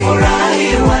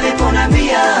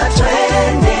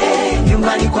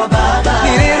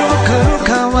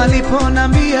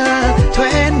waliponambia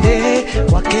twende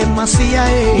kwake Masia.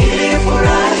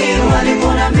 Nilifurahi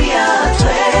waliponambia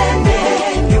twende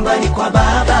nyumbani kwa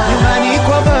Baba. Nyumbani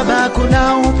kwa Baba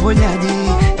kuna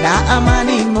uponyaji na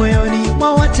amani moyoni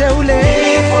mwa wateule.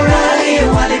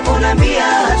 Nilifurahi waliponambia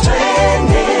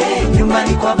twende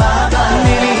nyumbani kwa Baba.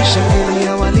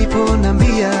 Nilishangilia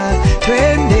waliponambia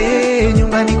twende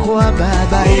nyumbani kwa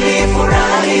Baba.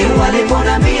 Nilifurahi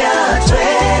waliponambia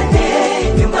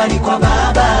twende nyumbani kwa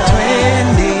Baba.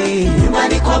 Twende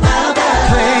nyumbani kwa Baba.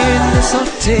 twende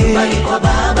sote nyumbani kwa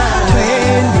Baba.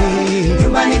 twende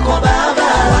nyumbani kwa Baba.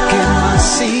 kwake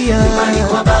Masia. nyumbani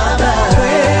kwa Baba.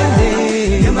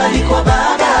 Twende nyumbani kwa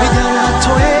Baba. vijana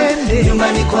twende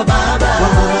nyumbani kwa Baba.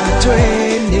 wamama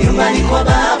twende nyumbani kwa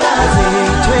Baba.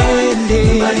 wazee twende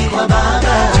nyumbani kwa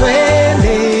Baba.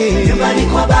 twende nyumbani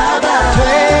kwa Baba.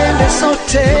 twende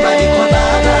sote nyumbani kwa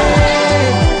Baba.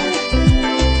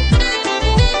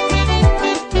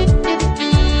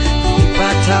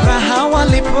 Nilipata raha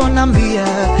waliponambia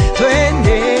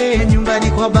twende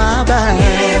nyumbani kwa Baba.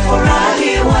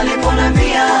 Nilifurahi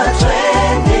waliponambia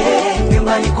twende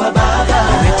nyumbani kwa Baba.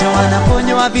 Wote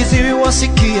wanaponywa viziwi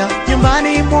wasikia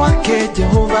nyumbani mwake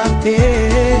Jehova.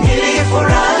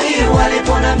 Nilifurahi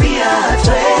waliponambia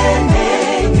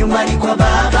twende nyumbani kwa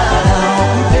Baba.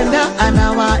 Mpenda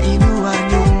anawainua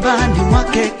nyumbani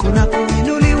mwake kuna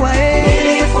kuinuliwa.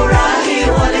 Nilifurahi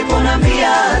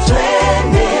waliponambia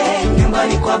twende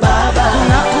nyumbani kwa Baba.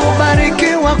 Kuna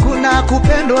kubarikiwa, kuna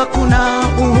kupendwa, kuna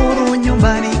uhuru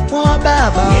nyumbani mwa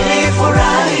Baba.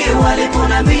 Nilifurahi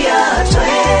waliponambia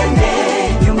twende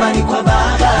nyumbani kwa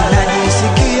Baba.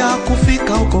 Najisikia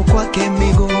kufika huko kwake,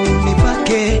 miguuni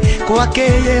pake, kwake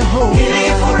Yehova.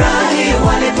 Nilifurahi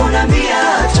waliponambia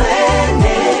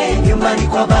twende nyumbani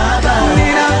kwa Baba.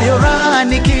 Ninayo raha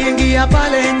nikiingia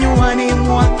pale nyumbani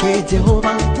mwake Jehova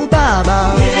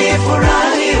Baba.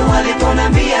 Nilifurahi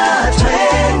waliponambia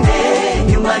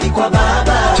twende nyumbani kwa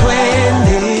Baba.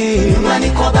 Twende nyumbani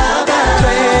kwa Baba.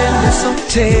 twende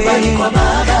sote nyumbani kwa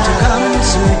Baba.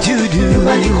 tukamsujudu,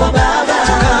 nyumbani kwa Baba.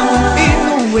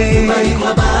 tukamuinue, nyumbani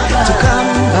kwa Baba.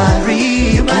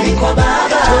 tukambariki. nyumbani kwa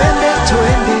Baba. Twende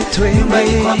twende nyumbani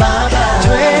twende kwa Baba.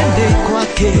 twende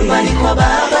kwake, nyumbani kwa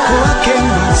Baba. kwake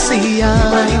Masia.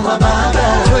 nyumbani kwa Baba.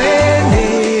 Twende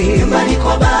nyumbani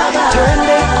kwa Baba.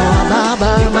 twende kwa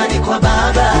Baba. nyumbani kwa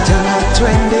Baba. Vijana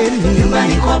twendeni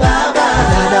nyumbani kwa Baba.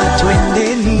 dada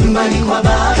twendeni nyumbani kwa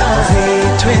Baba.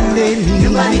 wazee twendeni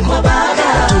nyumbani kwa Baba.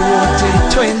 watu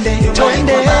wote twende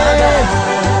twende. kwa Baba.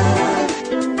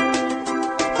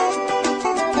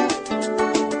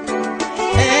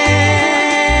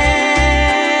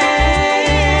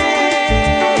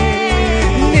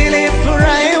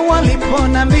 Nilifurahi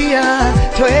waliponambia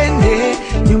twende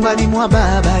nyumbani mwa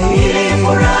Baba.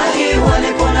 Nilifurahi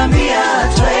waliponambia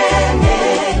twende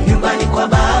nyumbani kwa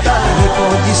Baba.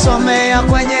 Nilipojisomea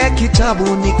kwenye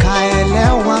kitabu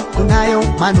nikaelewa kunayo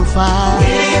manufaa.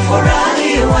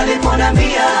 Nilifurahi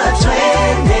waliponambia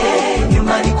twende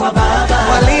nyumbani kwa Baba.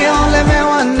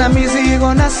 Waliolemewa na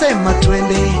mizigo nasema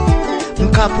twende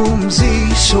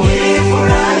mkapumzishwe.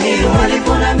 Nilifurahi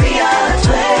waliponambia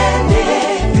twende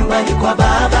nyumbani kwa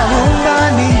Baba.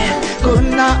 Nyumbani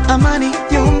kuna amani,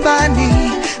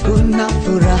 nyumbani kuna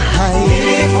furaha.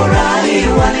 Nilifurahi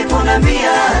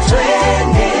waliponambia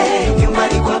twende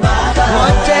nyumbani kwa Baba.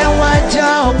 Wote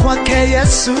wajao kwake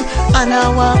Yesu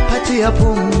anawapatia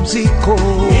pumziko.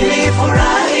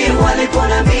 Nilifurahi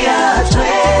waliponambia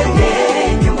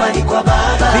twende nyumbani kwa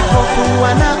Baba. Vipofu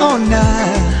wanaona,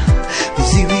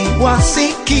 viziwi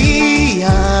wasikia.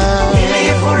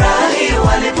 Nilifurahi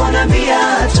waliponambia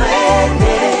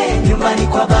twende nyumbani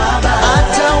kwa Baba.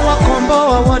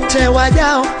 Atawakomboa wote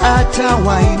wajao,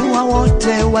 atawainua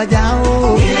wote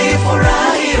wajao.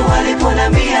 Nilifurahi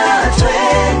waliponambia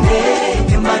twende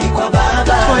nyumbani kwa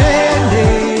Baba.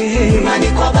 Twende nyumbani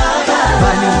kwa Baba.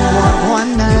 nyumbani mwa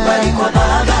Bwana. nyumbani kwa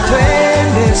Baba.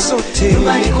 Twende sote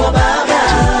nyumbani kwa Baba.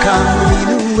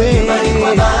 tukamuinue. nyumbani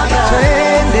kwa Baba.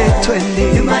 Twende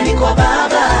twende nyumbani kwa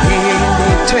Baba.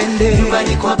 twende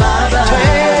nyumbani kwa Baba.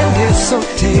 twende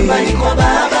sote nyumbani kwa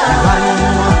Baba. nyumbani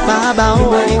mwa Baba.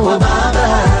 nyumbani kwa Baba.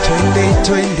 Twende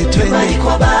twende nyumbani twende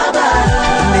kwa Baba.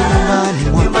 twende nyumbani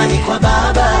nyumbani mwake. kwa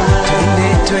Baba. Twende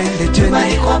twende nyumbani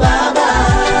twende kwa Baba.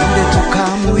 twende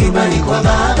tukamuinue. nyumbani kwa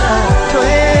Baba.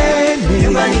 Twende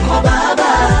nyumbani kwa Baba.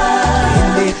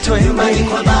 twende twende nyumbani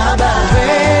kwa Baba.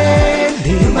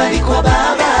 twende nyumbani kwa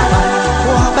Baba.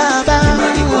 kwa Baba.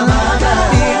 nyumbani kwa Baba.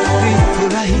 Ili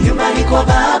furahi nyumbani kwa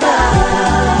Baba.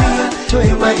 twende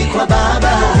nyumbani kwa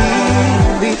Baba.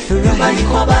 ili furahi nyumbani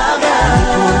kwa Baba.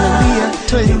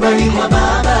 twende nyumbani kwa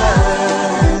Baba.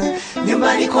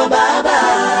 nyumbani kwa Baba.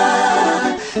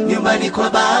 nyumbani nyumbani kwa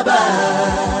baba.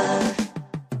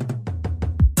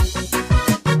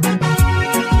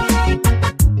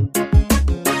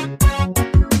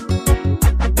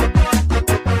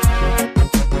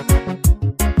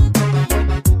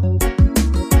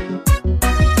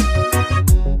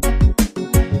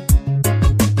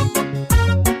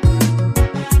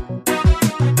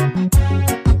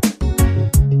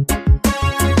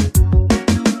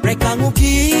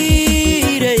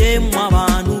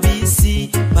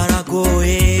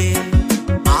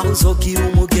 Uzokira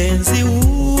umugenzi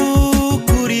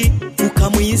w'ukuri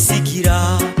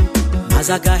ukamwisikira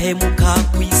maze agahemuka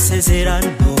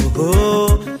kwisezerano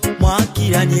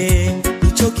mwakiranye.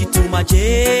 Nico gituma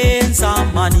genza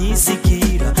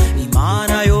manisikira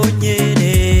Imana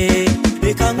yonyene.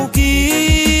 Reka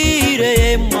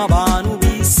nkubwire mu abantu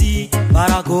bisi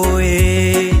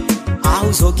baragoye, aho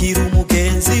uzokira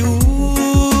umugenzi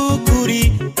w'ukuri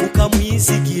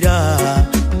ukamwisikira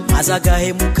maze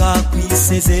agahemuka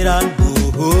kwisezerano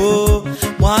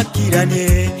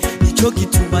mwakiranye. Nico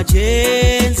gituma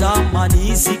genza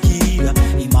manisikira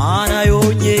Imana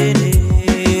yonyene.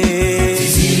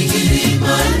 Zizigira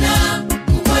Imana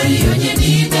kuko ari yonyene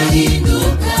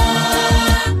idahinduka,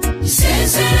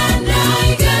 isezerana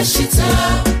igashitsa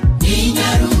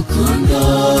n'inyarukundo.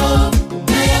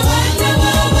 N'ayabana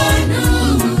b'abantu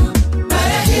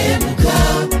barahemuka,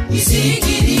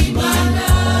 izigira Imana.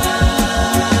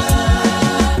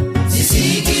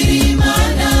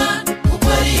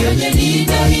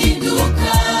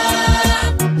 Idahinduka,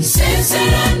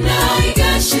 isezerana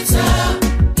igashitsa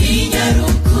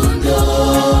n'inyarukundo.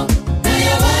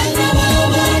 N'ayabana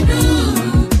b'abantu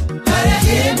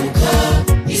barahemuka,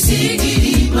 izigira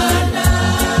Imana.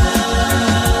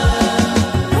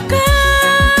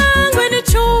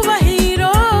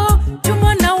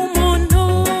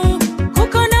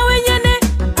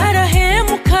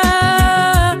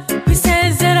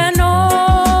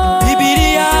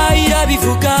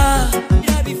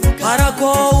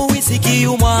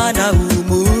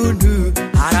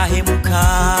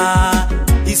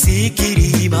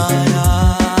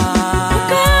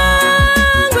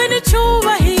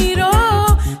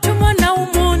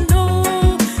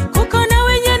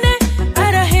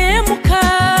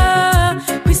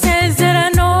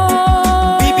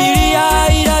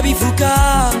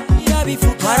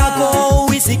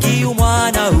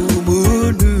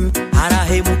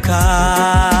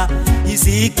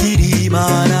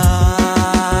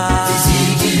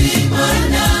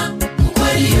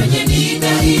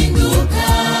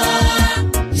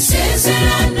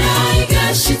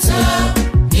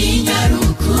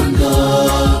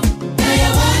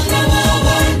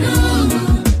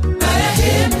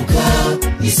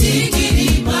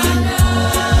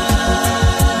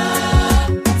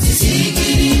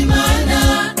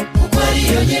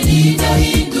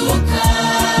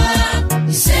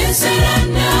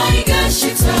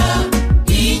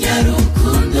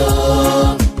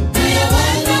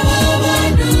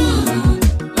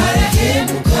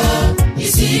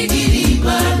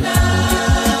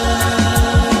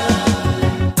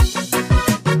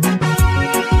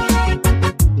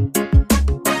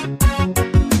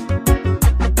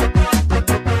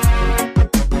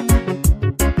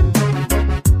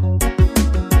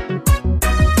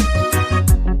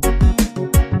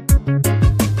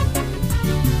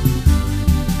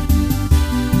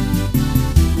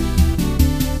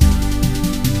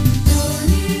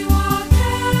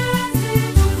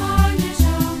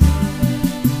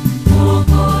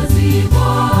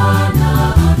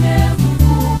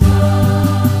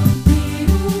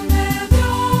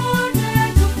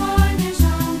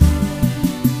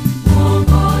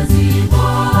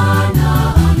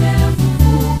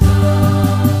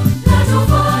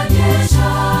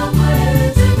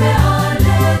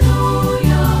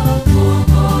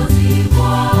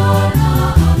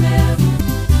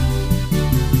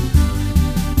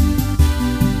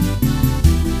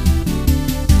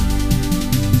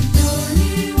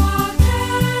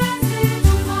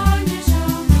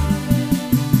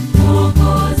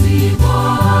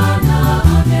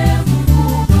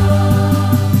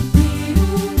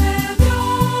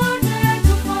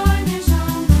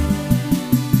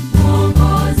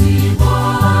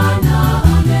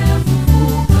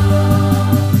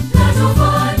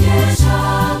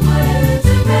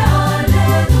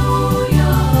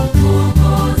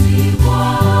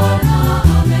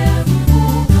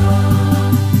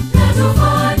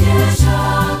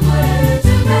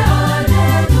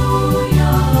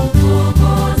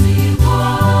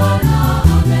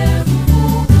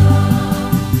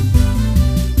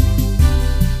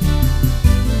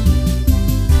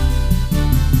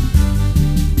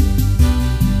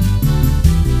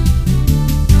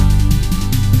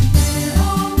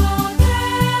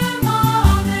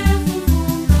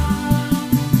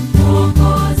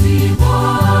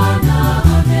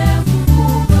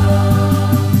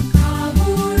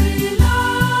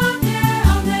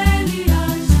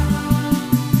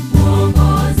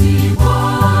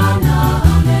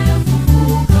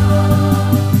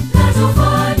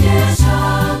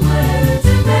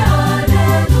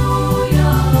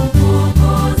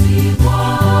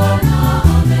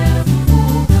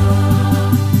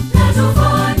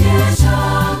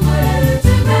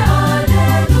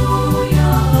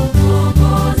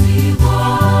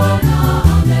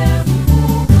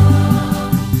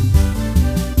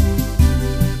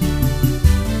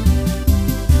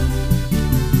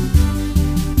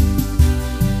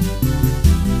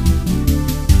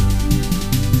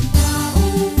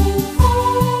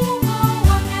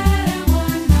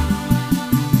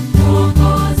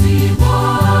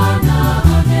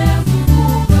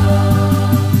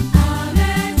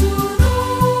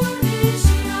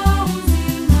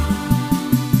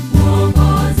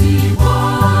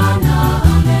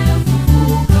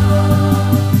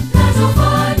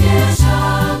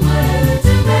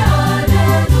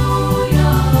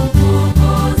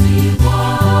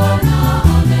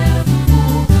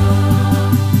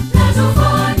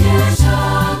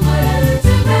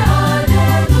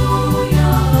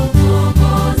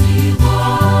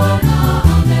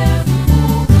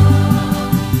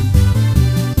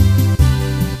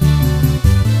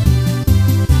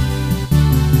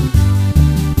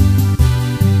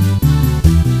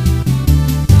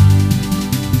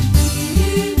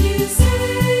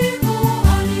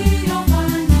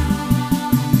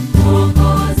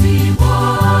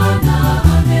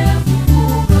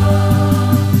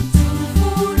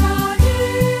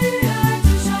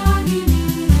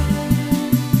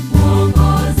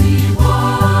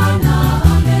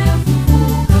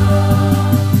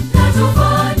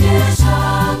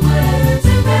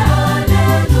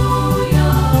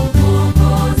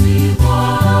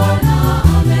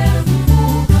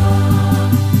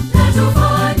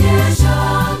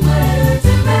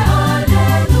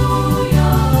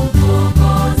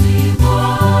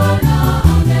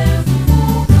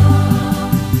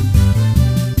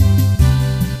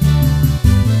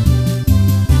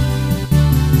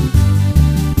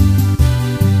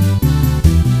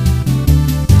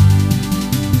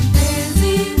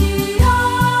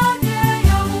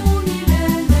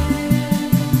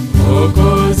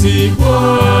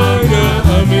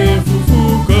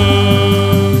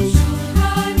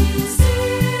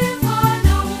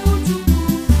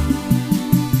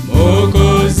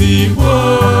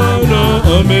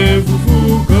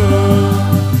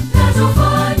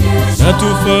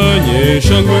 tufanye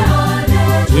shangwe,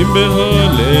 tuimbe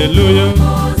haleluya,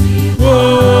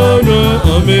 Bwana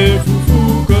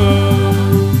amefufuka.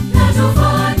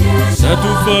 Na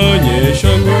tufanye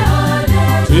shangwe,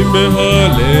 tuimbe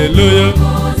haleluya,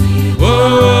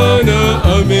 Bwana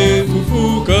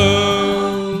amefufuka.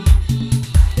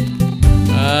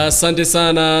 Asante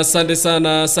sana, asante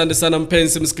sana, asante sana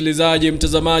mpenzi msikilizaji,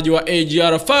 mtazamaji wa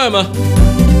AGR FM.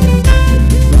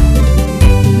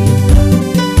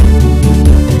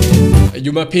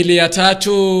 Jumapili ya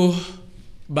tatu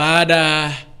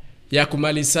baada ya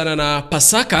kumalizana na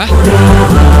Pasaka.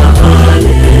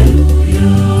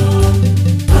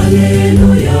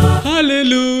 Haleluya,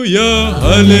 haleluya,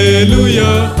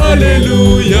 haleluya,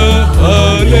 haleluya,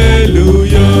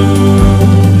 haleluya.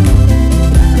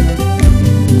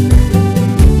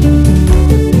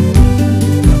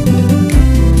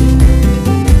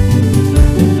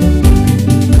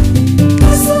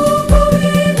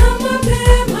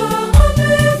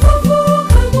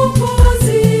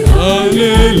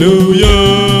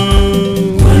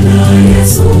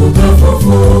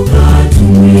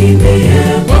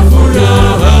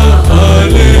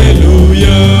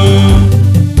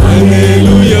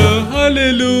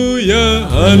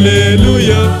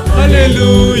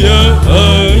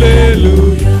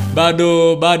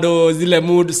 Bado zile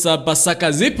mood za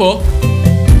Pasaka zipo.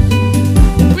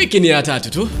 Wiki ni ya tatu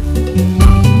tu.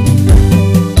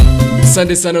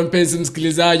 Asante sana mpenzi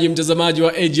msikilizaji, mtazamaji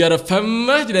wa AGR FM.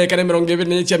 Jina yake nimeongea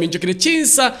vile cha minjokire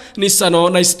chinsa ni sano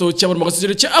na isto cha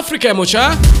mwanzo cha Afrika ya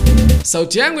mocha.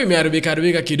 Sauti yangu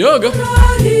imeharibika kidogo.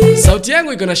 Sauti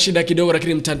yangu iko na shida kidogo,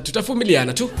 lakini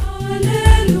tutavumiliana tu.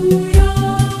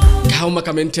 Kama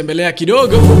kamenitembelea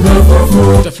kidogo,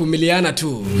 tutavumiliana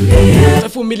tu.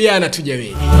 Tutavumiliana tu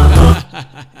jamii.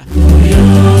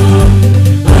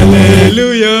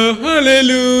 Haleluya,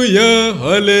 haleluya,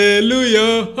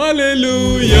 haleluya,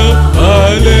 haleluya,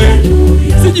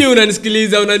 haleluya. Sijui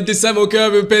unanisikiliza, unanitazama ukiwa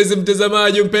mpenzi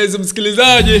mtazamaji, mpenzi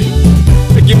msikilizaji.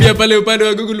 Kimbia pale upande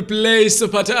wa Google Play,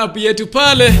 pata app yetu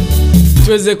pale.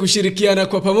 Tuweze kushirikiana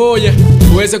kwa pamoja,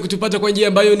 uweze kutupata kwa njia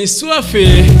ambayo ni swafi.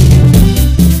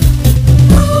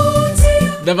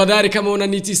 Tafadhali kama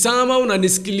unanitazama,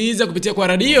 unanisikiliza kupitia kwa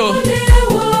radio,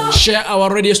 share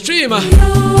our radio stream.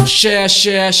 Share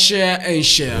and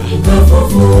share.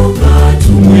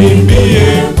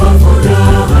 Tumwimbie kwa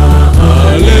furaha.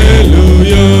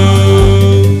 Haleluya.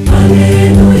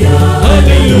 Haleluya.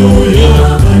 Haleluya.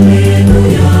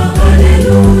 Haleluya.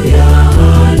 Haleluya.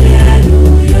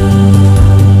 Haleluya.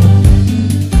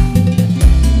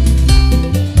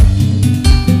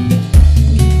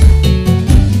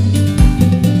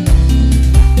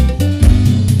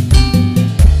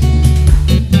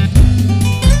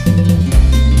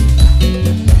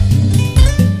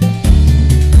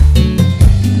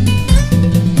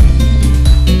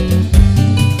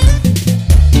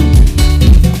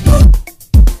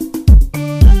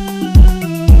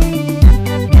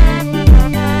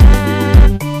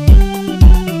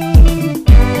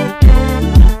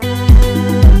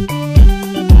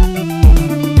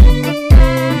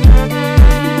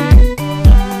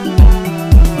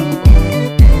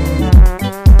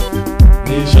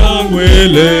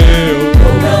 Leo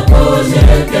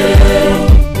tunaposherehekea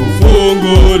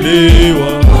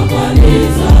kufunguliwa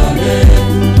makanisa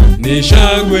leo. Ni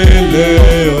shangwe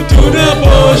leo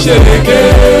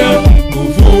tunaposherehekea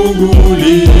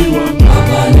kufunguliwa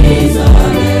makanisa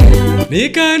leo. Ni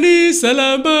kanisa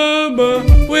la Baba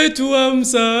wetu wa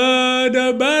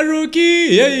msaada,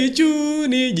 Parokia ya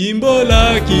Ichuni, jimbo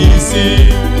la Kisii.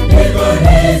 Ni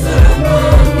kanisa la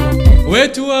Baba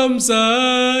wetu wa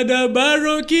msaada,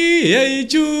 Parokia ya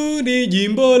Ichuni,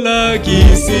 jimbo la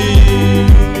Kisii.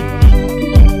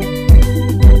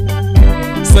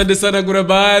 Asante sana, kuna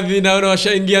baadhi naona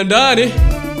washaingia ndani.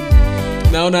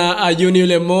 Naona Ayuni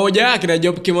yule mmoja, akina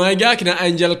Job Kimwega, akina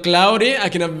Angel Cloudy,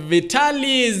 akina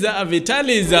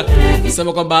Vitaliza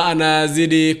sema kwamba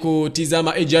anazidi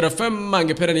kutizama AGR FM,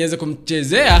 angependa niweze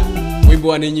kumchezea wimbo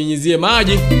wa Ninyunyizie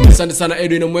Maji. Asante sana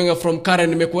Edwin Mwenga from Karen,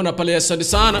 nimekuona pale, asante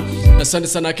sana. Asante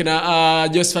sana akina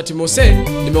Josephat Mose,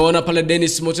 nimeona pale.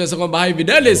 Dennis Motesa kwamba hi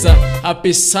Vidalisa,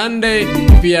 happy Sunday,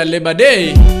 pia Labor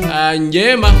Day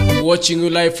njema, watching you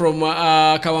live from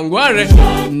Kawangware,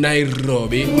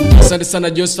 Nairobi. Asante sana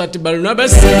Josephat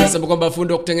Barnabas, sema kwamba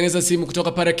fundi wa kutengeneza simu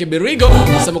kutoka pale Kibirigo,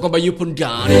 sema kwamba yupo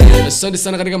ndani. Asante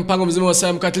sana katika mpango mzima wa Saa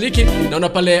Ya Mkatoliki. Naona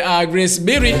pale Grace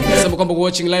Berry, sema kwamba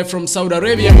watching live from Saudi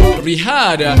Arabia,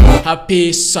 Jihad,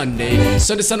 happy Sunday.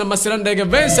 Asante sana Masiranda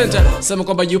Vincent, sema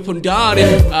kwamba yupo ndani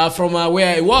from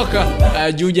where I work,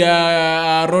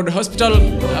 Juja Road Hospital,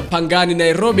 Pangani,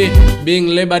 Nairobi,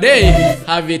 being Labor Day.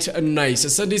 Have it nice.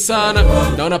 Asante sana.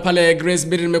 Naona pale Grace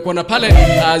Bill nimekuona pale.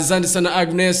 Asante sana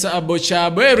Agnes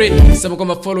Abochaberi, sema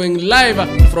kwamba following live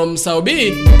from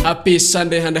Saudi. Happy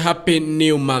Sunday and happy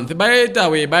new month. By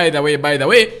the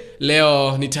way,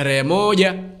 leo ni tarehe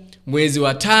 1 mwezi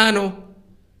wa 5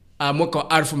 mwaka wa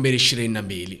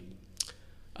 2022.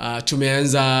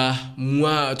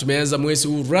 Tumeanza mwezi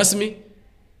huu rasmi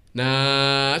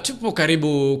na tupo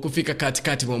karibu kufika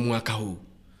katikati mwa mwaka huu.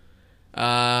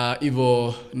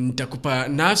 Hivyo nitakupea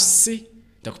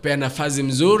nafasi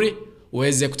mzuri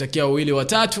uweze kutakia wawili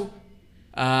watatu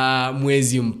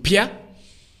mwezi mpya.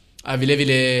 Vile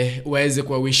vile uweze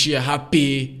kuwawishia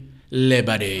happy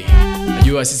Labor Day.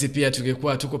 Najua sisi pia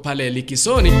tuko pale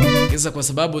likisoni, kisa kwa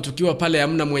sababu tukiwa pale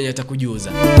hamna mwenye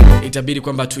atakujuza. Itabidi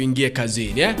kwamba tuingie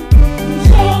kazini,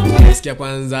 Nasikia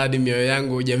kwanza hadi mioyo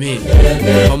yangu jamii.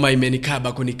 Kama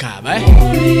imenikaba kunikaba,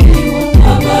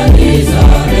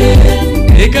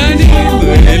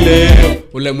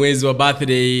 Ule mwezi wa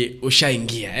birthday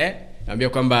ushaingia, Naambia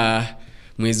kwamba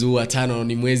mwezi huu wa 5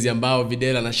 ni mwezi ambao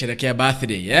Videla anasherehekea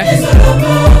birthday,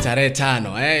 tarehe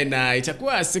 5, na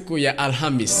itakuwa siku ya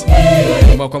Alhamis.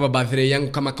 Kwamba birthday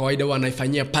yangu kama kawaida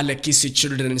wanaifanyia pale Kisii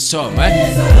Children's Home,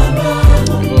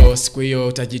 siku hiyo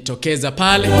utajitokeza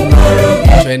pale,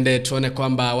 twende tuone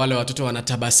kwamba wale watoto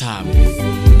wanatabasamu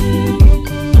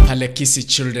pale Kisii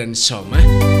Children's Home,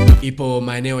 ipo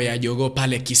maeneo ya Jogo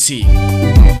pale Kisii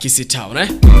Town,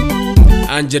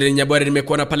 Angela Nyabwari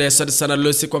nimekuona pale. Asante sana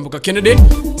Lucy Kwambuka Kennedy,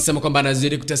 sema kwamba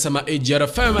anazidi kutazama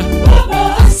AJRFM.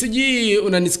 Siji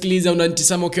unanisikiliza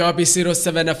unanitazama ukiwa wapi?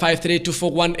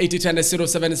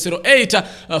 07532418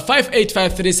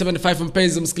 0708585375.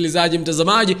 Mpenzi msikilizaji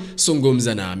mtazamaji,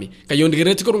 zungumza nami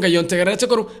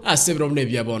kayontegeretekuru asebro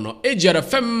mnebya bono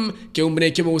AJRFM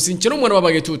keumbne kimo usinchino mwana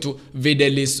babage tutu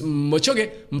Videlis Mochoge.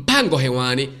 Mpango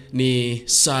hewani ni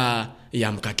Saa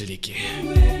ya Mkatoliki.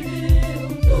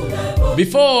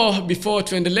 Before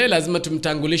tuendelee, lazima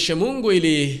tumtangulishe Mungu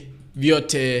ili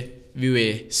vyote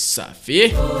viwe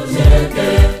safi,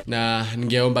 na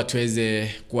ningeomba tuweze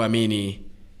kuamini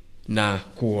na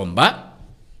kuomba.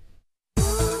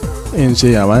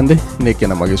 Ense yabande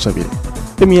nekena magisabire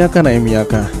emyaka na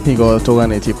emyaka nigo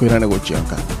toganeti kwirane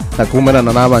gucyanka nakumera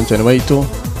na nabanchane baito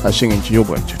ashinga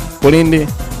nchiyobwanche kolinde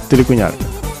tiri kunyara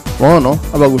ono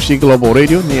abagushi Global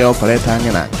Radio ni operator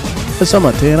ngena esa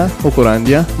matera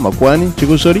okurandia makwani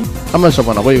chigusori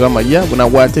amasabana boyiga maya buna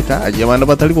gwateka ajyabana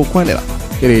batari gukwanira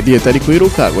radio tari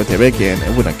kwiruka gotebekene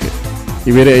bunake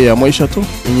ibere ya moishatu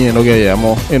inye enoge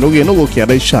yamo enoge no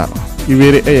gokiara ishano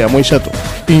ibere ya moishatu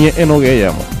inye enoge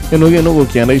yamo enoge no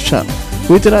gokiara ishano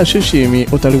witera shishimi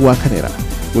otari gwakanira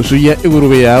usuya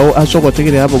igurube yao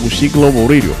asogotegere abo gushi Global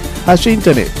Radio ashe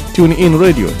internet tune in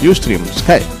radio Ustream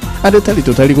Sky ade tali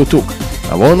totali gotuka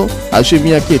abono ashe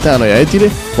miyaka 5 ya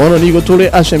etire ono nigo tole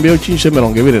ashembeo chinshe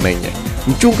merongebere nainye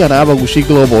mchunga na aba gushi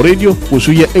Global Radio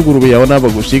usuya igurube yao na aba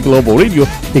gushi Global Radio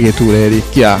igetureri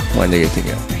kya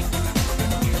mwanyegetinga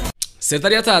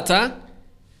Setaria tata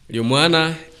ndio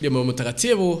mwana ndio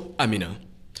mtakatifu. Amina.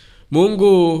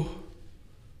 Mungu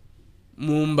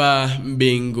muumba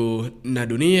mbingu na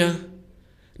dunia,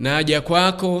 naja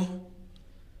kwako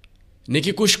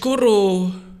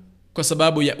nikikushukuru kwa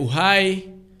sababu ya uhai,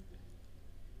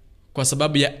 kwa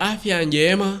sababu ya afya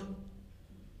njema,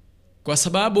 kwa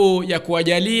sababu ya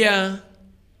kuwajalia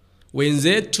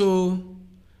wenzetu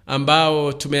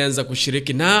ambao tumeanza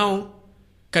kushiriki nao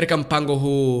katika mpango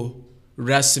huu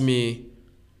rasmi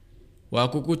wa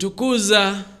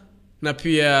kukutukuza na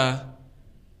pia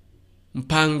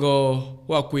mpango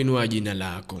wa kuinua jina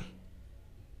lako.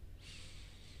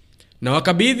 Na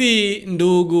wakabidhi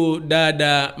ndugu,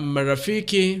 dada,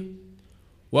 marafiki,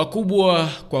 wakubwa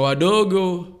kwa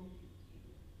wadogo,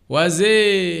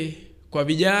 wazee kwa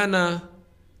vijana,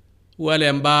 wale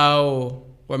ambao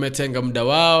wametenga muda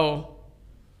wao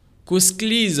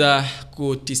kusikiliza,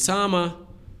 kutisama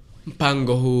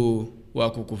mpango huu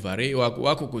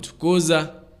wa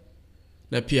kukutukuza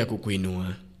na pia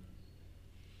kukuinua.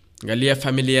 Angalia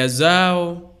familia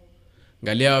zao,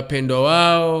 angalia wapendwa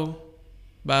wao,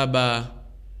 Baba,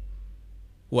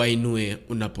 wainue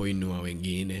unapoinua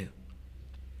wengine.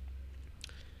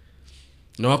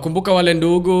 Na wakumbuka wale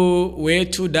ndugu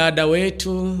wetu, dada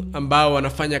wetu ambao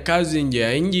wanafanya kazi nje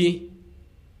ya nchi.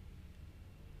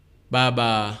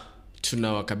 Baba,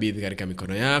 tunawakabidhi katika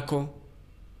mikono yako,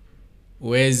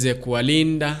 uweze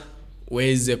kuwalinda,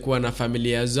 uweze kuwa na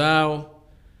familia zao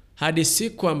hadi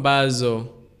siku ambazo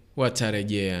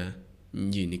watarejea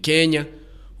mjini Kenya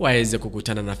waweze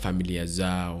kukutana na familia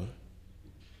zao.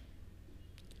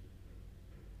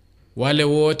 Wale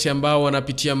wote ambao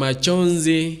wanapitia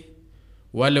majonzi,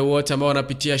 wale wote ambao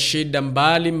wanapitia shida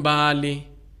mbalimbali,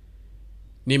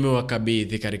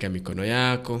 nimewakabidhi katika mikono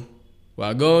yako.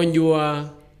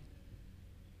 Wagonjwa,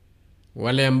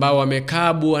 wale ambao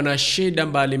wamekabwa na shida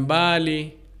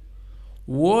mbalimbali,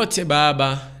 wote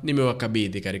Baba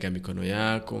nimewakabidhi katika mikono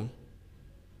yako.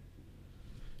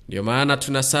 Ndio maana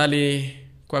tunasali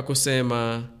kwa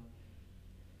kusema,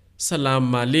 Salamu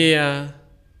Maria,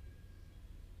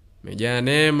 umejaa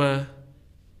neema,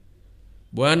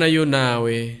 Bwana yu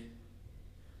nawe,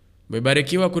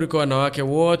 umebarikiwa kuliko wanawake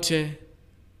wote,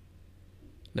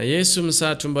 na Yesu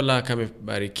mzao tumbo lako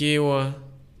amebarikiwa.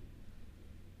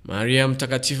 Maria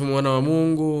mtakatifu, mwana wa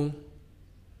Mungu,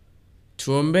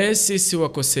 tuombee sisi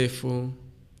wakosefu,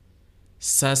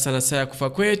 sasa na saa ya kufa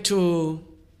kwetu.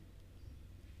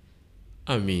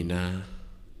 Amina.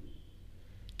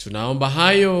 Tunaomba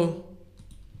hayo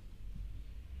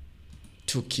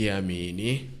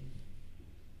tukiamini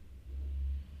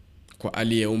kwa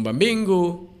aliyeumba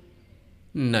mbingu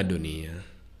na dunia.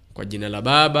 Kwa jina la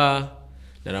Baba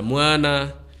na la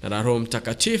Mwana na la Roho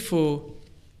Mtakatifu.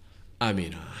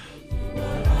 Amina.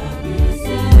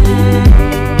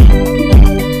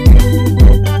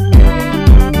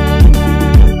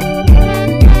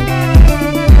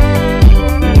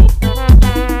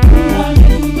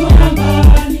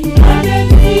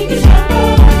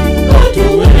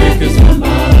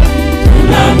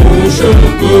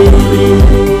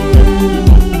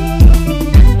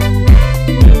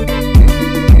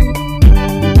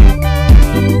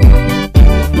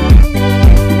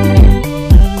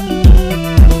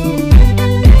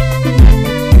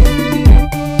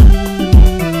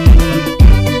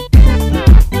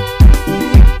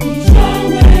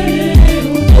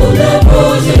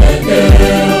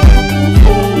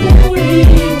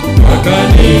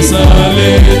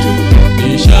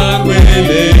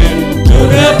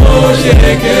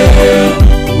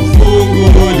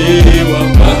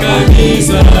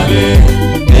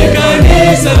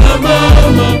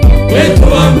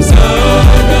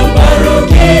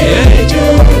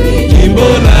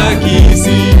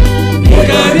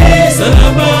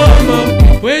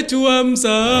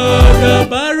 Msaada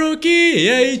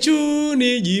parokia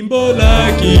Ichuni, jimbo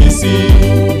la Kisii.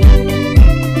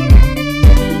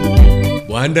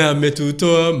 Bwana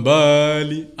ametutoa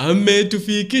mbali,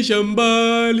 ametufikisha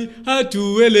mbali,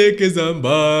 hatuelekeza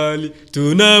mbali,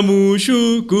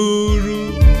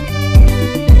 tunamshukuru.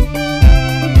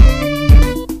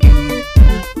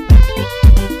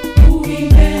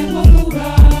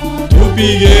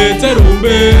 Tupige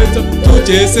tarumbeta,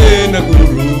 tucheze na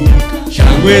kuruka,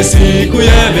 shangwe siku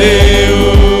ya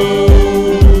leo.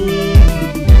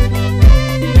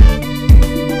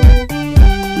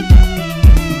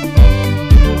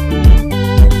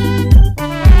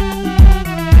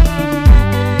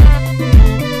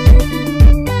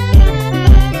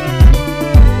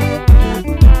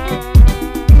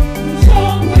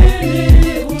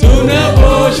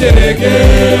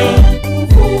 Tunaposherehekea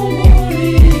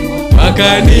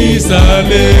kanisa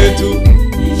letu,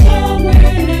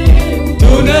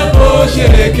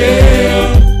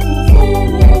 tunaposherehekea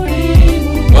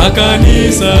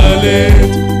kanisa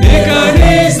letu, ni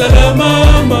kanisa la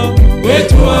mama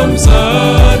wetu wa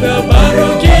msaada,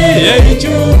 parokia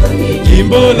Ichuni,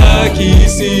 jimbo la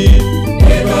Kisii.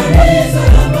 Kanisa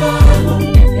la mama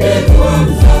wetu wa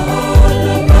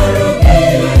msaada,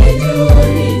 parokia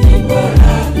Ichuni, jimbo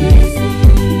la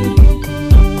Kisii.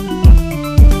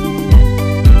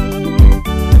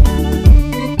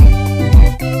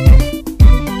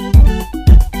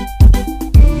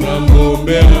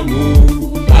 Namuombea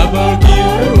Mungu Baba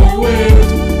kiongozi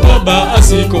wetu, Baba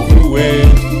askofu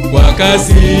wetu, kwa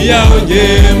kazi yao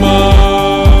njema.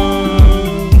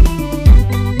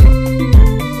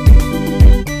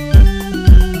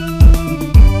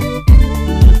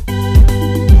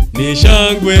 Ni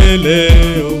shangwe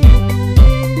leo,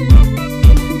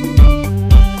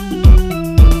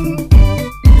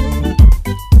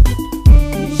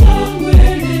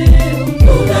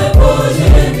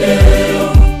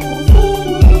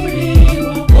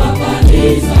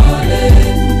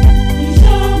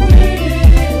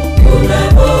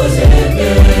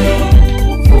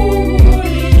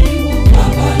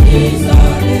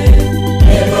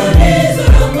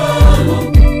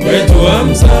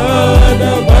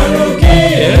 msaada,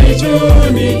 parokia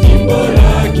Ichuni,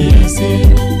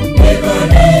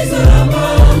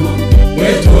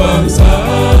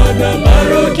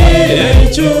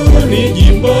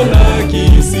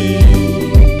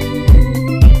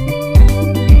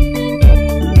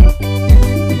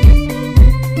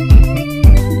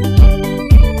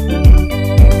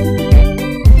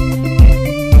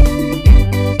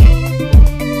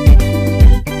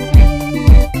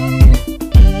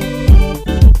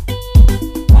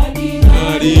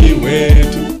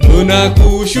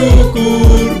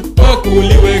 kushukuru kwa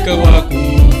kuliweka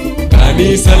wakfu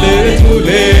kanisa letu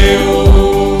leo.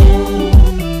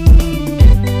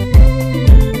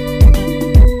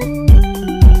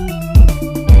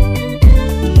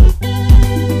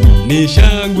 Ni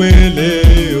shangwe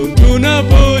leo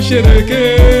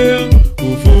tunaposherehekea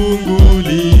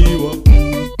kufunguliwa.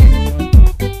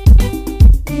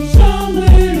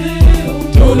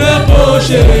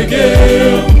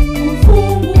 Tunaposherehekea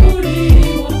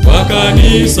kufunguliwa kwa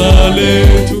kanisa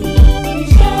letu.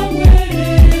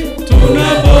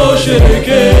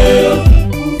 Tunaposherehekea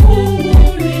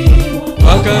kufunguliwa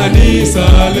kwa kanisa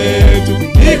letu.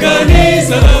 Ni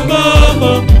kanisa la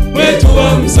mama wetu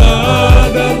wa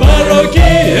msaada, parokia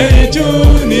yetu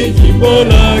ni jimbo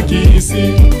la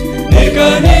Kisii. Ni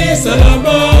kanisa la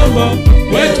mama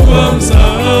wetu wa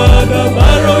msaada,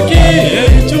 parokia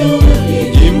yetu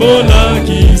ni jimbo la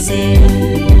Kisii.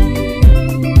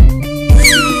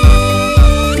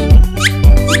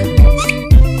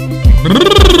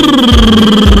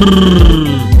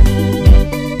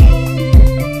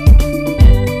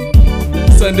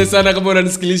 Asante sana kama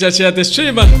unanisikiliza, share the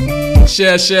stream.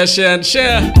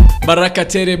 Share. Baraka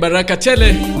tele.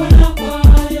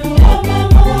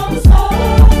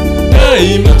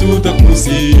 Daima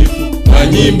tutakusifu kwa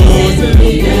nyimbo za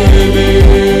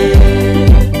milele.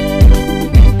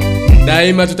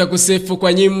 Daima tutakusifu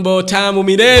kwa nyimbo tamu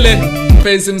milele.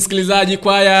 Mpenzi msikilizaji,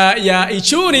 kwaya ya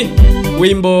Ichuni,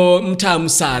 wimbo mtamu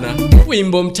sana.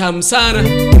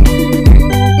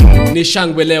 Ni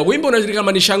shangwe leo. Wimbo unajulikana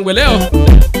kama ni shangwe leo.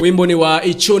 Wimbo ni wa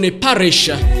Ichuni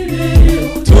Parish.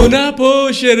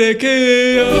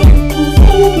 Tunaposherehekea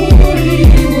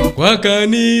kwa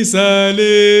kanisa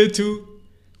letu.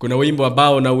 Kuna wimbo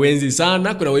ambao na uenzi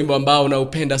sana, kuna wimbo ambao na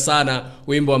upenda sana,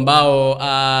 wimbo ambao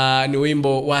ni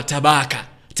wimbo wa tabaka.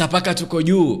 Tabaka tuko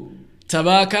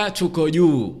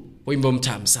juu. Wimbo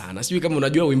mtamu sana. Sijui kama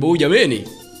unajua wimbo huu jameni.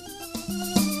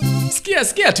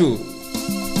 Sikia tu.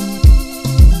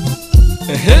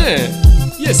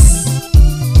 Yes.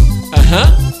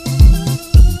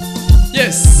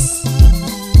 Yes.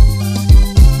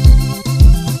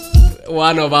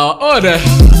 One of our order.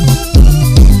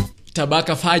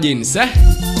 Tabaka Fajins,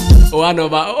 one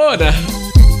of our order.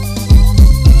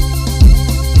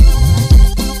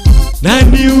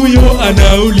 Nani huyo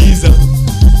anauliza?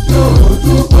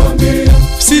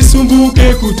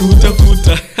 Usisumbuke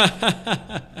kututafuta.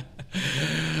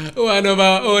 Wana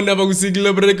ba ona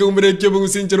bagusiglo breke umbreke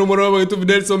bagusinchero moro ba tu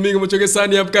videl so mingo mochoke Saa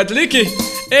Ya Mkatoliki.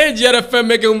 AGRFM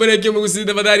meke umbreke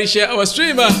bagusinda badari share our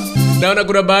streamer. Naona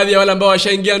kuna baadhi ya wale ambao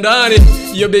washaingia ndani.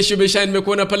 Hiyo besha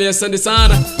nimekuona pale, asante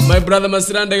sana. My brother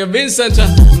Masiranda Vincent,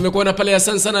 nimekuona pale,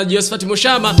 asante sana. Josephat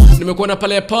Mushama, nimekuona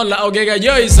pale. Paul Ogega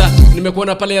Joyce,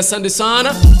 nimekuona pale, asante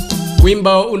sana.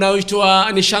 Wimbo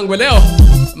unaoitwa ni shangwe leo.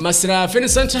 Masira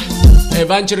Vincent,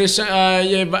 Evangelist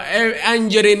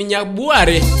Angeline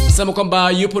Nyabuare sema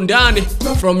kwamba yupo ndani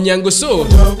from Nyangusu.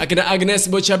 Akina Agnes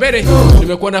Bochabere,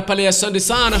 nimekuona pale, asante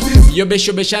sana.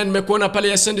 Yobesho Beshan, nimekuona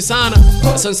pale, asante sana.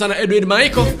 Asante sana. Edward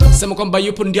Michael sema kwamba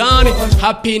yupo ndani.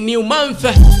 Happy new month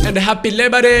and happy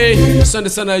Labor Day. Asante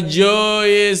sana.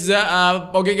 Joyce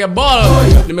Ogega Ball,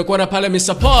 nimekuona pale.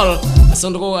 Mr. Paul,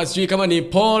 asante kwa, sijui kama ni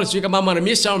Paul, sijui kama mama na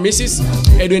Mr. or Mrs.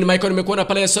 Edwin Michael, nimekuona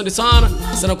pale, asante sana.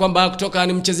 Sana kwamba kutoka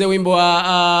nimchezee wimbo wa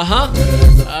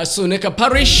Suneka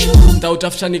Parish.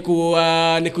 Nitautafuta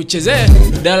nikuchezee.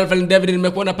 Dalvin David,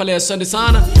 nimekuona pale, asante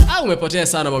sana. Umepotea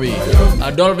sana babi.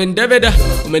 Dalvin David,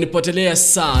 umenipotelea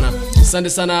sana. Asante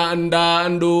sana.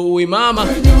 Ndu uimama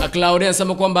Claudia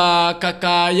anasema kwamba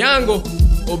kaka yangu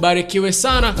ubarikiwe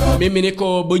sana. Mimi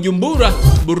niko Bujumbura,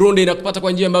 Burundi, na kupata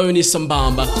kwa njia ambayo ni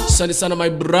sambamba. Asante sana my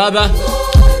brother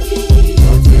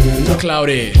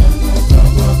Claudia.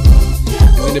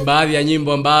 Hizi ni baadhi ya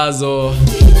nyimbo ambazo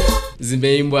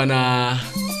zimeimbwa na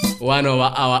one of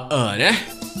our own.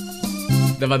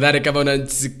 Tafadhali kama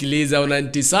unasikiliza,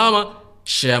 unanitazama,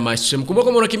 share my stream. Kumbuka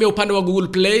kama unakimbia upande wa Google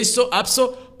Play Store, App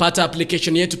Store, pata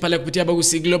application yetu pale kupitia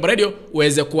Bagusi Global Radio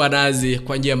uweze kuwa nazi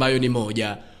kwa njia ambayo ni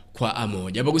moja kwa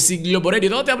moja. Bagusi Global Radio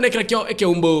zote hapo nekrakio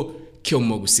ekeumbo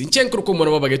kiomogusi nchenkuru ko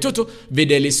mwana babage tutu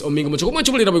videlis omingo mochoko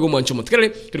mwanchumuli na bigomo anchomo tkere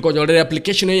kiriko nyolere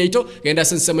application yeito genda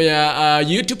sensemo ya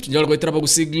YouTube nyolo ko itira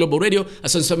Bagusi Global Radio,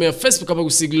 asensemo ya Facebook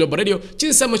Bagusi Global Radio,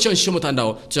 chinsemo chonsho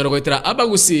mutandao nyolo ko itira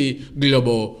Bagusi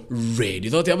Global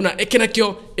Radio zote hapo na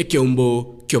ekenakio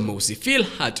ekeumbo kiomogusi. Feel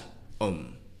at home.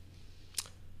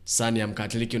 Saa Ya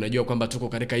Mkatoliki, unajua kwamba tuko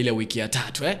katika ile wiki ya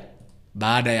 3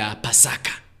 baada ya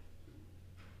Pasaka.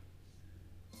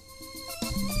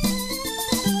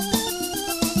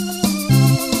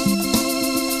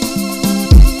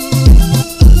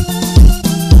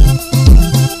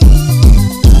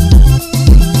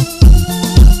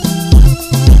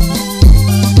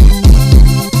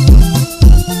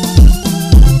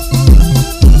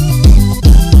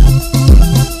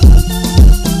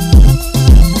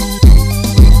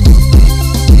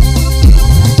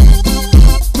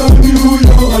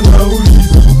 huyo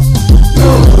anauliza,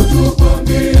 njoo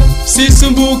tukwambie,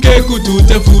 sisumbuke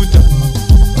kututafuta,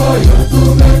 haya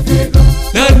tumefika.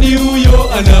 Nani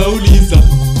huyo anauliza,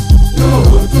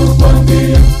 njoo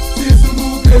tukwambie,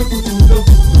 sisumbuke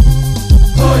kututafuta,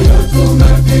 haya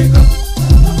tumefika.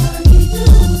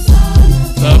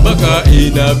 Tabaka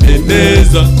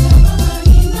inapendeza,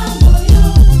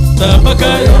 tabaka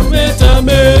ya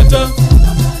meta,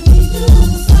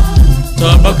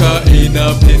 tabaka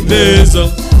inapendeza,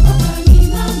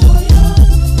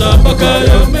 tabaka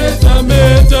ya meta.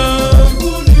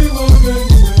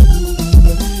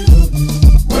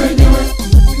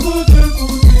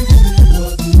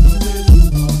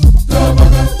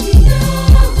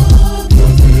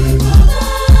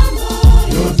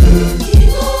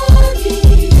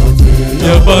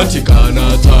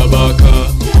 Yapatikana tabaka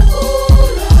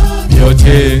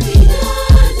vyote,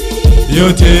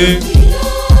 vyote,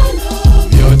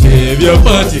 vyote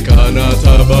vyapatikana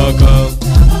tabaka,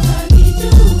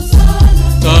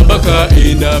 tabaka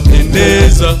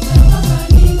inapendeza,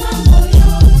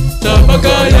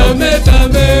 tabaka ya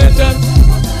meta,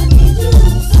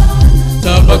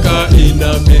 tabaka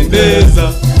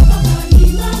inapendeza,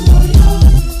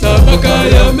 tabaka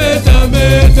ya meta.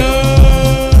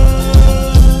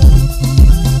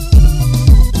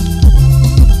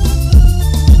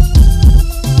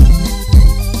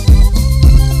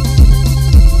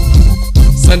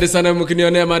 Asante sana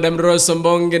mkinionea Madam Rose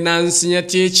Mbonge Nancy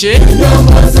Nyatiche,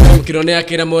 mkinionea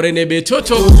kina Morene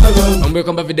Betoto, ambaye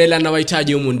kwamba Videla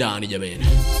anawahitaji humu ndani jamani.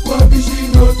 Kwa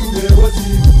kishindo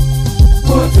tumewasili,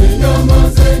 wote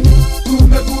nyamazeni,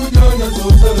 tumekuja nazo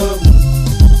salamu,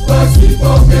 basi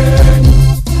pokeeni.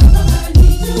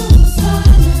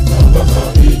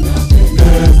 Tabaka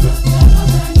inapendeza,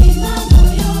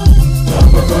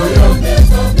 tabaka ya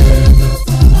meta,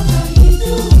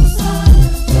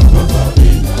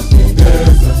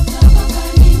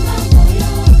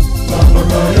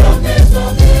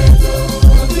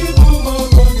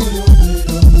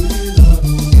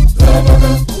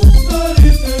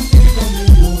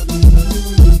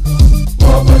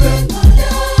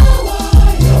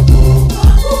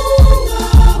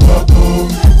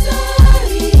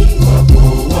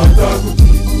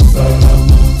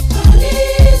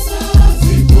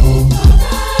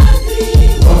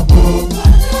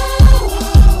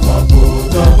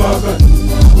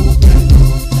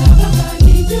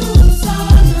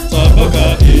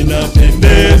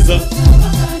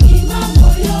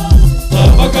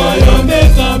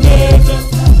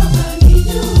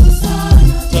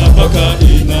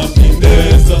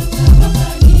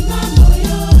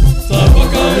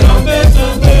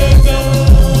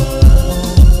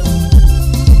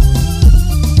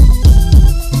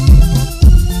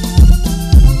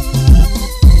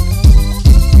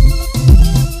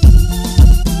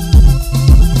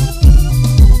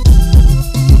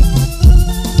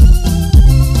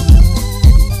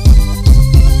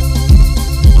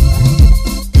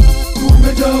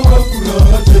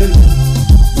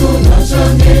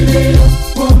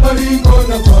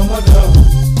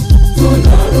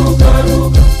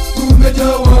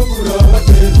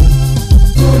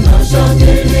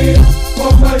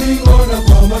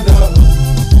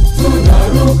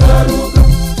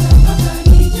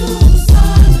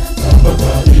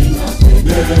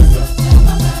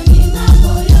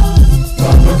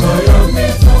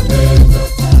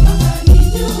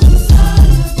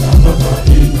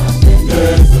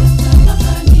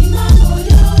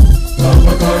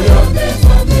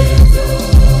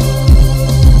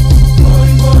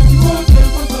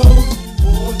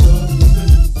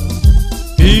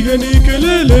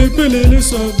 pelele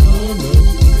sabana,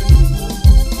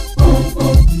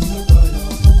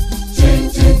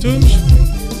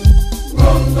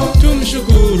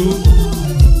 tumshukuru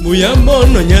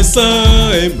muyamono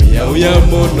nyasaye,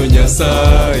 muyamono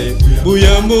nyasaye,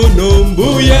 muyamono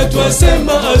mbuya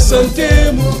twasema asante,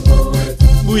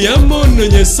 muyamono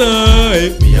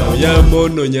nyasaye,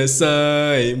 muyamono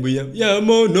nyasaye,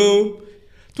 muyamono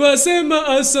twasema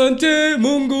asante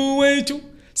Mungu wetu.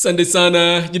 Sande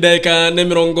sana jidaika ne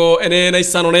mirongo ene na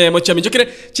isano ne mocha minjokire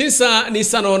chinsa ni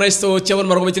sano na isto chabon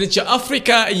marongo mechini cha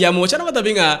Afrika ya mocha na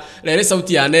matabinga lele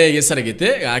sauti ya ne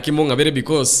yesaregete akimunga bere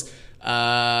because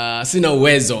sina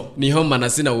uwezo ni homa na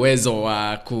sina uwezo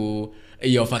wa ku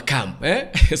overcome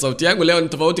sauti yangu leo ni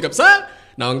tofauti kabisa.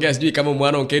 Naongea sijui kama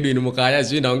mwana onkedu inumukaya,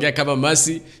 sijui naongea kama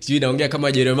Masi, sijui naongea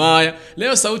kama Jeremiah.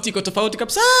 Leo sauti iko tofauti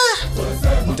kabisa.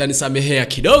 Mtanisamehea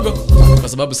kidogo kwa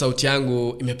sababu sauti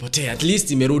yangu imepotea. At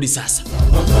least imerudi sasa.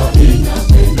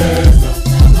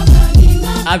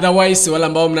 Otherwise wala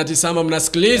ambao mnatisama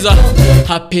mnasikiliza,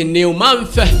 happy new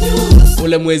month.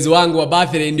 ule mwezi wangu wa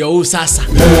birthday ndio huu sasa.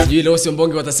 Sijui leo sio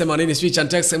mbonge watasema nini, switch and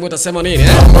text mimi watasema nini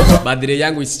Birthday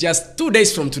yangu is just 2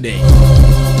 days from today.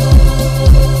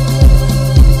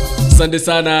 Asante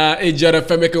sana AJR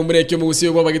FM kumbre kyo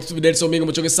musio kwa kitu video so mingi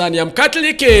mchoke Saa Ya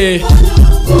Mkatoliki.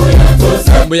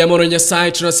 Mbuya mono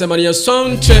Nyasaye tunasema ni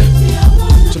asante.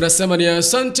 Tunasema ni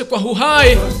asante kwa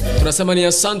uhai. Tunasema ni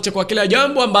asante kwa kila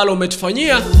jambo ambalo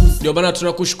umetufanyia. Ndio maana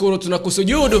tunakushukuru,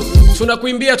 tunakusujudu,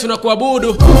 tunakuimbia,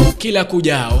 tunakuabudu kila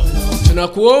kujao.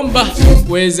 Tunakuomba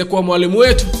uweze kuwa mwalimu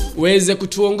wetu, uweze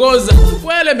kutuongoza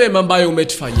kwa yale mema ambayo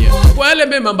umetufanyia, kwa yale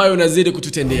mema ambayo unazidi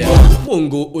kututendea.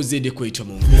 Mungu uzidi kuitwa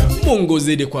Mungu. Mungu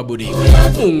uzidi kuabudiwa.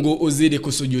 Mungu uzidi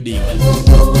kusujudiwa.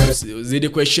 Uzidi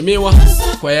kuheshimiwa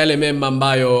kwa yale mema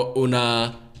ambayo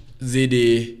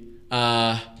unazidi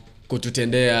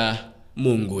kututendea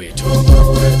Mungu wetu.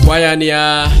 Kwaya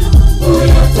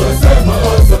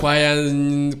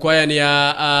ni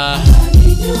ya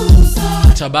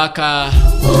Tabaka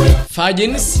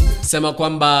Fajins sema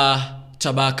kwamba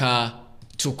Tabaka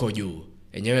tuko juu.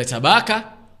 Enyewe Tabaka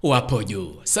wapo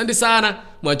juu. Asante sana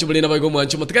mwanchumulina bago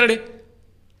mwanchumutekerere.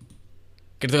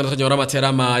 Kirito natanyora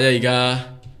materama yaiga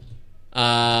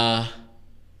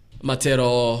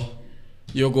matero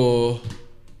yogo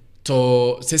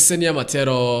to sesenia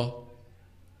matero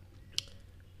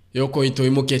yoko ito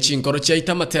imuke chinkoro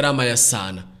chaita materama ya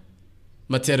sana.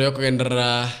 Matero yoko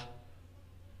gendera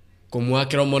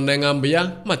kumwakira monenga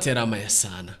mbia materama ya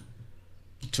sana.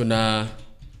 Tuna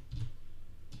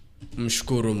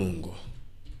mshukuru Mungu.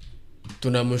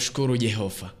 Tunamshukuru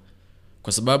Jehova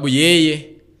kwa sababu yeye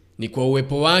ni kwa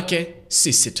uwepo wake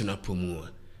sisi tunapumua.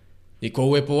 Ni kwa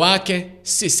uwepo wake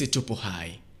sisi tupo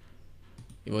hai.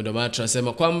 Hivyo ndio maana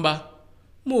tunasema kwamba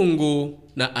Mungu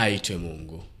na aitwe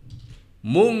Mungu.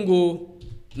 Mungu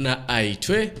na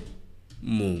aitwe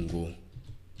Mungu.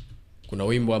 Kuna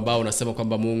wimbo ambao unasema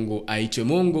kwamba Mungu aitwe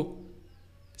Mungu.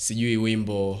 Sijui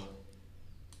wimbo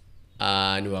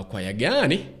ni wa kwaya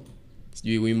gani?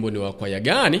 Sijui wimbo ni wa kwaya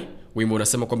gani? Wimbo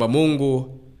unasema kwamba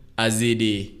Mungu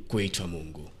azidi kuitwa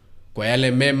Mungu. Kwa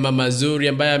yale mema mazuri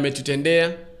ambayo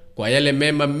ametutendea, kwa yale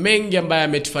mema mengi ambayo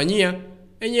ametufanyia,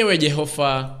 enyewe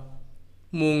Jehova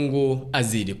Mungu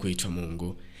azidi kuitwa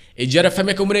Mungu. AJR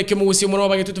FM kumune kimuhusi mwana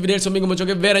wabaki tutu video so mingi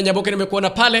mchoke Vera Nyaboke nimekuona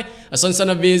pale. Asante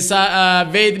sana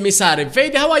Vaid Misare.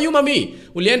 Vaid, how are you mami?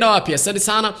 Ulienda wapi? Asante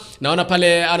sana. Naona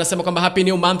pale anasema kwamba happy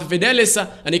new month Fidelis.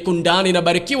 Niko ndani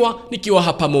nabarikiwa nikiwa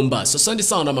hapa Mombasa. Asante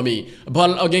sana mami.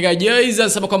 Paul Ogega Joyce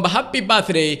anasema kwamba happy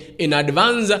birthday in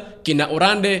advance kina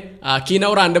Urande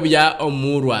ya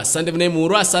Omurwa. Asante vile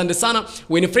Murwa, asante sana.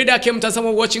 Winfrida Kim mtazama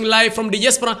watching live from the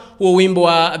diaspora. Huo wimbo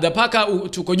wa The Paka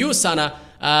tuko juu sana.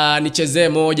 Nichezee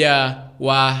moja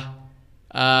wa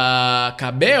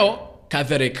Kabeo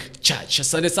Catholic Church.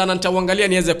 Asante sana, nitauangalia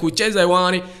niweze kucheza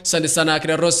hewani. Asante sana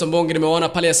kina Rosa Mbongi nimeona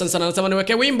pale. Asante sana, anasema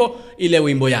niweke wimbo ile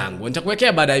wimbo yangu.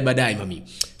 Nitakuwekea baadaye mami.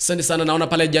 Asante sana, naona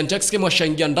pale Jantex kama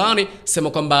washaingia ndani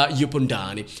sema kwamba yupo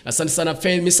ndani. Asante sana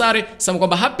Fail Misari sema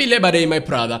kwamba happy Labor Day my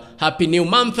brother. Happy new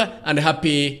month and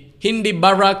happy Hindi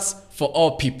Barracks for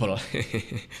all people.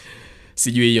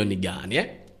 Sijui hiyo ni gani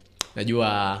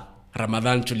Najua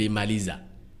Ramadhan tulimaliza.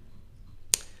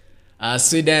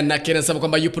 Sweden na kena sema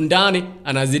kwamba yupo ndani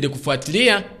anazidi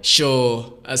kufuatilia show.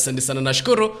 Asante sana,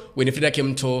 nashukuru. Winifrida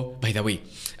Kimto by the way.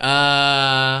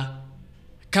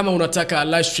 Kama unataka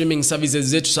live streaming services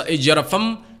zetu za AJR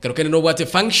FM, karokeni no what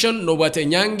function, no what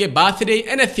nyange, birthday,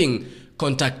 anything,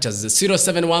 contact us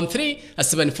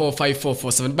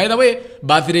 0713-745447. By the way,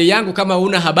 birthday yangu kama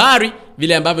una habari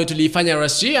vile ambavyo tuliifanya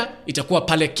Russia itakuwa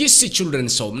pale Kisi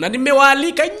Children's Home. Na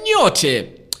nimewaalika nyote.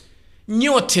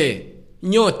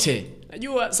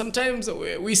 Najua sometimes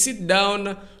we sit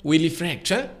down, we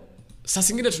reflect. Sasa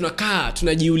zingine tunakaa,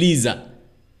 tunajiuliza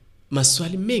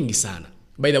maswali mengi sana.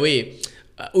 By the way,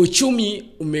 uchumi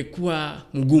umekuwa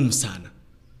mgumu sana.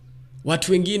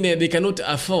 Watu wengine they cannot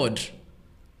afford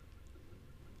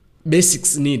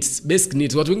basic needs.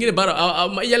 Watu wengine bado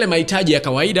yale mahitaji ya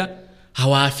kawaida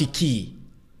hawaafikii.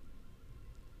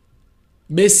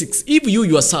 Basics. If you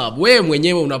yourself, wewe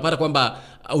mwenyewe unapata kwamba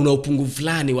una upungufu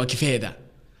fulani wa kifedha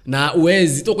na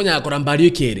uwezi to kwenye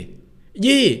akorambari kere.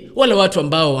 Je, wale watu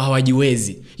ambao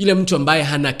hawajiwezi, yule mtu ambaye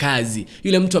hana kazi,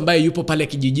 yule mtu ambaye yupo pale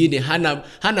kijijini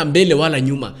hana mbele wala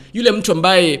nyuma, yule mtu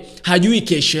ambaye hajui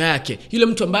kesho yake, yule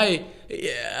mtu ambaye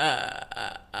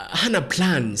hana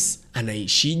plans,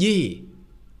 anaishije?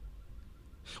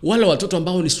 Wale watoto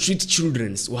ambao ni street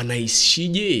children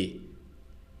wanaishije?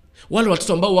 Wale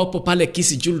watoto ambao wapo pale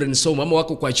Kisi Children's Home ama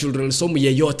wako kwa Children's Home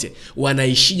yeyote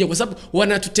wanaishije? Kwa sababu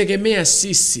wanatutegemea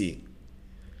sisi.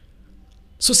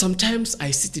 So sometimes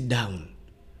I sit down,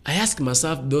 I ask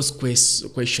myself those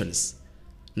questions.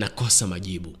 nakosa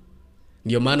majibu.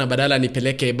 Ndio maana badala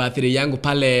nipeleke birthday yangu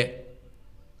pale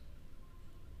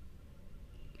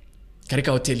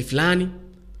katika hoteli fulani,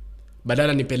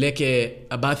 badala nipeleke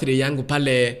birthday yangu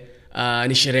pale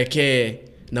nisherekee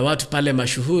na watu pale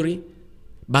mashuhuri,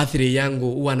 birthday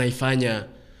yangu huwa naifanya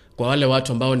kwa wale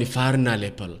watu ambao ni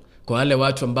vulnerable, kwa wale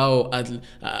watu ambao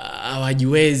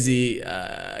hawajiwezi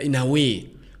in a way,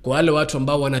 kwa wale watu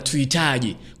ambao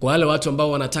wanatuhitaji, kwa wale watu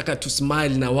ambao wanataka to smile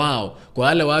na wao, kwa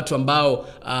wale watu ambao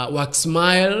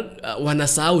wakismile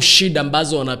wanasahau shida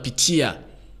ambazo wanapitia.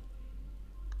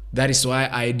 That is why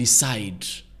I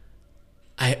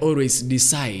always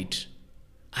decide.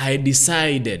 I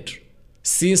decided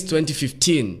since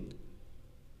 2015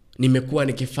 nimekuwa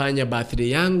nikifanya birthday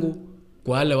yangu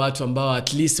kwa wale watu ambao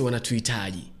at least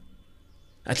wanatuhitaji.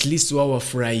 At least wao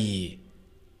wafurahie.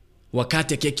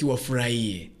 Wakati keki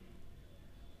wafurahie.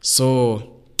 So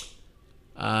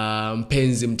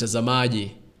mpenzi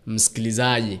mtazamaji,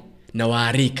 msikilizaji,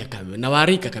 nawaalika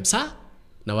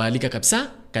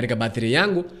kabisa katika birthday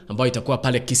yangu ambayo itakuwa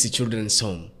pale Kisi Children's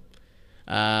Home.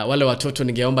 Wale watoto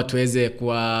ningeomba tuweze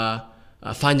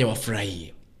kuwafanya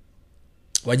wafurahie.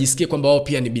 Wajisikie kwamba wao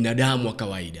pia ni binadamu wa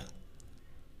kawaida.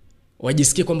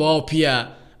 Wajisikie kwamba wao pia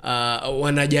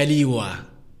wanajaliwa.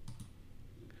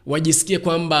 Wajisikie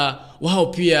kwamba wao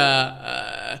pia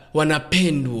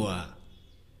wanapendwa.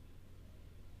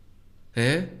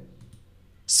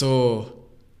 So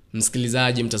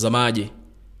msikilizaji, mtazamaji,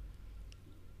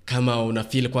 kama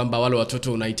unafeel kwamba wale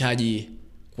watoto unahitaji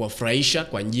kuwafurahisha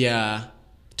kwa njia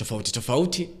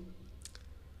tofauti,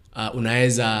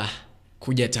 unaweza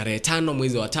kuja tarehe 5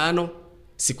 mwezi wa 5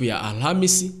 siku ya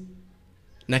Alhamisi,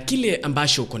 na kile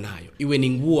ambacho uko nayo, iwe ni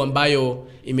nguo ambayo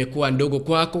imekuwa ndogo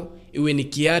kwako, iwe ni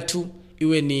kiatu,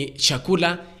 iwe ni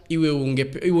chakula,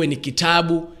 iwe ni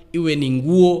kitabu, iwe ni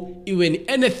nguo, iwe ni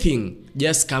anything,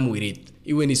 just come with it.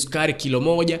 Iwe ni sukari kilo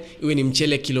 1, iwe ni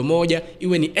mchele kilo 1,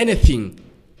 iwe ni anything,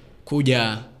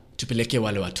 kuja tupelekee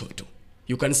wale watoto.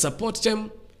 You can support them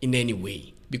in any way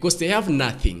because they have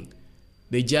nothing.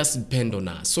 They just depend on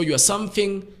us. So your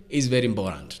something is very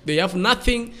important. They have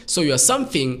nothing, so your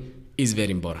something is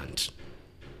very important.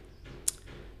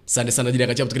 Sande sana jina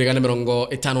kacha kutukirigana mirongo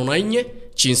 54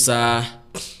 chinsa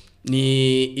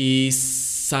ni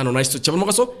isano na isto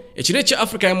chabamokaso echirecha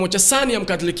Afrika ya mocha Saa Ya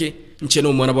Mkatoliki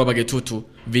ncheno mwana baba getutu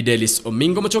Videlis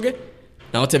Omingo Machoge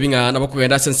na wote binga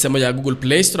nabakugenda sensemo ya Google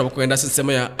Play Store, nabakugenda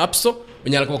sensemo ya App Store,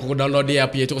 unyala kwa download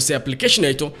app yetu kwa application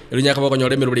yetu ilunyaka kwa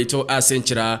nyore mirudi to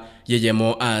asenchira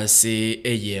yeyemo ase.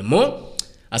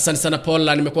 Asante sana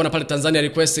Paul, nimekuona pale Tanzania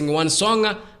requesting one song.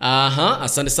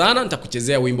 Asante sana,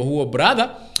 nitakuchezea wimbo huo brother.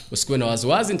 Usikuwe na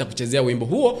waziwazi, nitakuchezea wimbo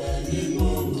huo.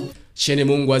 Sheni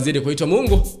Mungu azidi kuitwa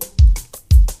Mungu.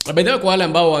 By the way, kwa wale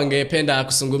ambao wangependa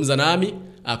kuzungumza nami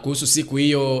kuhusu siku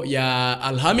hiyo ya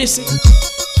Alhamisi,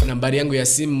 nambari yangu ya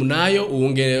simu mnayo,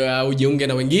 ujiunge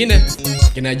na wengine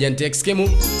kina Jantex Kemu,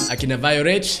 akina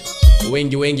Violet,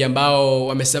 wengi ambao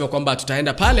wamesema kwamba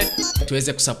tutaenda pale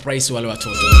tuweze kusurprise wale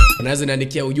watoto. Unaweza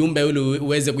niandikia ujumbe ili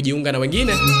uweze kujiunga na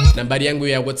wengine. Nambari yangu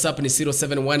ya WhatsApp ni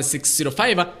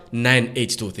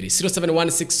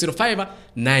 0716059823.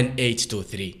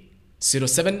 0716059823.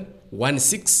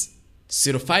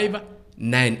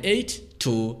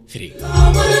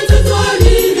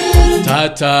 0716059823.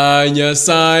 Tata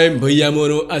Nyasaye mbuya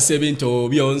mono asebinto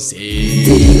byonse.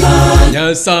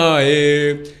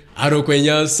 Nyasaye arokwe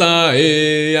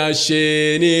Nyasaye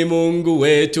asheni Mungu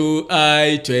wetu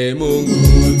aitwe Mungu.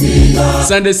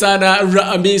 Sande sana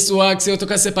Ramis Wax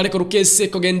utokase pale kurukese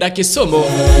kogenda kisomo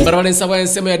barabara nsawa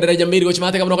nsemo ya daraja mbili kwa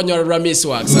chimate kama unakonyo Ramis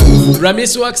Wax.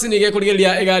 Ramis Wax ni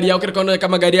gekuligelia gari yako kama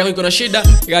kama gari yako iko na shida,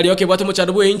 gari yako bwatu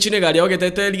muchadubu inchine, gari yako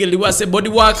tete ligeliwase body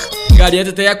work, gari yako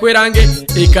tete yakwe range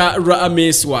ika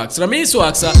Ramis Wax. Ramis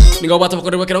Wax ninga bwatu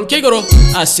bakore kero nkigoro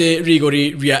ase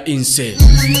rigori ria inse.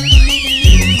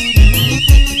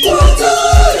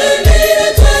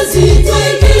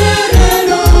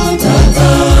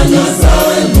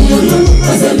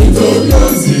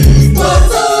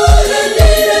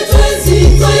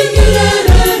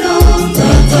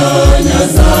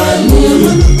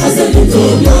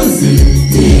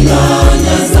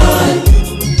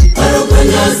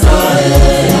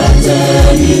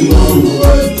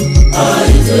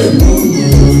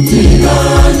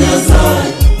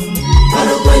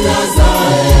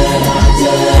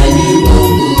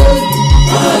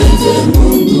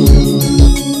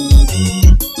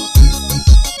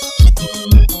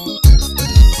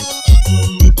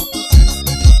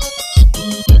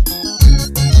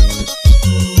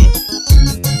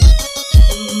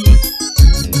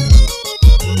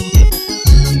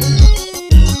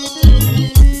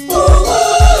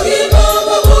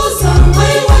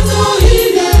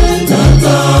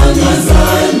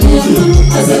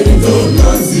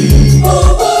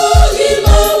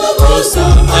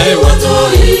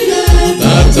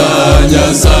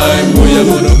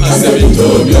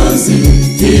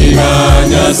 myonzi tiga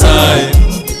Nyasaye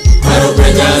arokwe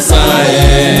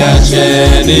Nyasaye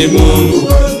acheni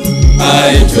Mungu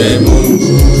aitwe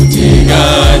Mungu tiga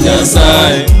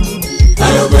Nyasaye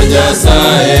arokwe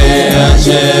Nyasaye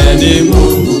acheni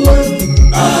Mungu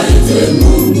aitwe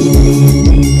Mungu.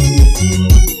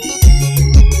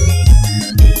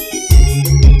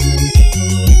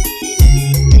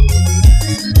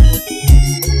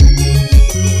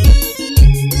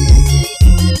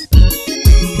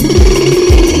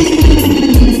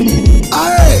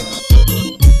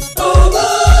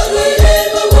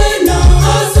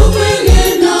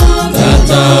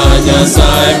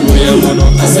 Nyasaye muyamono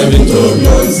asabinto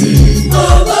myonzi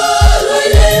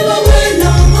abalwelewa wena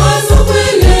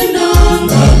asokwelena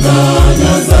Tata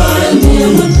Nyasaye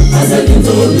muyamono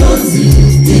asabinto myonzi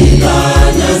tiga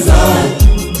Nyasaye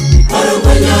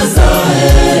arokwe Nyasaye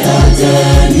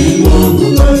acheni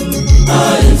Mungu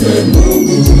aitwe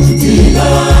Mungu tiga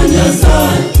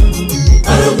Nyasaye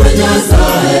arokwe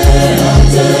Nyasaye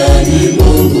acheni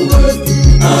Mungu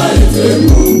aitwe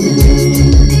Mungu.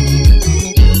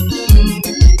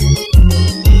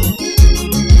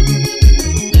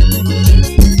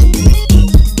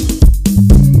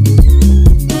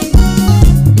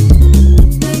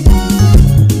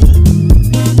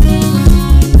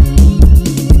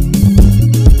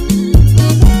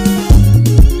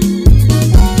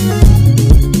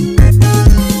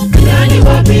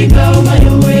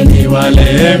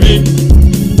 Walevi,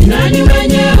 nani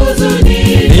wenye huzuni?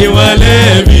 Ni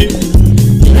walevi.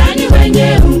 Nani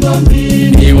wenye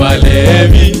ugomvi? Ni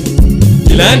walevi.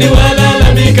 Nani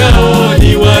walalamika?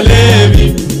 Ni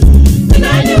walevi.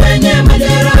 Nani wenye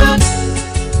majeraha?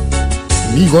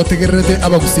 Ni gotegerete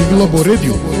abakusigilo bo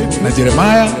radio na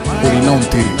Jeremiah Orina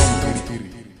Ontiri.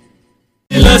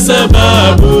 Ila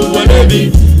sababu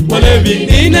walevi, walevi.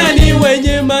 Ni nani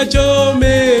wenye macho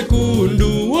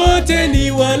mekundu? Wote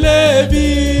ni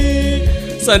walevi.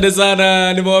 Asante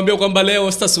sana, nimewaambia kwamba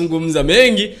leo sitazungumza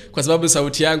mengi kwa sababu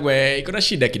sauti yangu iko na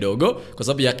shida kidogo kwa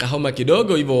sababu ya kahoma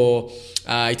kidogo, hivyo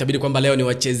itabidi kwamba leo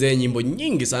niwachezee nyimbo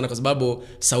nyingi sana kwa sababu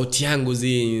sauti yangu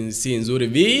si nzuri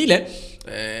vile.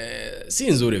 Si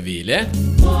nzuri vile.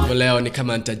 Leo ni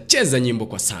kama nitacheza nyimbo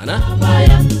kwa sana.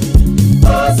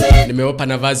 Nimewapa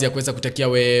nafasi ya kuweza kutakia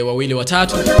wawili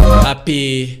watatu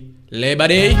happy Labor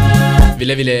Day,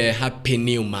 vile vile happy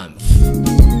new month.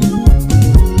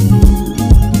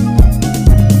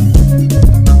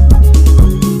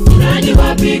 Nani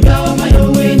wapiga wa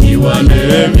mayowe? Ni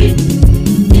walevi.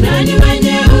 Nani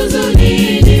wenye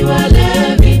huzuni? Ni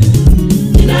walevi.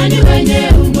 Nani wenye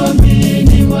ugomvi?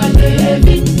 Ni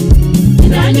walevi.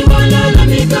 Nani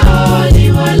walalamika?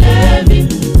 Ni walevi.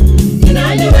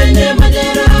 Nani wenye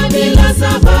majeraha bila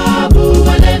sababu?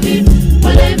 Walevi.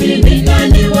 Walevi. Ni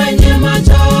nani wenye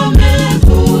macho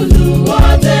mekundu?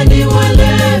 Wote ni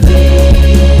walevi.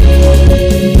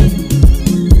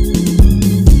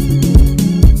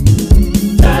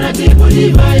 Taratibu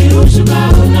divai hushuka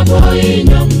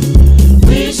unapoinywa,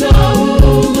 mwisho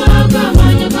huuma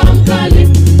kama nyoka mkali,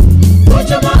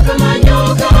 huchoma kama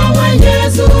nyoka mwenye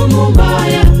sumu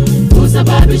mbaya,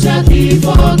 husababisha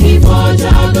kifo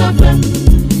cha ghafla.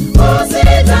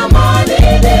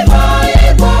 Usitamani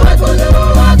divai kwa wekundu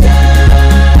wake.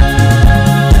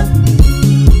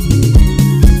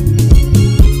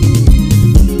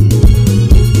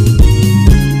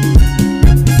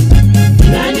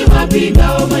 Nani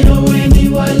wapiga wa mayowe? Ni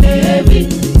walevi.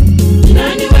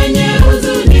 Nani wenye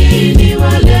huzuni? Ni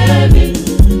walevi.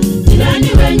 Nani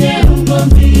wenye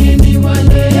ugomvi? Ni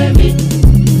walevi.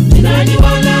 Nani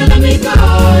walalamika?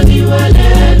 Ni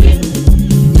walevi.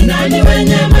 Nani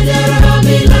wenye majeraha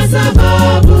bila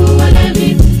sababu?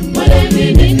 Walevi.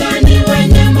 Walevi. Ni nani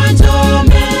wenye macho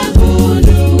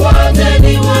mekundu? Wote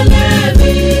ni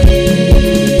walevi.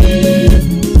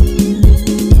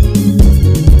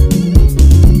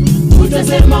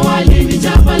 Utasema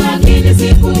walinichapa lakini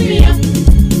sikumia,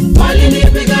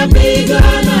 walinipiga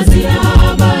na sina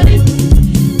habari.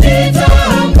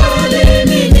 Nitaamka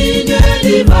ninywe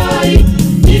divai,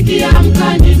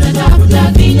 nikiamka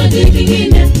nitatafuta kinywaji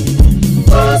kingine.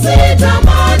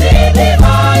 Usitamani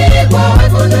divai kwa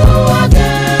wekundu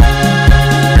wake.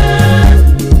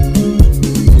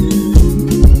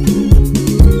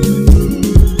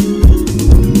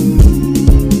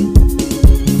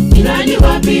 Nani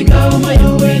wapiga wa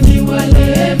mayowe? Ni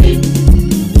walevi.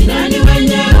 Nani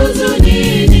wenye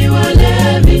huzuni? Ni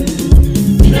walevi.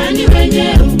 Nani wenye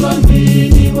ugomvi?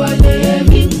 Ni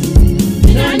walevi.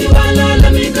 Nani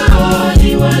walalamika?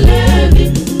 Ni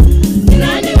walevi.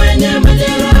 Nani wenye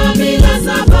majeraha bila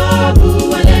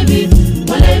sababu? Walevi.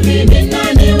 Walevi. Ni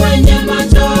nani wenye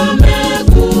macho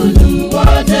mekundu?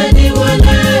 Wote ni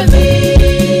walevi.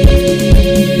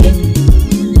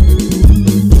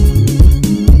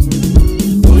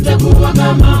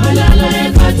 kama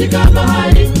alalaye katika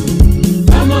bahari,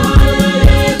 kama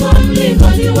alalaye kwa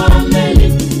mlingoti wa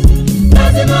meli.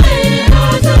 Lazima yeye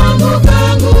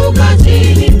ataanguka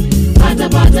chini,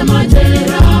 atapata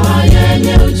majeraha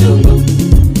yenye uchungu.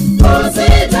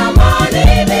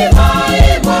 Usitamani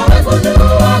divai kwa wekundu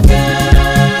wake.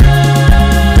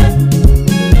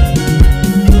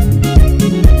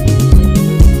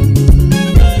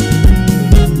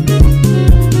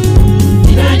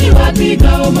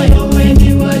 Wapigao mayowe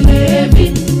ni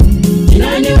walevi,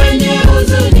 jinani wenye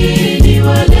huzuni ni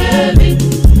walevi,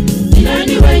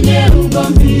 jinani wenye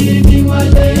ugomvi ni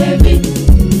walevi,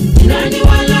 jinani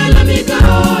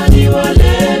walalamikao ni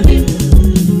walevi,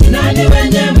 jinani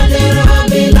wenye majeraha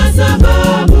bila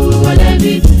sababu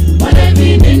walevi,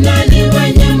 walevi ni nani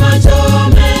wenye macho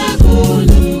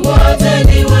mekundu, wote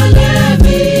ni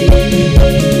walevi.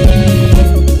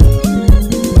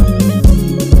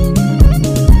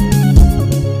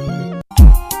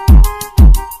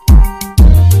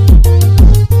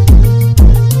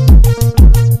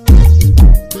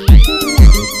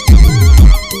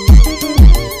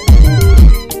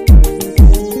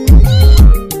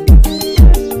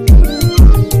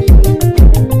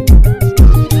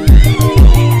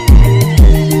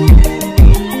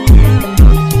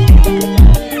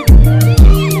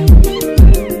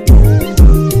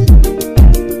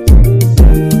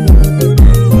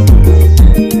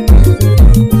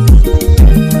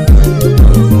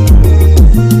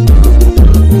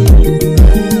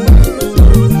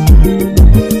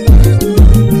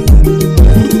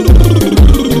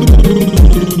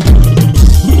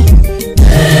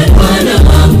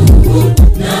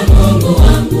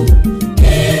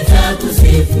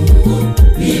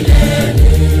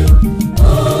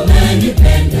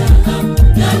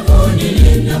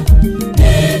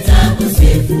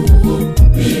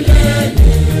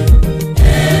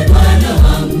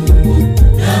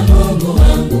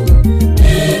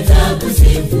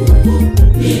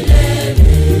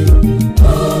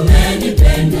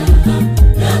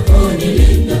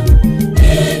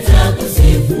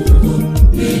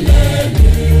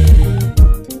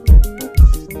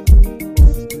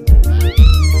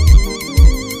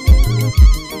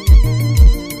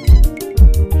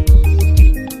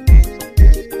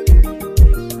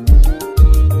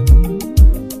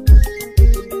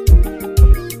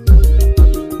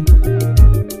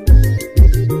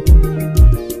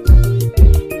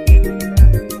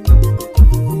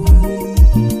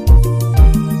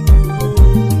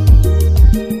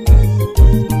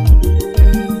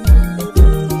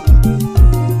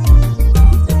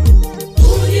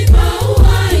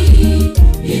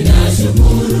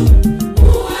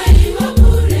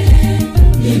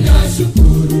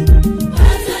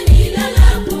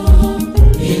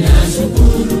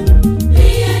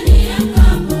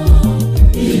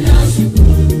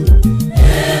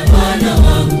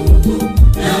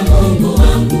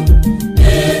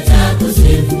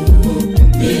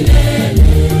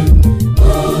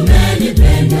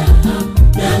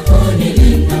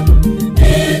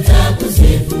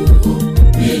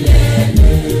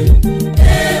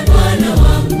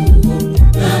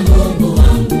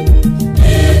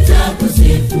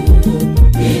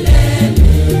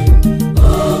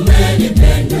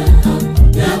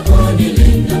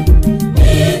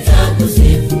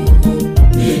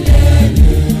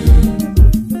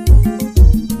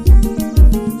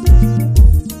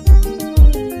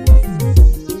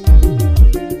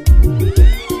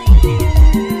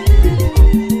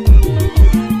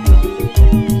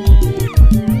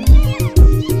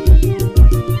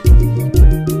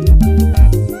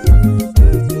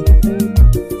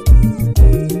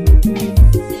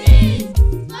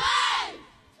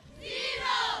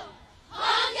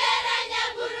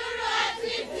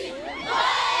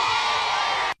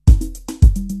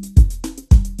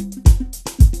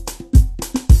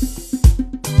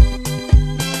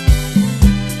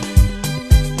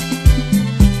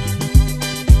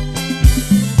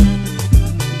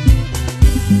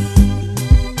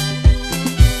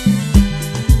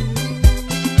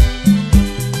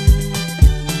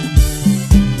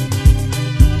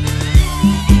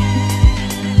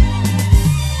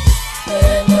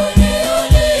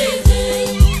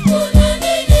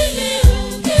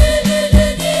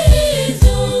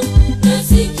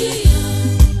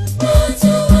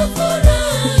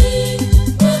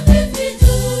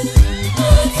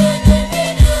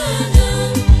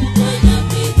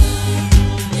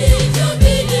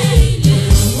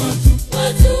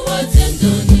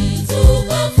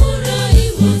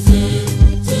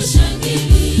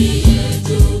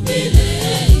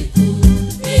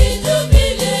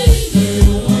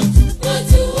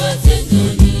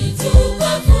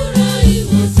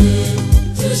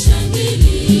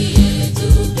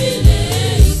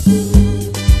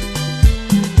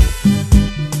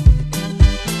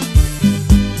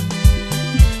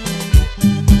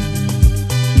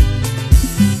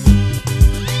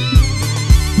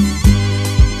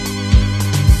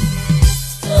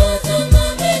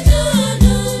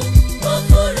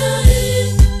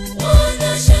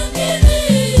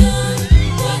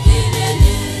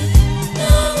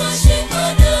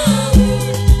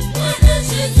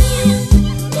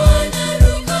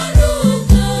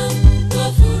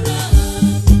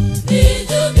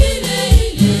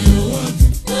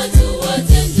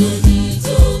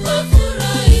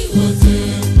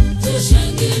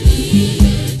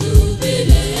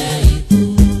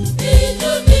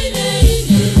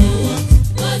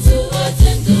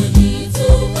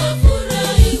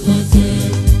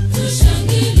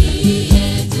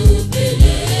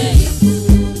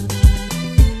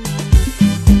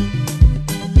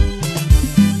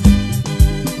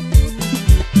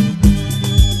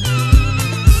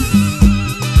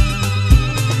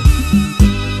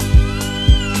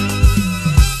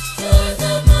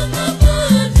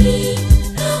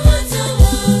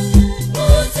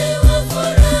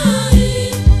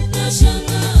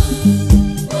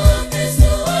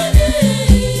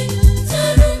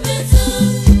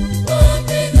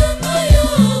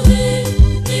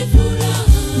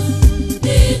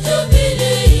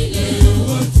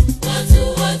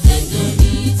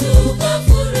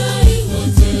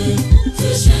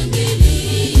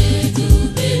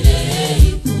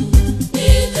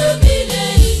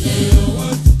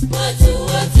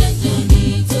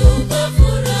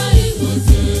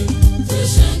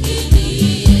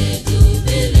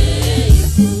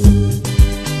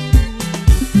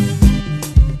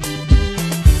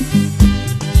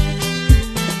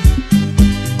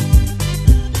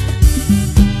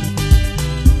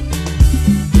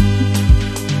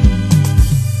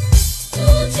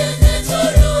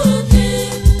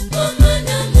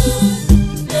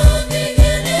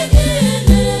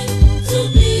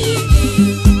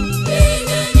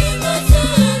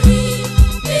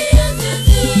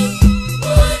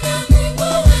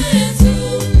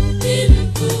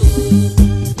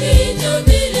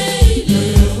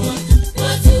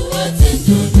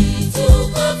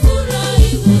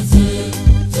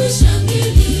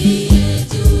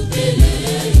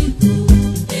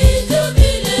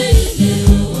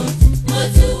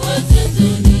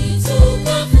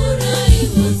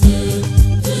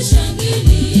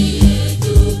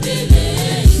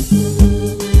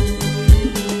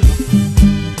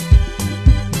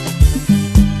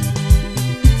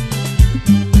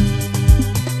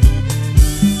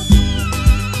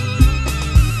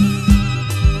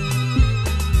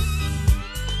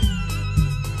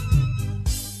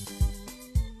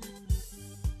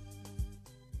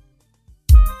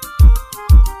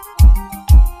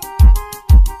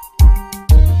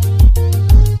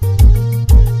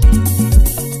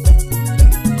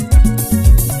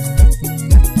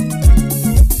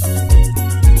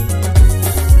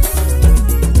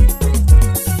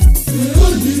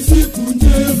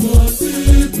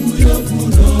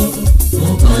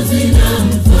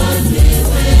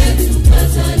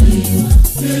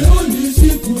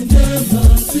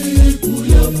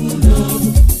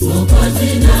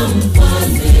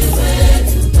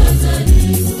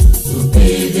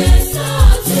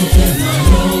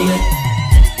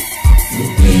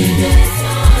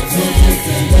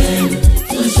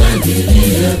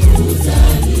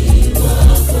 kuzaliwa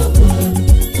kwa Bwana.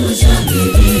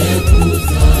 Tushangilie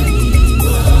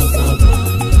kuzaliwa kwa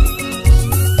Bwana.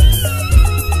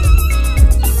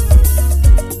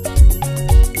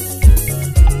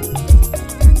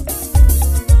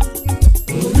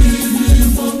 Porini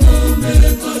mwanaume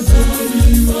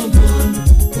kazaliwa mwana,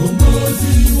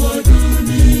 mkombozi wa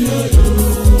dunia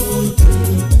yote.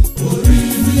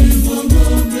 Porini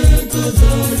mwanaume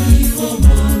kazaliwa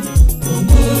mwana,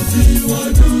 mkombozi wa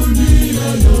dunia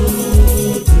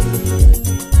yote.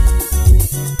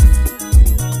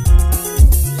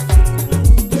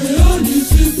 Leo ni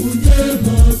siku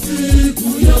njema, siku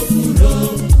ya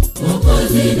furaha,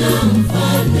 Mwokozi na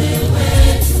mfalme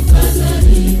wetu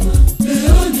kazaliwa.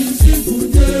 Leo ni siku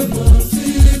njema,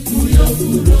 siku ya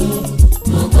furaha,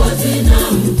 Mwokozi na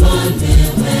mfalme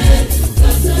wetu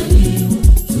kazaliwa.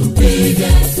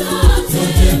 Tupige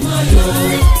sote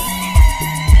mayowe,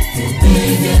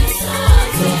 tupige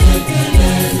sote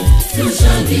kelele,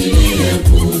 tushangilie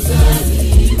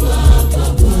kuzaliwa kwa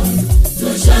Bwana.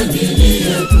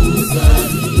 Tushangilie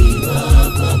kuzaliwa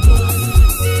kwa Bwana.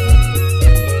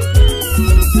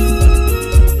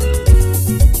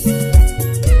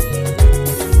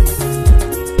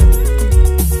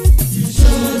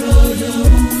 Ishara ya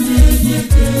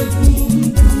unyenyekevu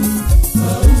mkuu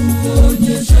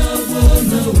kauonyesha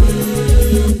Bwana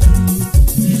wetu.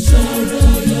 Ishara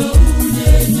ya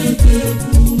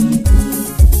unyenyekevu mkuu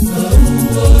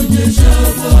kauonyesha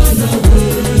Bwana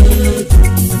wetu.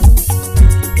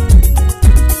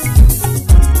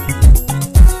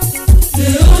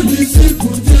 Leo ni siku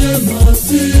njema,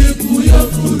 siku ya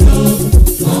furaha,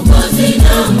 Mwokozi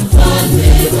na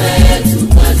mfalme wetu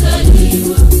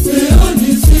kazaliwa. Leo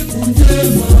ni siku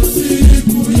njema,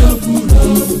 siku ya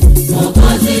furaha,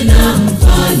 Mwokozi na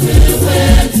mfalme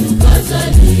wetu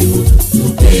kazaliwa.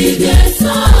 Tupige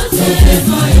sote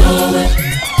mayowe,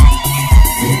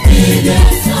 tupige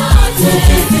sote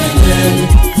kelele,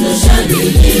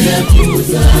 tushangilie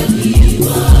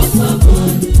kuzaliwa kwa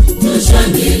Bwana.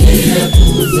 Tushangilie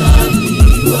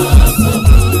kuzaliwa kwa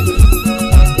Bwana.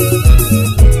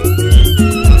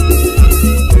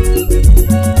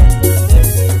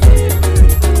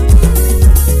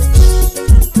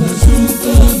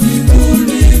 Kashuka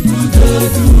mbinguni kuja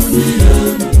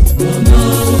duniani kwa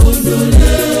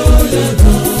maondoleo ya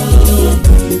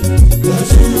dhambi.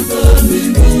 Kashuka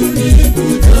mbinguni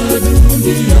kuja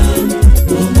duniani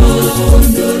kwa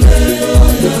maondoleo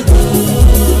ya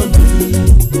dhambi.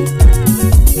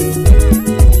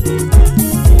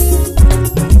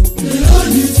 Leo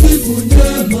ni siku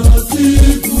njema,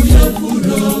 siku ya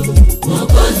furaha,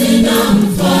 Mwokozi na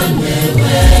mfalme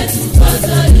wetu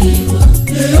kazaliwa.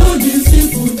 Leo ni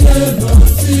siku njema,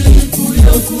 siku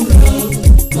ya furaha,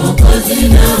 Mwokozi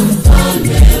na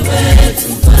mfalme wetu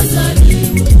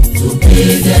kazaliwa.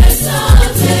 Tupige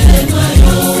sote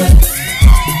mayowe,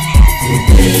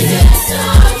 tupige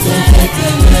sote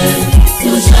kelele,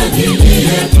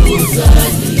 tushangilie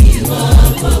kuzaliwa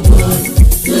kwa Bwana.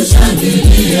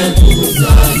 Tushangilie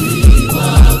kuzaliwa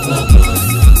kwa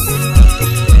Bwana.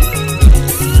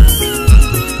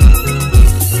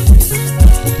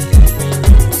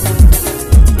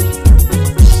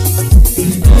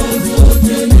 Sifa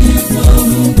zote ni kwa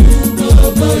Mungu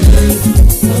Baba yetu,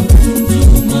 kwa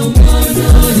kumtuma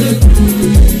mwanaye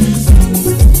Kristo.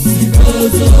 Sifa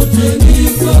zote ni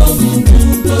kwa Mungu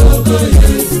Baba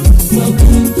yetu, kwa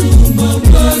kumtuma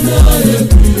mwanaye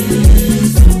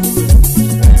Kristo.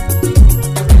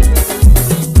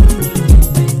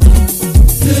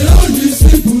 Leo ni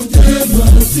siku njema,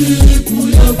 siku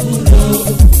ya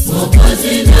furaha,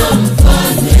 Mwokozi na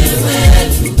mfalme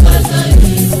wetu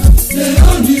kazaliwa.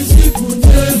 Leo ni siku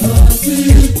njema,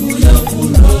 siku ya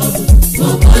furaha,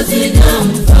 Mwokozi na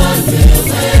mfalme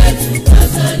wetu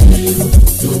kazaliwa.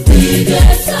 Tupige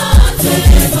sote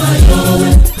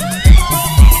mayowe,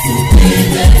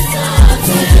 tupige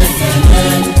sote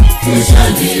kelele,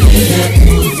 tushangilie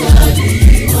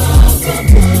kuzaliwa kwa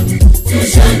Bwana.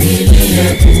 Tushangilie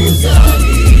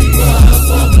kuzaliwa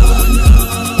kwa Bwana.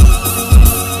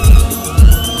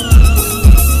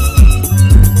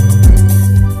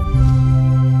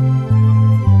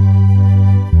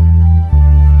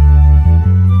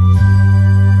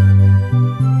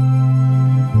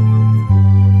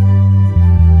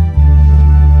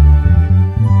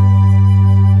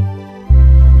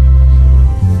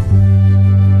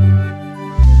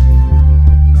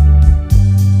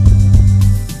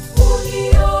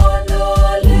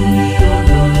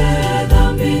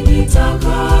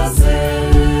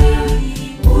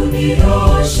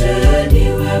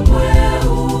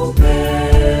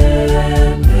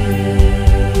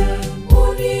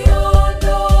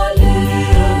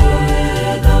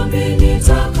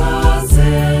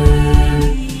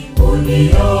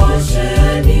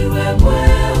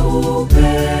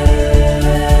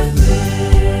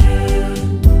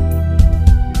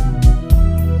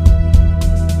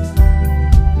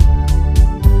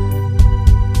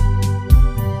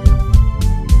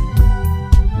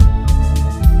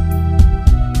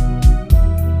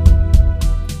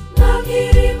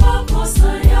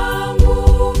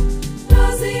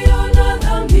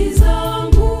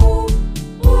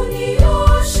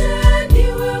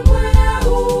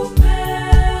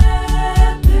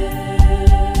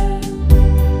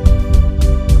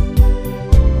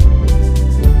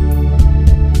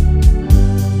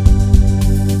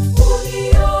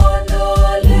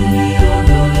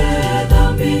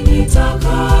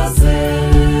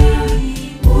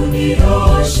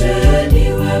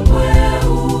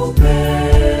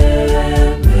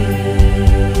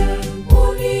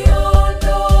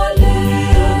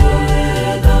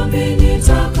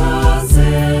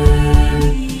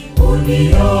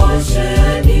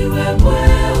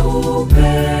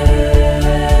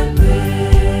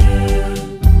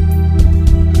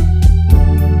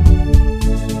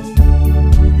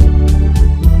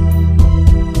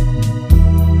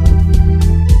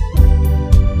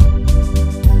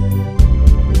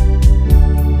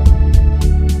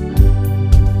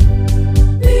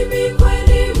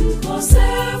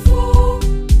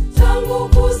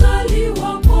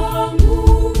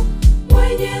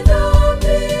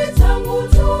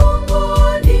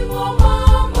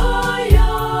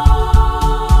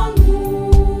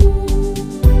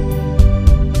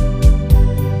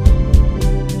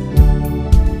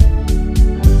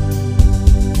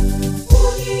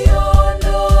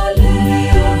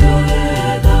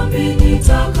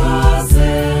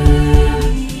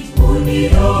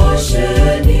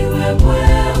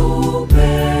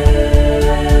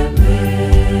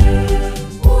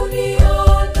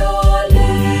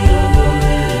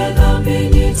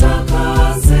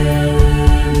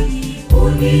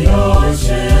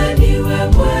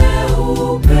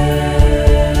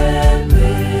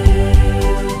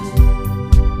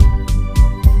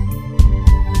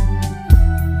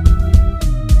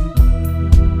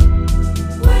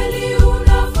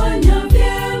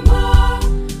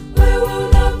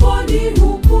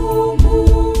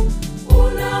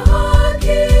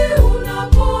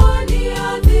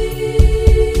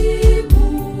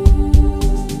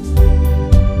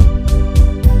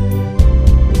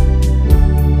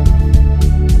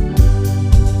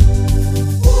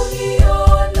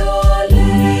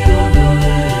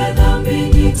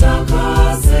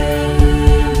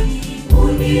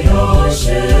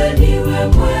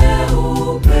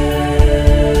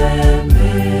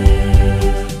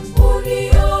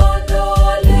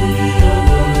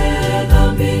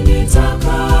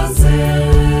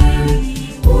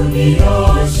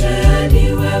 unioshe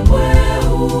niwe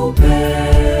mweupe.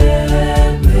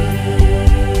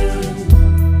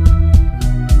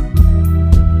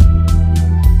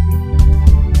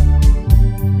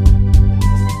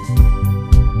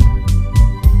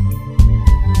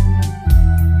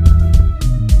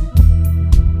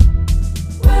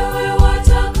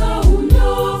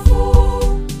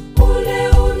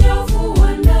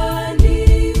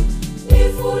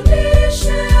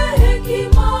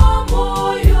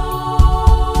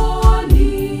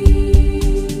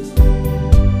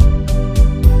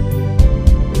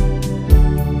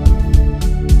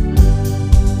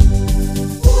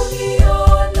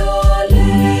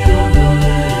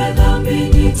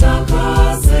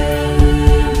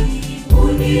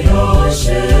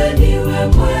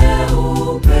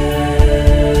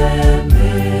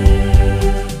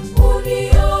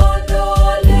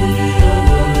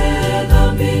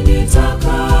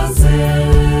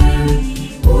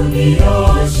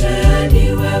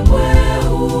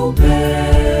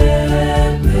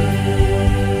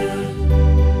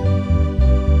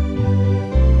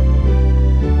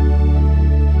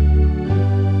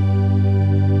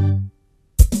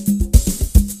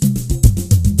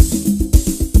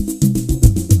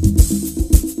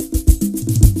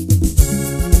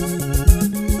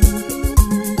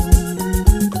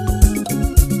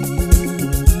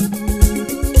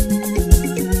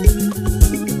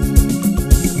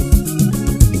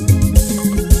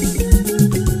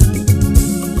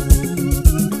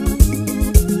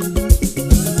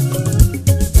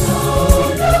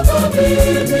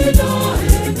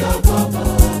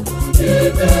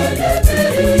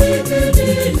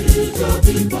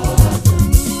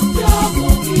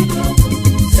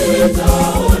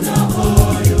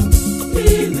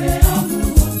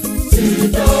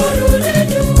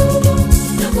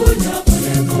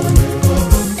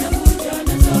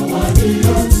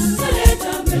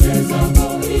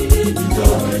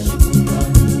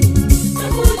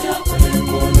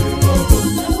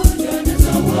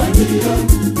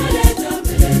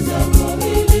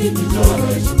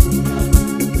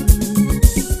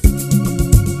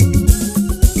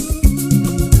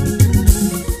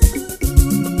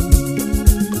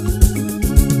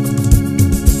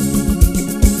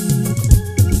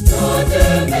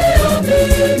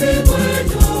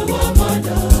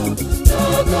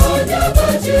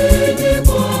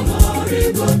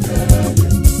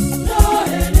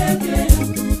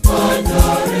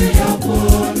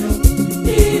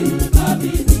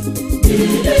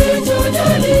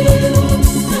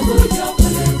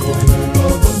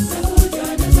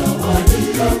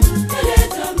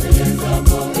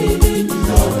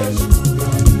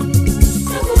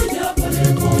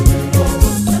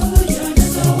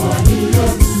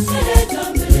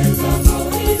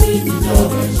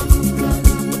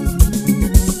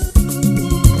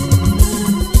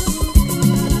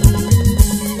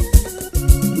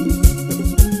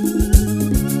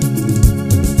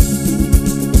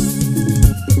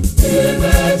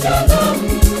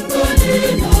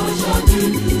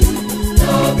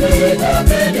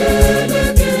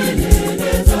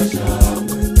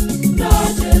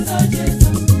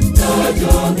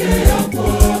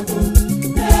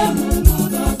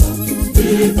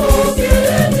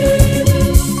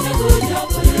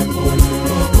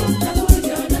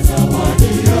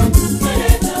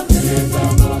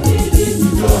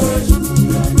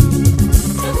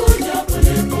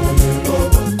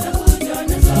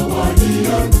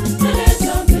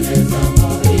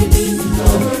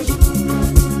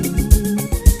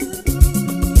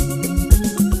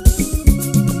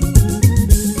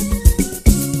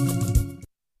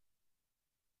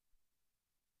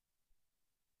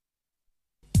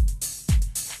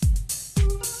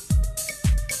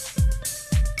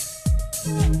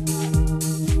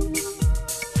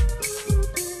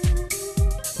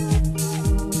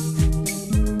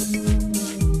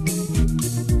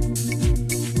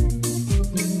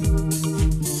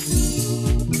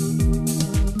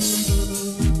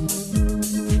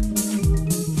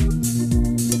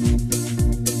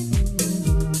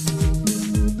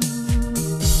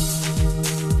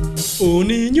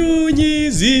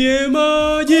 Uninyunyizie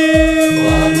maji,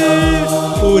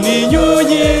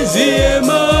 uninyunyizie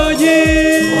maji,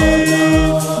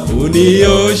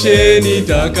 unioshe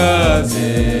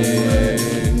nitakase,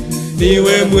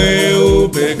 niwe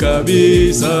mweupe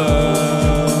kabisa.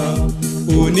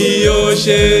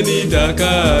 Unioshe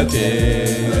nitakate,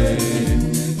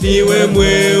 niwe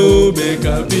mweupe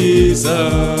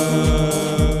kabisa.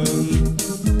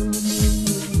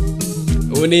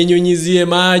 Uninyunyizie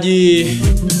maji,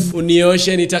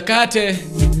 unioshe nitakate,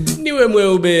 niwe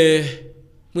mweupe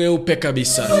mweupe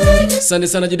kabisa. Asante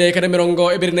sana jidai kana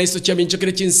mirongo ebiri na iso cha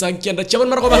minchokere chinsankianda chabon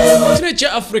marakoba chine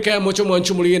cha Afrika ya mocho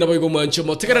mwanchu muligenda boigo mwanchu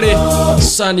motekerere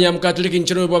Saa Ya Mkatoliki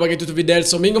nchino baba gitu videl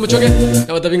so mingo mochoke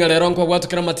na watavinga lero kwa watu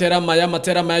kana matera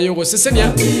maya yogo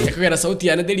sesenia ekogera sauti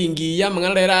ya nadelingi ya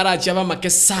mangala era ara chaba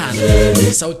makesana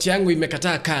sauti yangu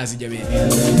imekataa kazi jameni.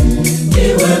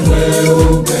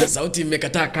 Sauti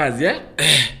imekataa kazi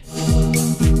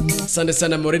Asante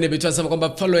sana Morene bitu anasema kwamba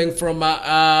following from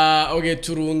okay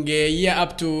turunge yeah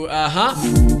up to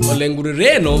Olenguri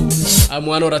Reno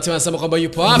mwana ratima anasema kwamba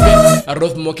yupo wapi.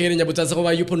 Roth Mokeri nyabuta anasema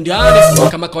kwamba yupo ndani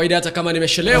kama kawaida hata kama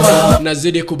nimeshelewa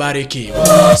nazidi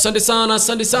kubarikiwa. Asante sana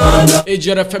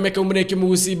AJRFM kumune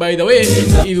kimusi by the way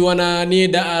if you wanna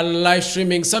need live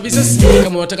streaming services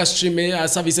kama unataka streaming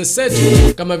services set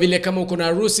kama vile kama uko na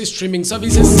harusi streaming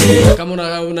services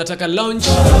kama unataka launch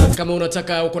kama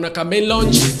unataka uko na campaign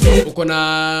launch uko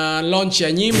na launch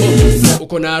ya nyimbo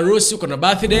uko na harusi uko na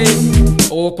birthday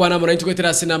uko na mwana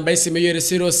kwetera namba isi meyo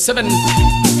 07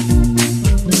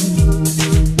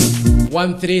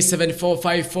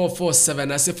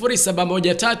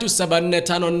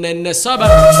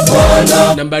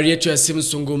 1374547 nambari yetu ya simu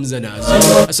zungumza nazo.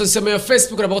 Asante ya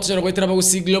Facebook na bakoti na kwetera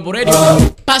bagusi Global Radio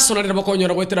personal na bakonyo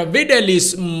na kwetera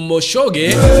Videlis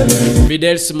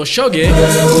Moshoge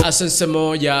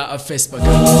asante ya Facebook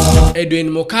Edwin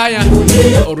Mokaya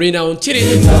Orina Ontiri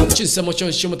chinsa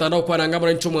mocho shimo tandao kwa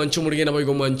ngamba nchumu ligenda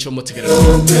boigo mwancho motekera.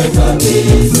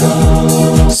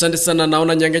 Asante sana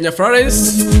naona Nyangenya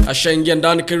Florence ashaingia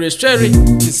ndani Career Story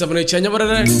nisabone chanya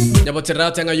barare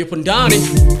nyabotera tanga yupo ndani.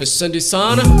 Asante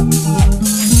sana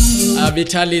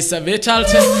Vitalis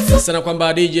sana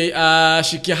kwamba DJ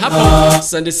shikia hapa.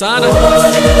 Asante sana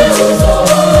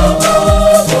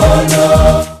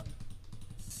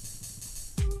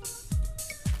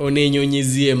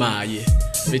uninyunyizie maji.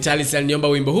 Vitalis aliniomba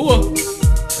wimbo huo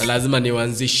na lazima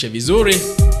niuanzishe vizuri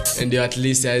ndio at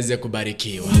least aweze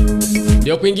kubarikiwa.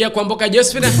 Ndio kuingia kwa Mboka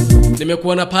Josephine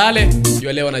nimekuona pale.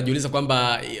 Yule leo anajiuliza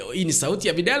kwamba hii ni sauti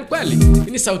ya Vidal kweli?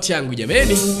 Hii ni sauti yangu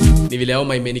jameni. Ni vile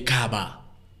homa imenikaba.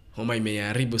 Homa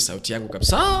imeharibu sauti yangu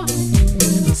kabisa.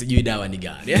 Sijui dawa ni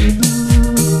gani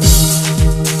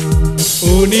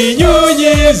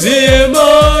Uninyunyizie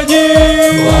maji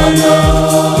Bwana,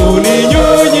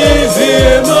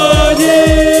 uninyunyizie maji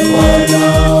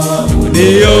Bwana,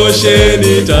 unioshe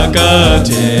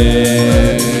nitakate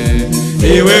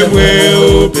niwe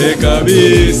mweupe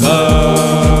kabisa.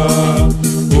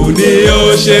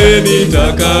 Unioshe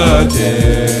nitakate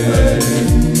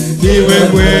niwe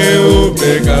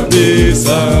mweupe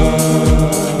kabisa.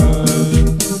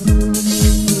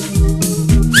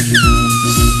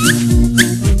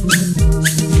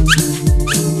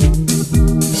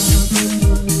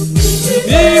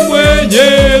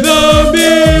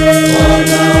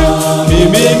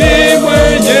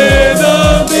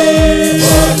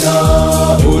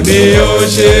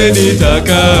 Unioshe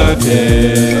nitakate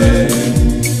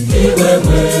niwe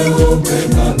mweupe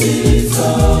kabisa.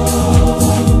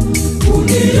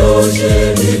 Unioshe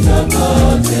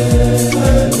nitakate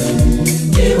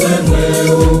niwe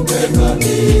mweupe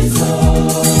kabisa.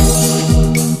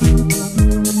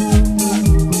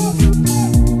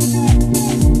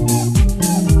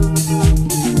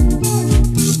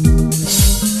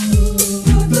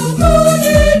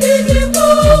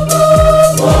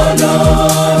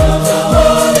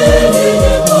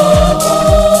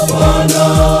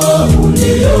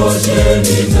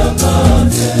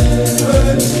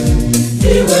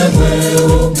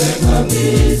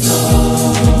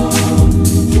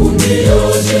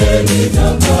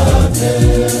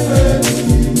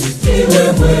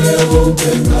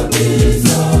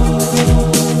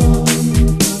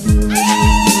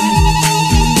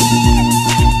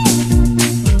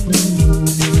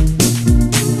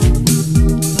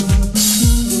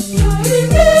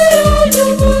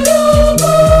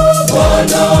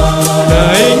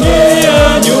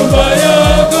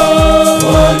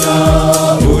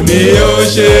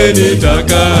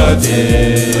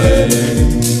 Nitakate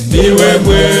niwe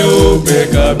mweupe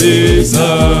kabisa.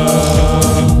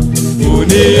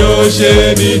 Unioshe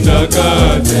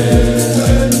nitakate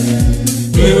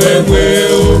niwe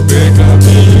mweupe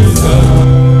kabisa.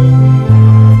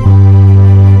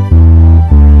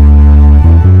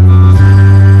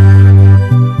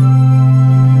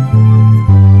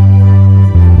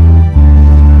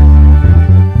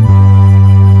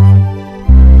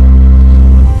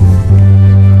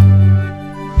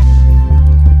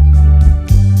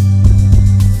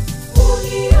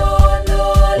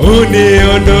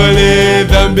 Uniondole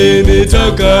dhambi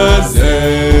nitakase,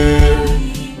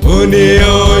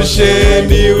 unioshe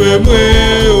niwe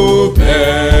mweupe.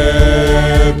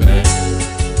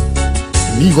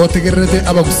 nigo tegerete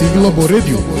abagusi Global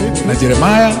Radio na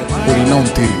Jeremiah Orina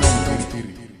Ontiri.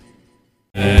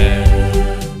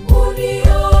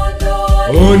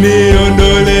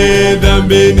 Uniondole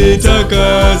dhambi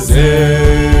nitakase,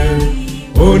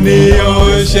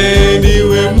 unioshe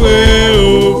niwe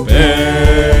mweupe.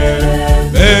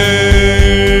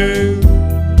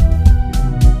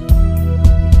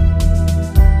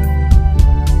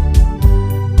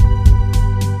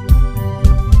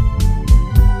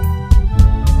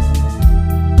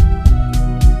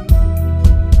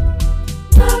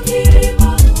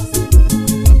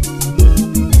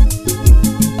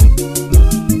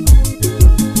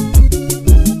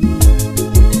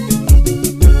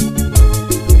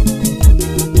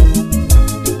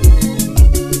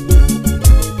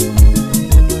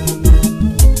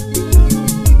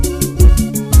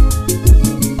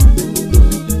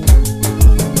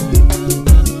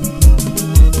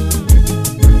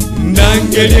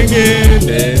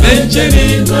 Ndangelengene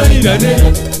nencheni ngoirane,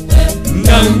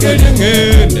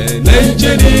 ndangelengene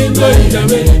nencheni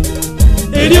ngoirane.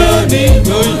 Elioni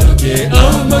ngoirake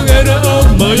amagana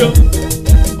amayo,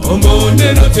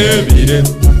 omoneno tebire,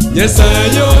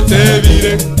 nyasayo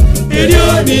tebire.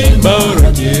 Elioni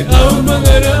mbaroke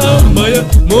amagana amayo,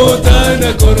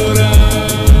 motana korora.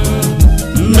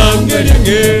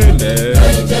 Ndangelengene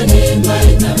nencheni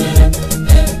ngoirane,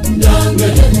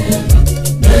 ndangelengene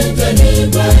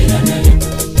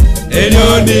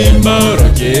Elioni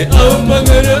mbaroke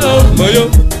amagana amayo,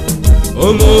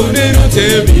 omoneno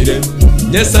tebire,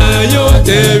 nyasayo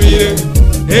tebire.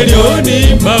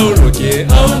 Elioni mbaroke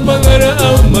amagana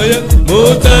amayo,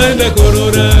 motana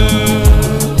korora.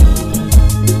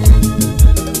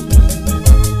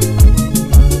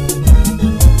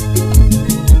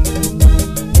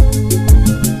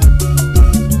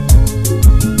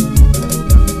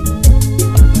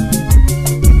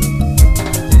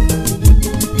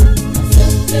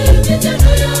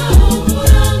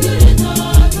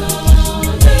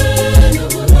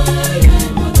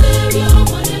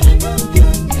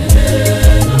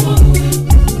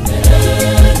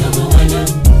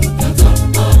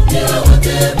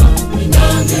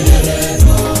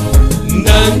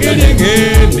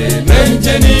 Ndangelengene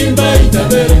nencheni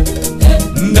mbaitabere,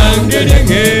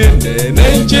 ndangelengene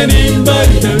nencheni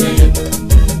mbaitabere.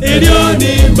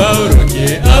 Elioni mbaroke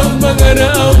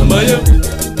amagana amayo,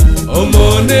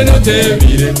 omoneno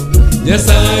tebire,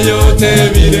 nyasayo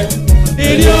tebire.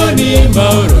 Elioni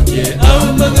mbaroke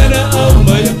amagana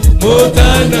amayo,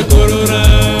 motana korora.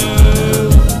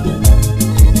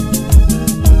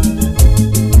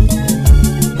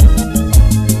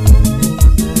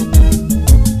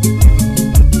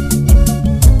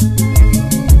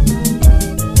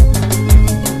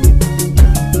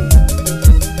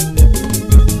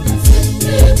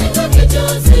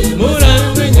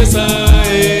 Murambe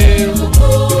nyasaye,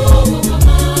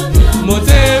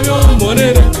 motebyo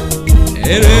monere,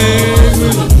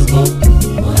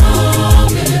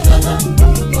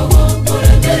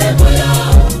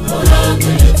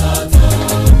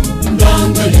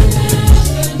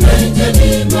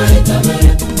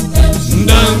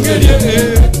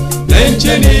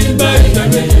 nencheni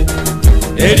mbaitabere.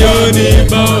 Elioni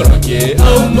mbaroke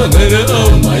amagana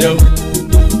amayo,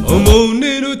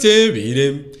 omoneno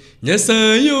tebire,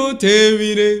 nyasayo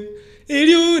tebire.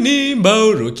 Elioni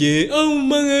mbaroke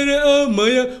amagana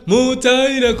amayo,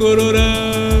 motana korora.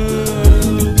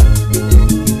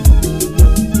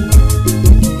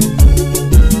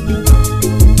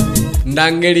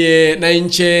 Ndangelie na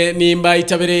inche nimba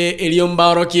itabere elio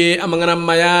mbaroke amagana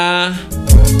maya,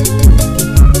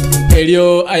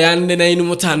 elio ayande na inu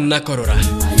motana korora.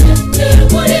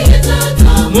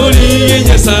 Muri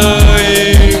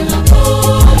nyasaye,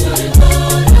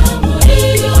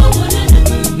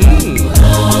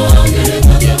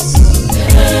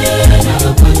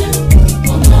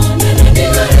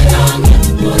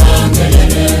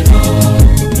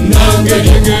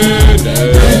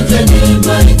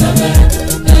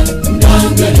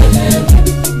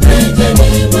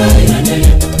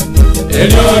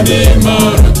 Elioni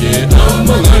mbaroke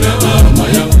amagana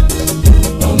amayo,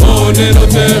 omoneno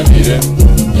tebire,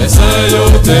 nyasayo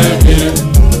tebire.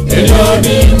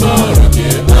 Elioni mbaroke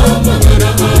amagana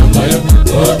amayo,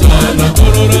 motana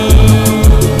korora.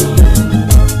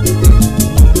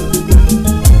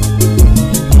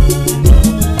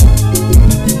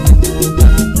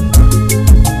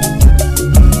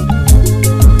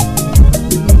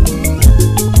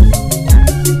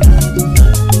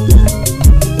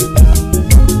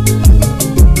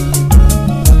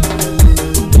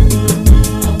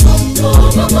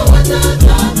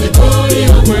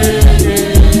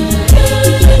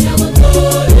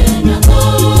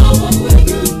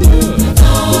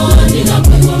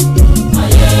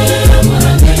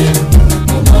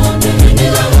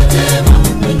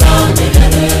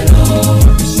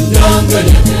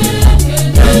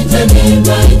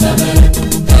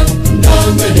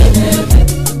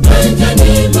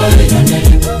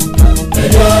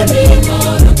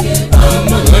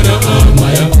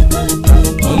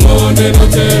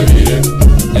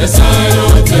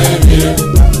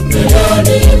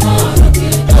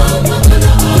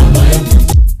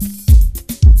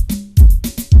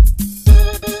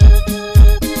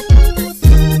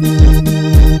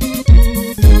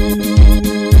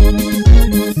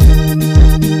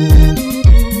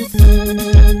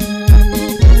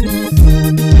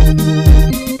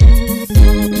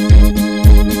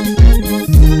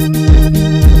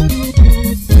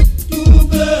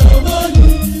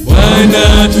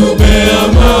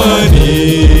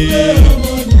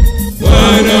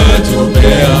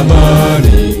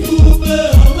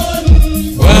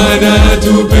 Bwana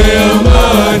tupe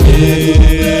amani,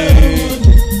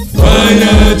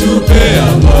 Bwana tupe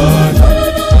amani,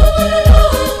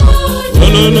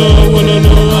 walolo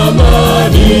walolo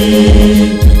amani,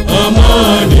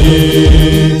 amani,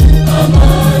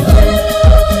 amani,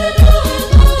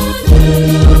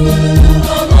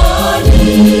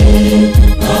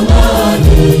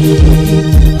 amani,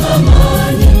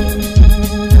 amani.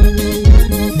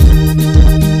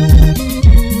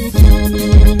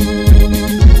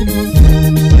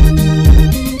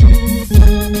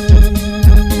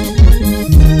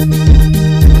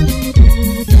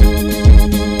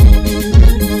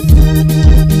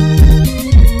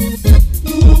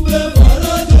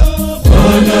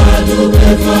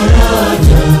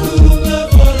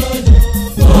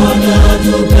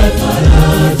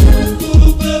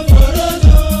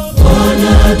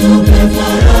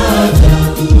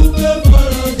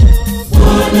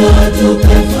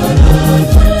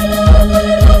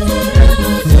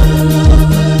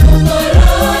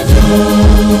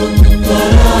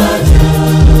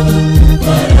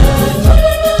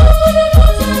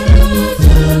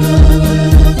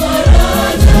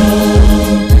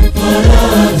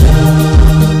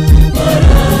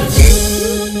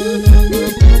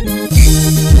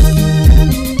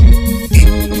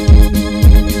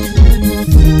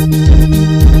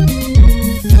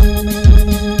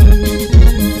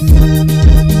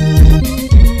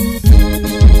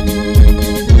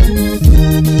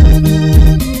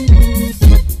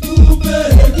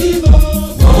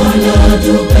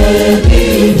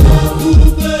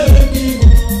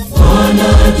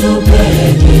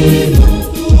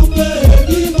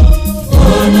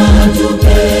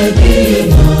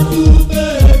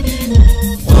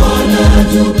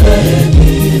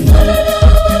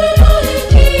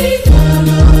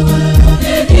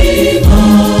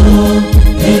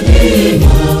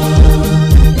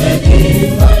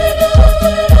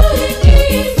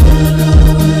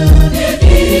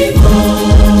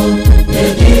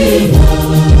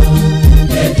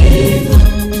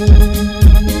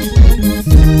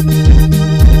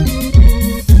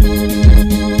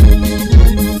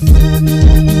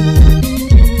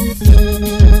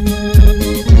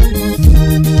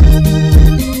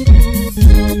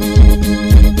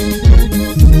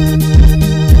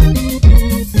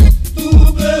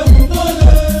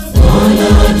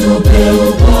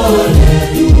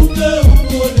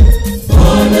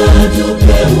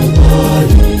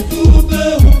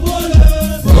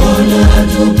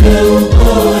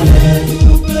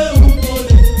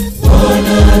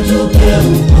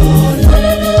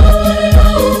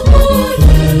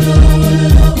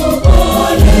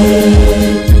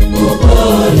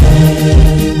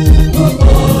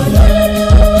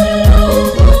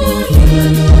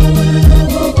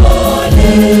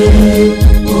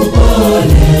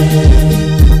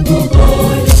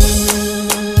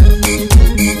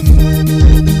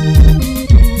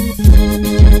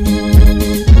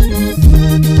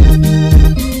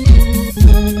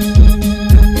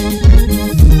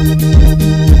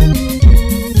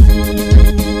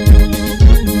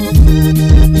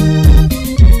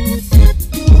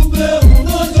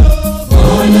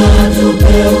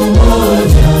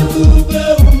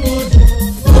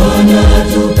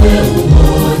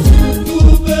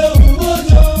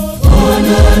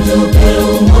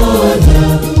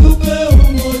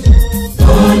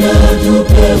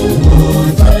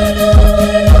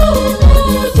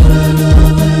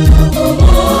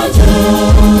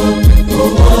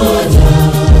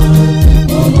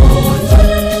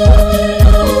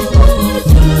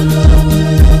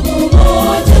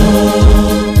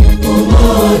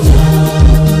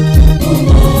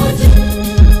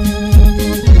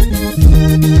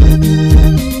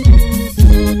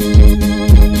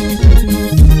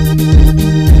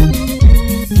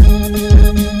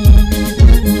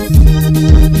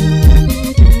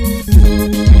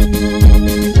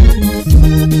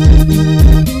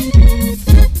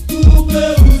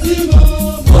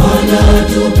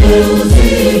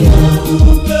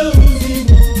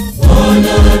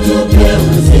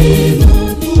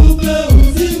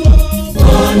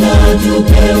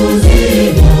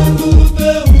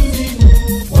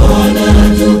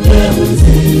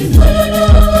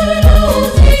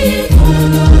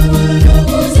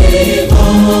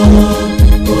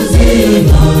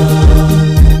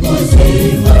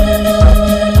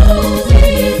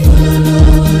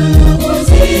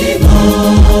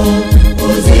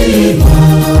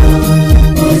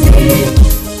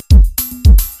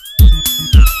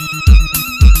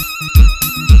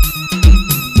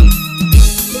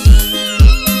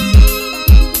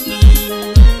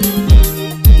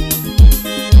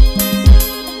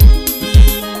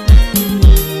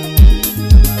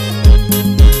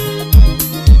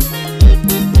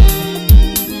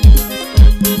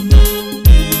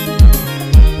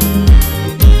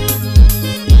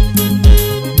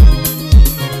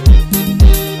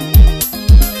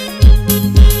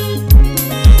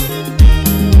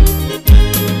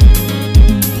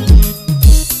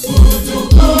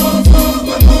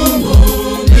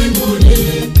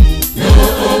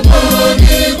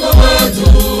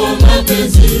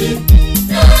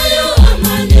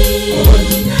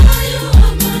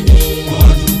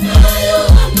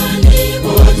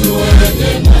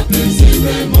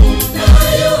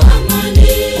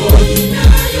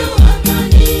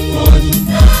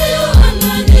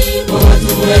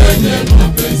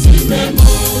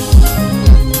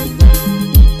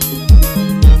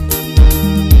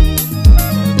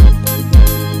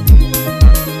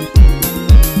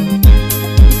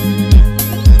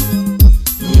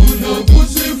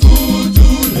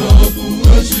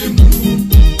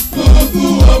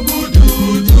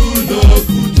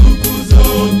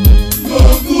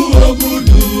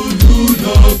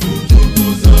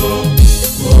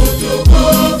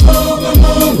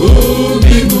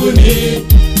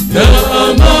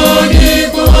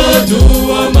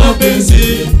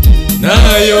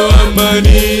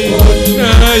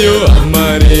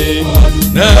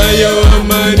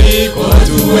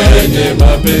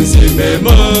 mapenzi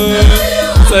mema.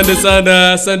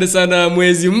 Asante sana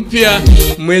mwezi mpya,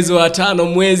 mwezi wa 5,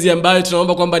 mwezi ambayo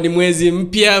tunaomba kwamba ni mwezi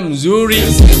mpya mzuri,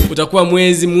 utakuwa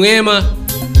mwezi mwema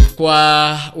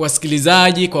kwa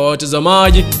wasikilizaji, kwa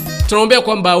watazamaji. Tunaombea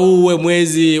kwamba uwe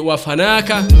mwezi wa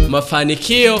fanaka,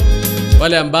 mafanikio,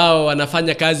 wale ambao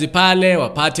wanafanya kazi pale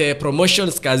wapate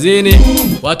promotions kazini,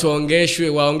 watu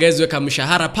waongezwe kama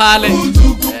mshahara pale.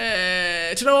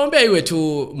 Tunaombea iwe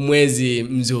tu mwezi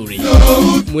mzuri,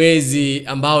 mwezi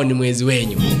ambao ni mwezi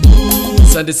wenyu.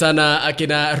 Asante sana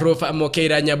akina Rufa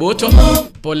Mokeira Nyabuto,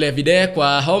 pole video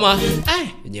kwa homa.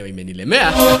 Yenyewe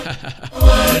imenilemea.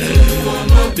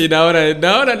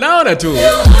 Naona tu.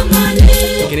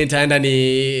 Lakini nitaenda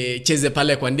nicheze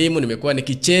pale kwa ndimu, nimekuwa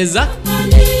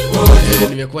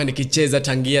nikicheza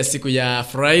tangia siku ya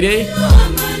Friday.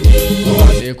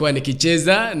 Nimekuwa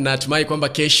nikicheza, na natumai kwamba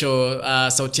kesho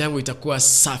sauti yangu itakuwa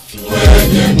safi.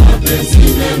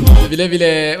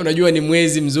 Vile unajua ni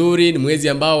mwezi mzuri, ni mwezi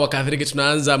ambao Wakatholiki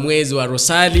tunaanza mwezi wa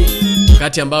Rosali,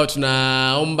 wakati ambao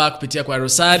tunaomba kupitia kwa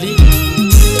Rosali.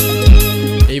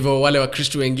 Hivyo wale wa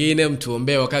Kristo wengine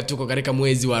mtuombee wakati tuko katika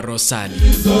mwezi wa Rosali.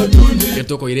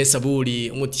 Tuko ile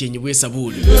saburi, mutiyenywe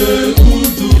saburi.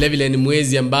 Vile ni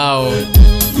mwezi ambao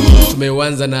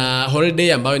tumeanza na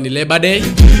holiday ambayo ni Labor Day,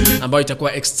 ambayo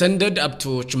itakuwa extended up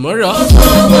to tomorrow.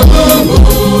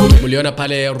 Muliona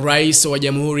pale Rais wa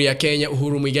Jamhuri ya Kenya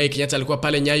Uhuru Muigai Kenyatta alikuwa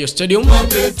pale Nyayo Stadium.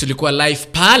 Tulikuwa live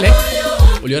pale.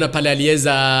 Uliona pale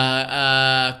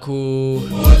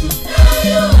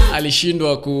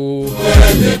alishindwa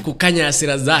kukanya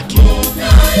hasira zake.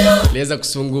 Aliweza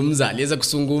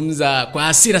kuzungumza kwa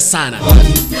hasira sana.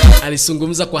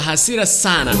 Alizungumza kwa hasira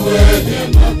sana,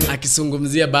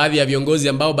 akizungumzia baadhi ya viongozi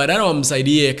ambao badala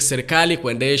wamsaidie serikali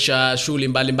kuendesha shughuli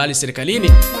mbalimbali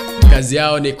serikalini, kazi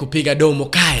yao ni kupiga domo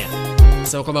kaya.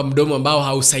 Sasa kwamba mdomo ambao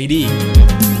hausaidii.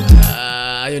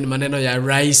 Hayo ni maneno ya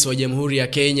Rais wa Jamhuri ya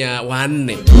Kenya wa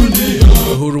 4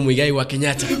 Uhuru Muigai wa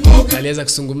Kenyatta. Aliweza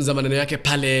kuzungumza maneno yake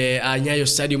pale Nyayo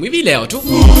Stadium hivi leo tu,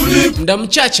 muda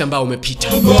mchache ambao umepita.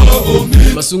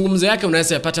 Mazungumzo yake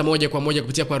unaweza yapata moja kwa moja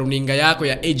kupitia kwa runinga yako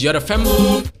ya AGRFM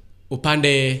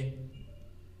upande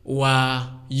wa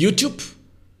YouTube.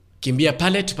 Kimbia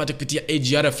pale tupate kupitia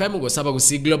AGRFM kwa sababu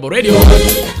si Global Radio.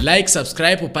 Like,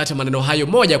 subscribe upate maneno hayo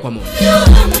moja kwa moja.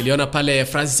 Niliona pale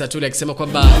Francis Atuli akisema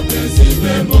kwamba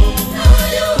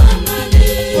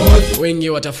wengi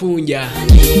watafunja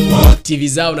TV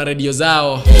zao na radio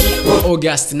zao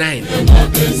August 9.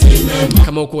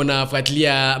 Kama uko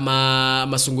unafuatilia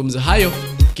mazungumzo hayo,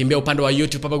 kimbia upande wa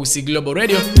YouTube hapa kusi Global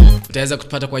Radio, utaweza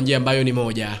kupata kwa njia ambayo ni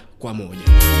moja kwa moja.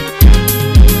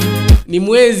 Ni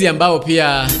mwezi ambao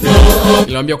pia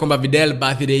niliwaambia kwamba Vidal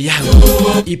birthday yangu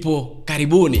ipo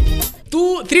karibuni.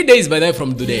 3 days by the way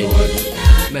from today.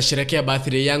 Nasherehekea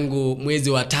birthday yangu mwezi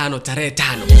wa 5 tarehe 5,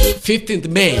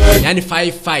 15th May, yani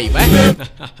 55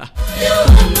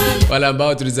 Wala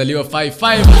ambao tulizaliwa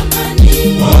 55.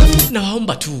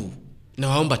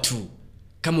 Nawaomba tu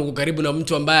kama uko karibu na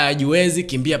mtu ambaye hajiwezi,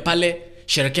 kimbia pale,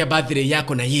 sherehekea birthday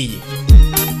yako na yeye.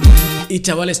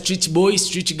 Ita wale street boys,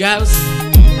 street girls,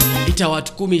 ita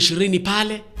watu 10-20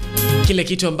 pale. Kile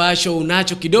kitu ambacho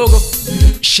unacho kidogo,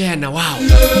 share na wao.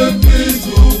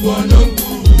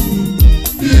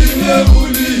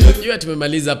 Jua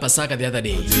tumemaliza Pasaka the other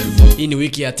day. Hii ni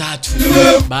wiki ya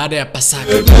 3 baada ya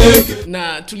Pasaka.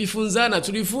 Na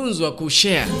tulifunzwa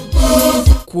kushare,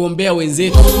 kuombea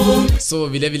wenzetu. So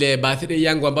vile birthday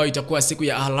yangu ambayo itakuwa siku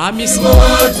ya Alhamisi,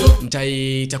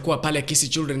 itakuwa pale Kisi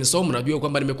Children's Home. Unajua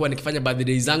kwamba nimekuwa nikifanya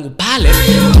birthday zangu pale.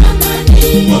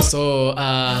 So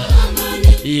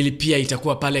ili pia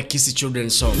itakuwa pale Kisi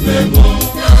Children's Home.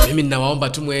 Mimi ninawaomba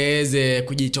tu muweze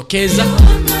kujitokeza,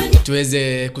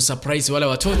 tuweze kusurprise wale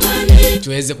watoto,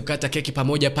 tuweze kukata keki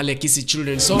pamoja pale Kisi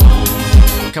Children's Home.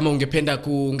 Kama ungependa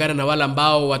kuungana na wale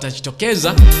ambao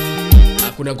watajitokeza,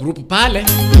 kuna group pale.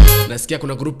 Nasikia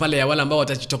kuna group pale ya wale ambao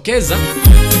watajitokeza.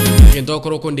 Ndio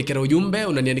koroko ndikera ujumbe,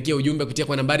 unaniandikia ujumbe kupitia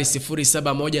kwa nambari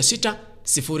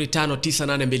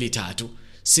 0716059823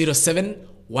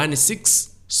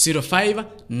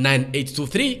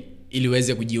 0716059823 ili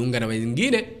uweze kujiunga na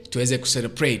wengine, tuweze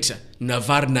kucelebrate na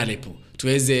Varnalepo.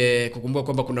 Tuweze kukumbuka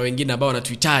kwamba kuna wengine ambao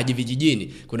wanatuhitaji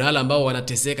vijijini, kuna wale ambao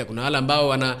wanateseka, kuna wale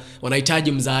ambao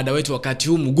wanahitaji msaada wetu wakati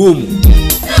huu mgumu.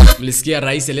 Mlisikia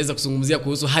rais aliweza kuzungumzia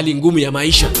kuhusu hali ngumu ya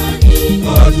maisha.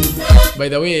 By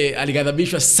the way,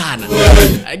 aligadhabishwa sana.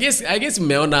 I guess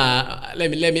mmeona.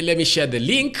 Let me share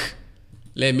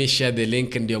the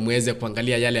link. Ndio muweze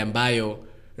kuangalia yale ambayo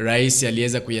rais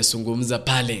aliweza kuyazungumza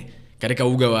pale katika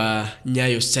uga wa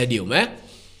Nyayo Stadium.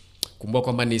 Kumbuka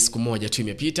kwamba ni siku moja tu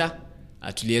imepita,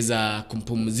 tuliweza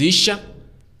kumpumzisha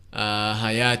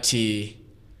hayati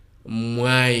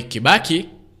Mwai Kibaki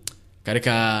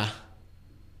katika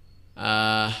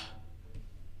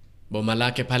boma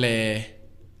lake pale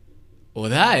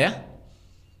Othaya.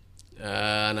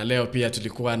 Na leo pia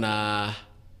tulikuwa na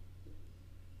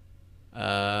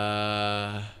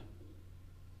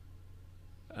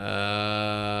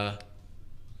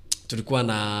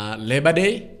Labor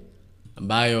Day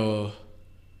ambayo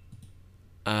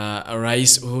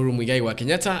Rais Uhuru Muigai wa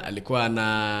Kenyatta alikuwa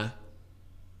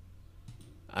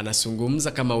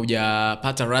anazungumza. Kama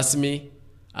hujapata rasmi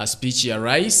speech ya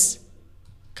rais,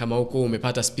 kama huko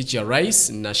umepata speech ya rais,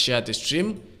 na share the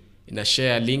stream, ina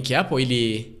share link hapo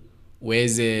ili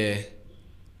uweze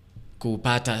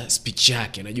kupata speech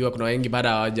yake. Najua kuna wengi bado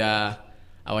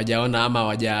hawajaona ama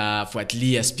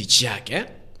hawajafuatilia speech yake.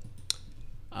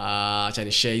 Acha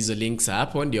ni share hizo links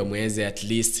hapo ndio muweze at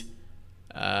least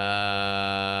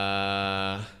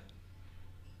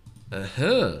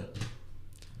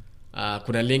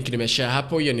kuna link nimeshare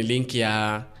hapo. Hiyo ni link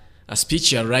ya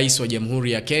speech ya Rais wa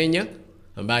Jamhuri ya Kenya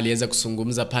ambaye aliweza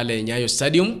kuzungumza pale Nyayo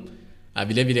Stadium.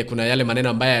 Vile vile kuna yale maneno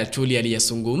ambayo Atuli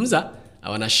aliyazungumza.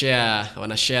 Wana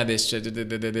share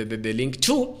the link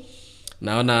too.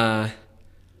 Naona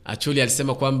Atuli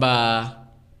alisema kwamba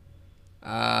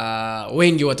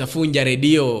wengi watafunja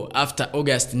redio after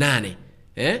August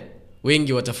 8.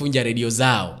 Wengi watafunja redio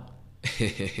zao.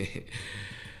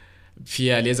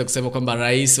 Pia aliweza kusema kwamba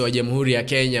Rais wa Jamhuri ya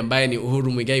Kenya ambaye ni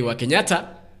Uhuru Muigai wa Kenyatta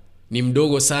ni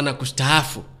mdogo sana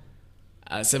kustaafu.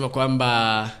 Alisema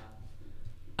kwamba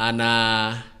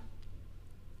ana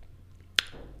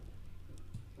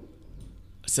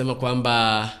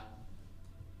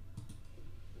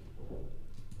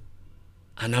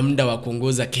muda wa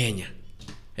kuongoza Kenya.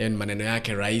 Hayo ni maneno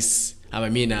yake rais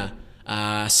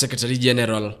Secretary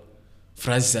General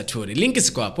Francis Aturi. Link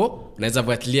ziko hapo, unaweza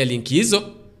fuatilia link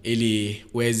hizo ili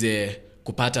uweze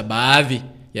kupata baadhi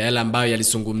ya yale ambayo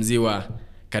yalizungumziwa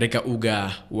katika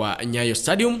uga wa Nyayo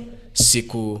Stadium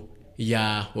siku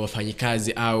ya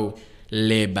wafanyikazi au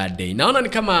Labor Day. Naona ni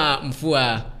kama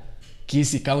mvua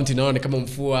Kisii County, naona ni kama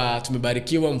mvua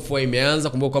tumebarikiwa, mvua imeanza.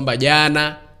 Kumbuka kwamba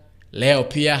jana, leo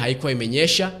pia haikuwa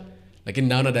imenyesha, lakini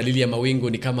naona dalili ya mawingu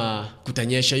ni kama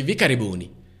kutanyesha hivi karibuni.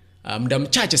 Muda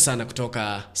mchache sana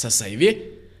kutoka sasa hivi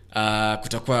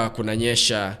kutakuwa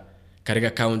kunanyesha katika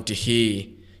county hii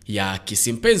ya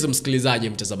Kisii. Mpenzi msikilizaji,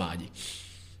 mtazamaji,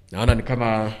 naona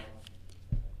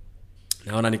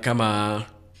ni kama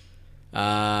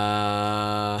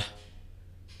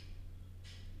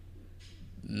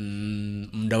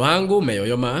muda wangu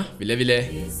umeyoyoma vile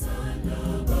vile.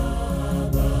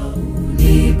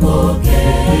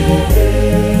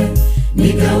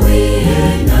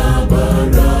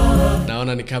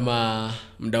 Naona ni kama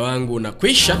muda wangu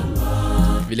unakwisha.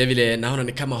 Vile vile naona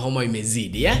ni kama homa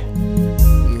imezidi.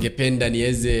 Ningependa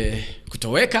niweze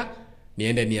kutoweka,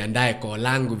 niende niandae koo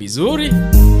langu vizuri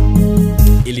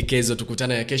ili kesho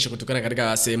tukutane ya kesho kutukana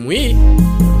katika sehemu hii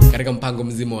katika mpango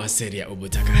mzima wa Saa Ya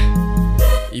Ubutaka.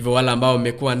 Hivyo wala ambao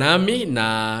mmekuwa nami na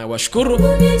washukuru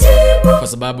kwa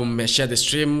sababu mmeshare the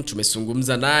stream,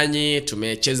 tumezungumza nanyi,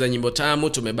 tumecheza nyimbo tamu,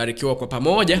 tumebarikiwa kwa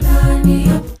pamoja.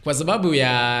 Kwa sababu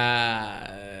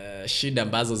ya shida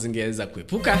ambazo zingeweza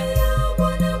kuepuka,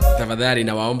 tafadhali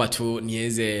nawaomba tu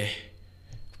niweze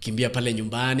kukimbia pale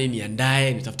nyumbani,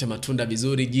 niandae, nitafute matunda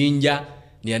vizuri, ginja,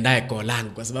 niandae koo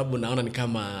langu kwa sababu naona ni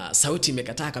kama sauti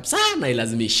imekataa kabisa na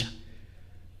ilazimisha.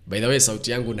 By the way,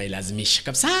 sauti yangu nailazimisha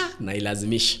kabisa,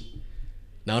 nailazimisha.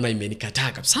 Naona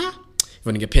imenikataa kabisa.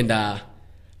 Hivyo ningependa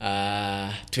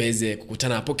tuweze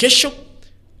kukutana hapo kesho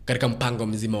katika mpango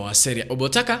mzima wa Saa Ya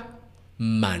Ubutaka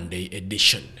Monday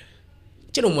edition.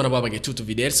 Chino mwana baba Getutu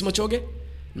Videos Mochoge.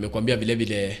 Nimekuambia vile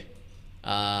vile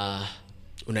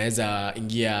unaweza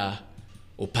ingia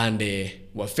upande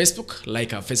wa Facebook,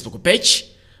 like our Facebook page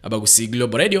Abagusi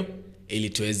Global Radio ili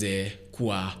tuweze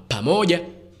kuwa pamoja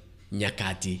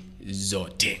nyakati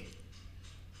zote.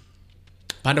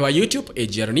 Pande wa YouTube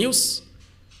AGR News,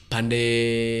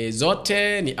 pande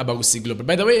zote ni Abagusi Global.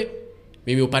 By the way,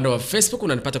 mimi upande wa Facebook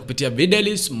unanipata kupitia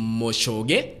Videlis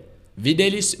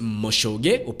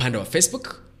Moshoge upande wa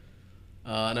Facebook.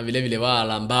 Na vile vile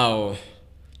wala ambao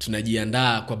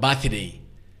tunajiandaa kwa birthday,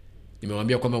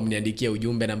 nimewaambia kwamba mniandikia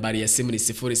ujumbe. Nambari ya simu ni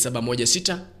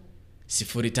 0716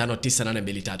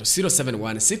 059823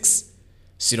 0716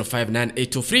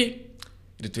 059823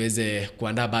 ili tuweze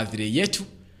kuandaa birthday yetu,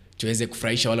 tuweze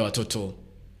kufurahisha wale watoto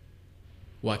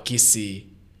wa Kisii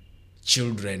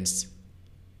Children's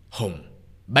Home.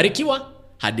 Barikiwa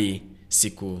hadi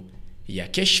siku ya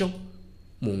kesho.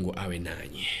 Mungu awe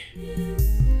nanyi.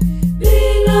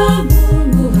 Bila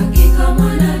Mungu hakika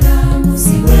mwanadamu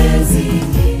siwezi.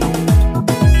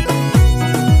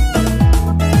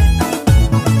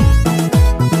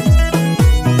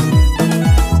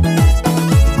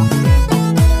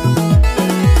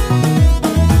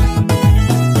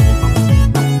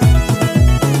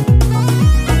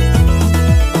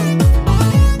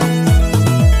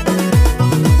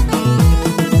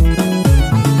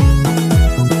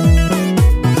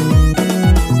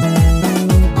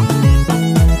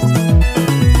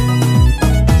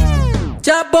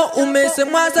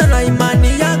 Wasemwaza na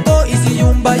imani yako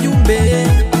isiyumba yumbe.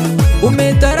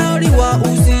 Umetarauriwa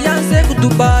usianze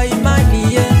kutupa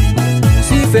imani ye.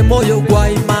 Sife moyo kwa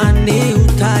imani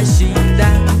utashinda.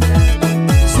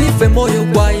 Sife moyo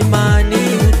kwa imani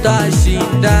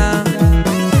utashinda.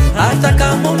 Hata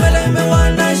kama umelemewa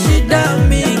na shida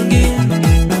mingi,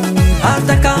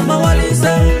 hata kama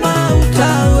walisema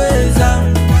utaweza,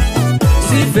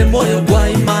 sife moyo kwa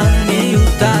imani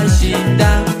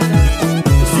utashinda.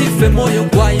 Sife moyo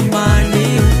kwa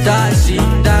imani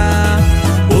utashinda.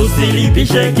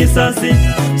 Usilipishe kisasi,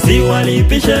 si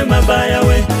walipishe mabaya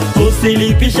we.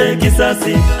 Usilipishe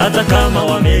kisasi, hata kama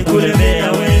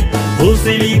wamekulemea we.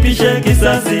 Usilipishe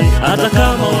kisasi, hata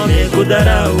kama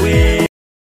wamekudharau we.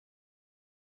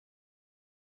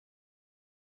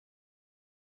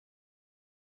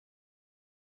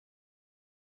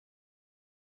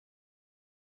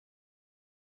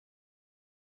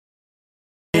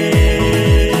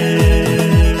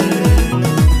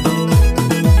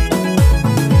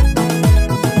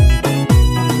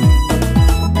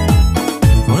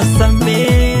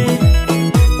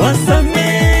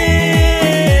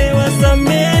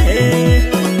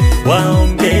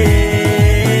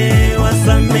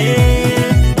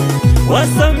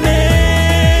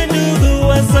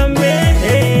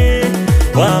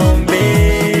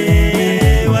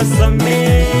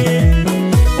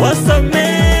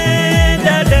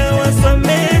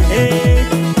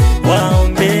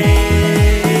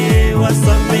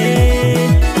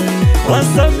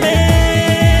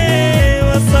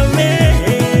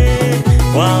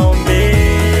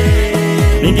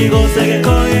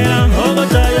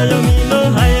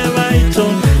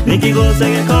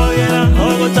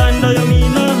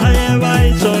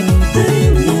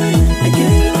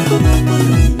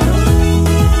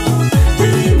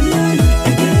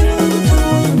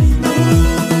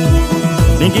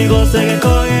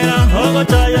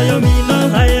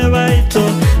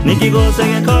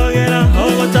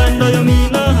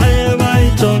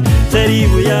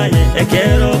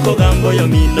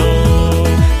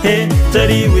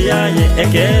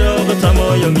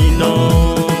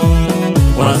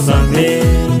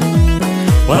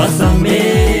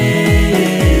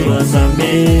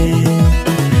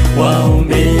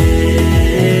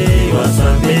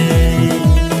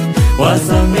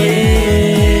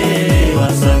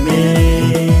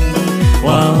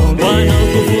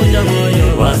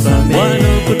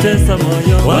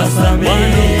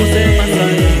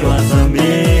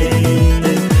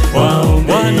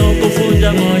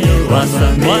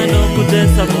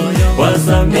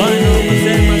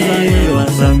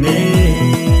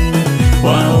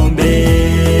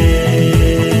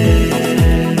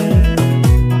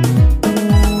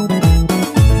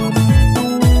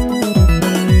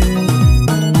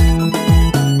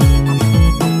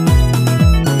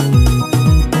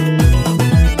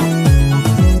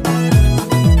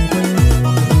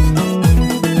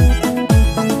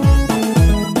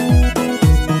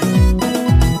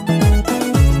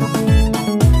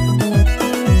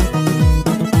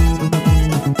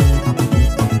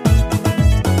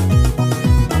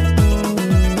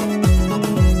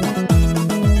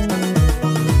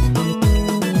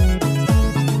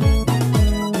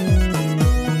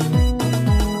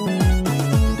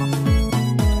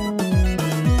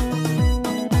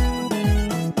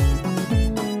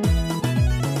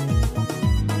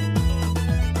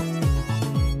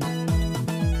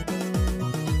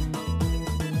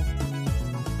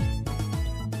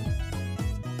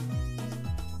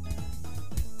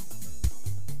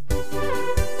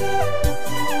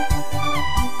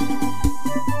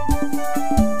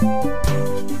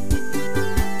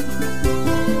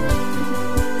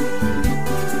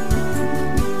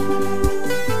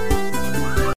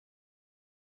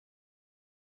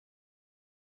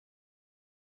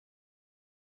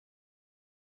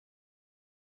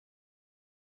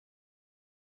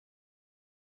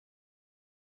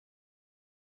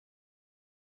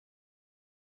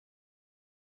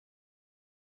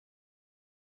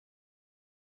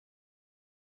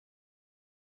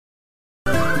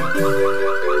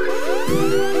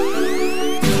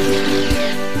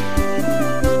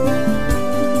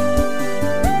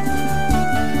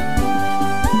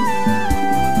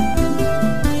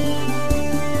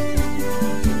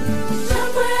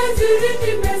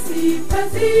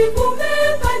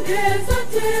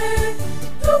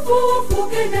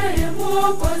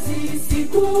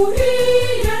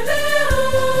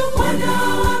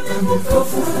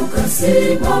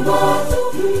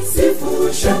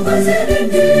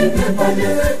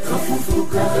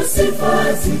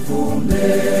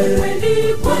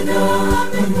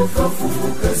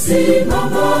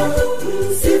 Simama,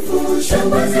 sifu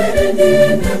shangwe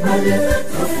zilindime pale,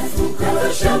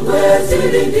 kafufuka shangwe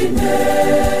zilindime.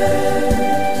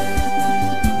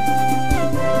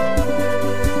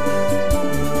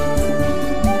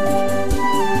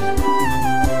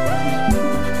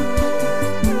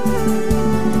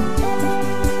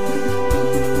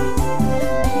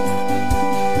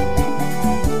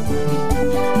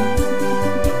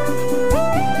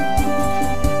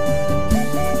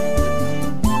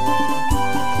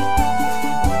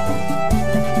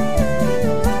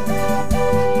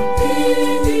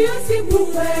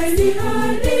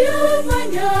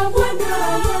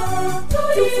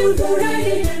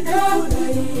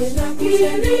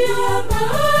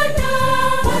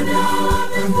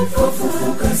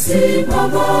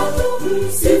 Simama,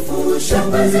 sifu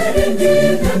shangwe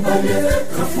zilindime pale,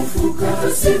 kafufuka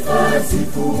sifa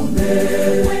zivume.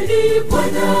 Kweli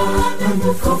Bwana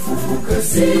kafufuka,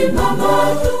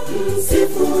 simama,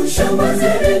 sifu shangwe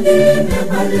zilindime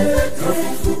pale,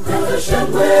 kafufuka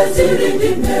shangwe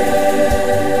zilindime.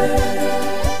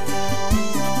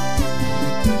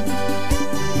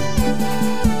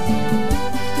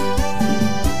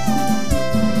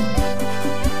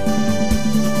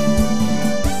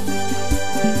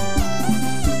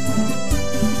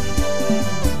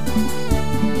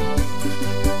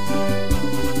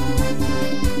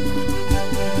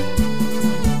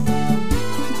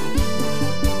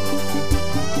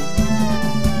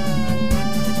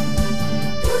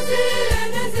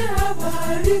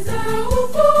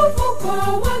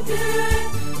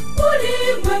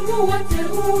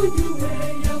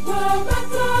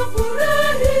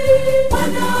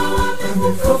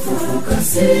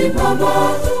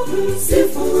 Simama,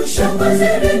 sifu shangwe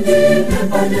zilindime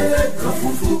pale,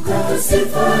 kafufuka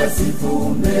sifa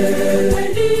zivume.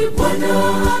 Kweli Bwana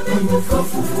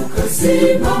kafufuka,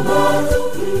 simama,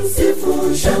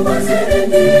 sifu shangwe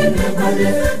zilindime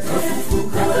pale,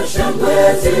 kafufuka shangwe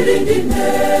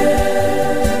zilindime.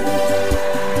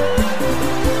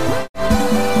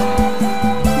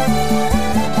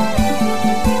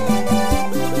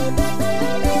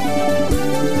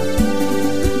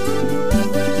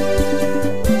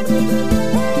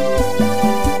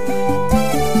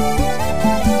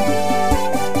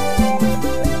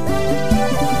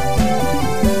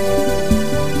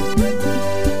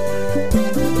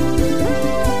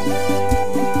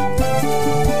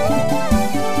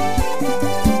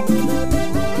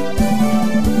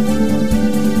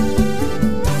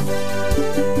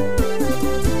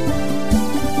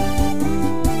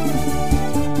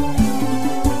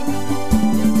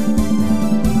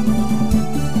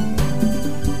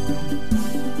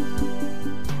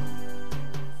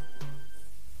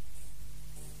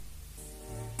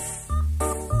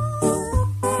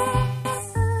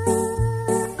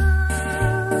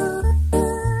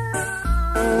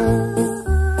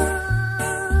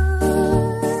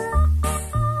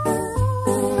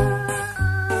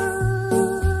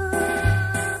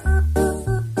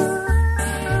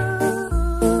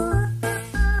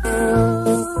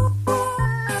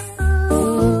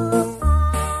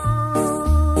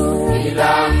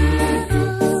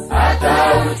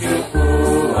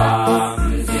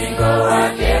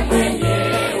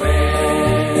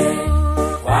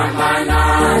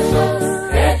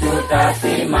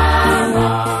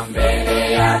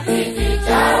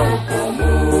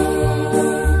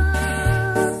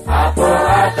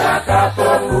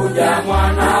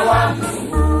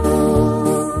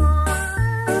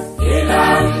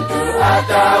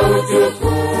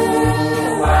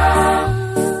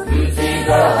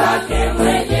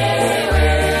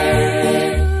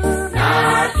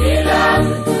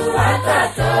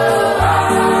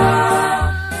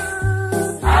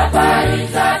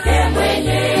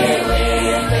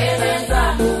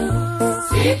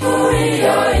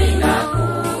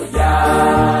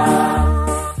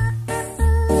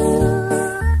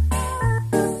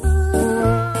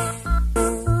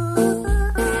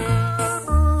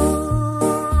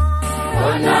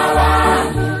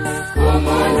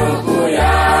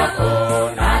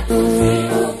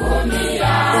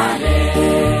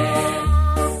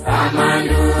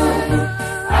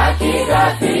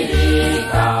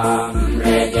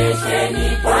 Mrejesheni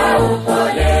kwa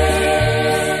upole,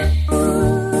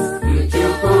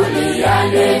 mchukulie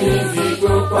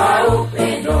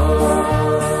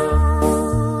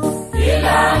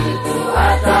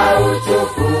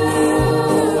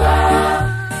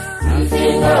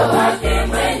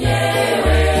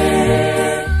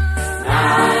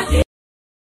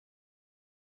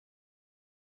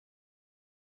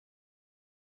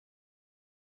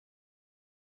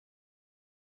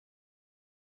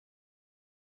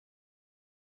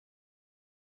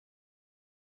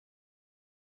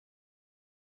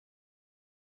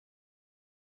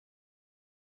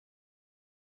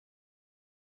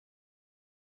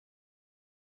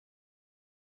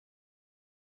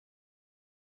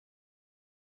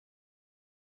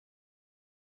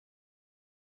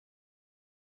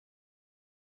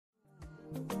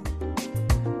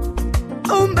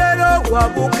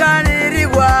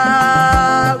wabukanirigwa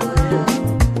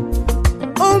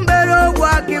umbero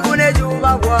gwakigune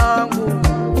juba gwangu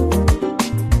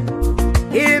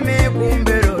imi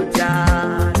kumbero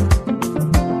tata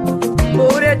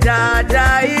mbure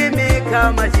tata imi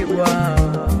kama chigwa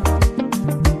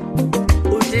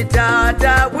uti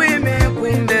tata wimi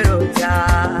kumbero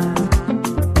tata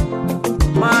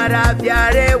mara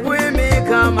vyare wimi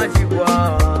kama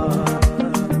chigwa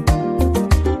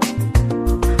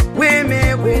wimi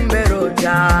kumbero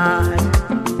tata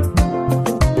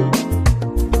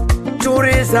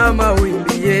turiza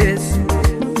mawimbi Yesu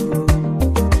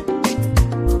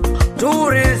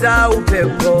turiza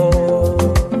upepo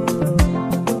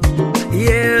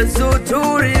Yesu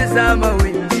turiza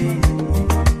mawimbi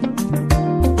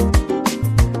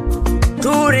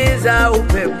turiza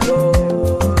upepo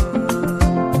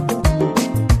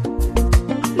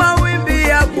mawimbi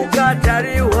ya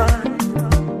kukataliwa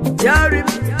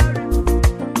jaribu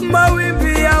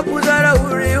mawimbi ya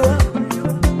kudharauliwa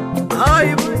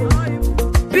aibu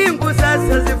mbingu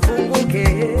sasa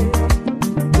zifunguke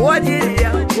kwa ajili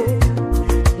yako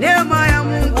neema ya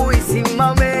Mungu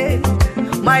isimame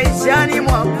maishani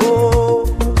mwako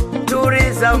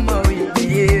turiza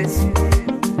mawimbi Yesu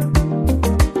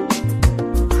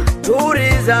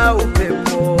turiza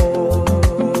upepo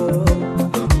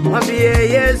mwambie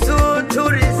Yesu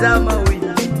turiza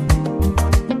mawimbi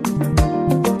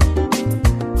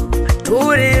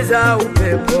turiza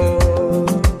upepo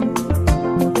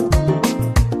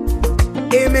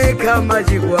ime kama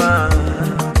jigwa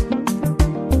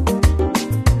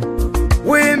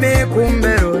wime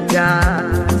kumbero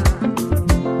tata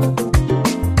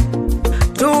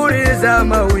turiza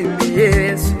mawimbi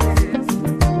Yesu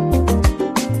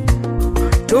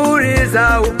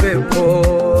turiza upepo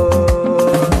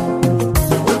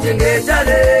utingeta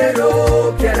lero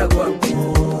kyara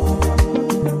kwangu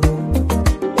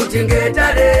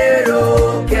utingeta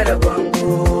lero kyara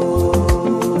kwangu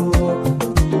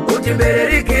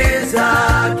utimbererikiza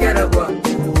kyara kwangu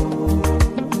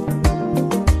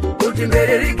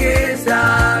utimbererikiza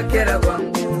kyara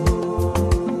kwangu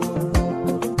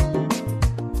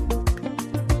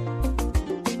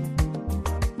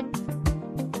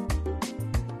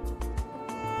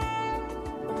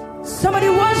Somebody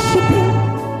worship him.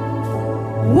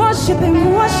 Worship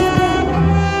him, worship him.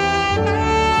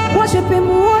 Worship him,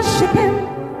 worship him.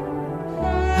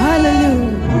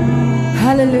 Hallelujah.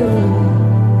 Hallelujah.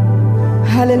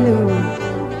 Hallelujah.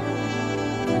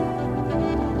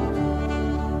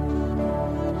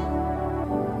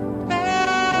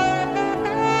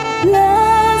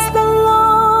 Bless the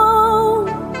Lord,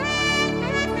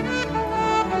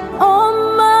 oh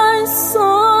my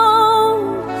soul,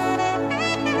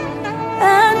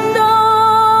 and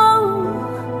all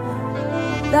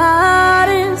that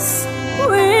is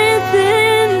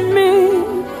within me.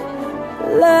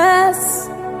 Bless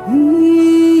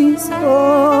His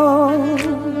holy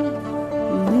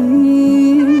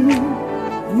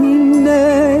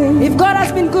name. If God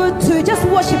has been good to you, just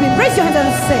worship Him. Raise your hands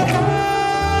and say,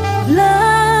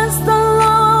 bless the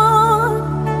Lord,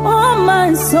 oh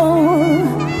my soul,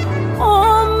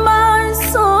 oh my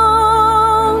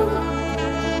soul,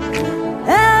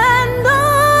 and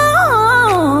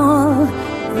all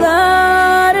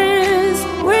that is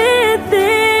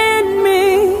within me.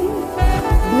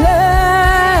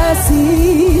 Bless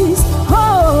His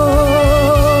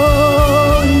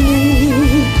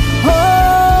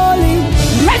holy.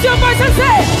 Raise your voice and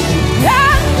say,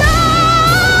 and all.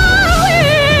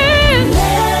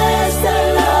 Bless the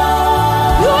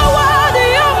Lord. You are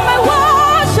worthy of my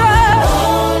worship.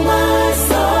 Oh my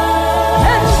soul.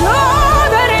 And all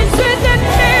that is within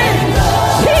me.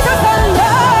 Jesus, I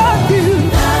love you.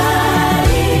 That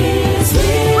is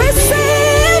within me.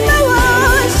 Receive my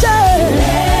worship.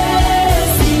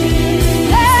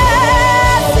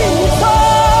 Bless His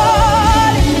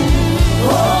holy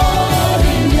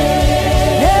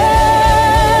name.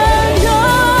 And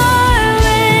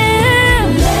darling,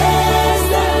 bless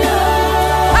the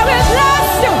Lord. I will bless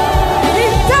you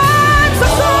in times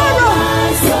of sorrow,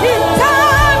 in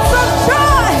times of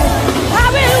joy. I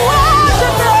will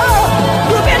worship you.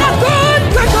 You've been a good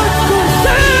thing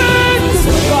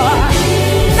to God.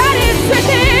 That is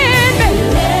within me.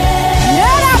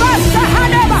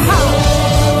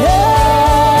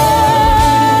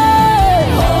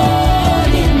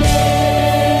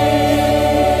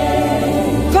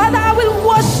 Father, I will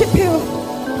worship you.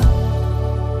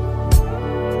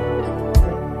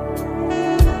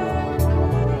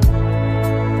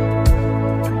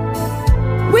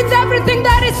 With everything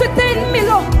that is within me,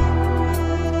 Lord.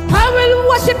 I will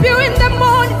worship you in the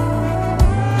morning.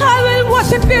 I will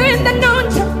worship you in the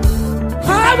noontime.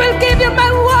 I will give you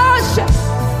my worship.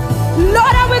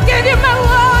 Lord, I will give you my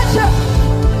worship.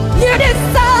 You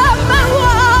deserve my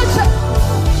worship.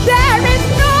 There is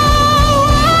no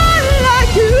one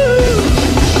like you.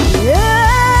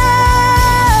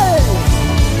 Yeah.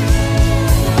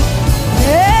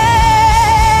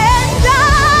 And I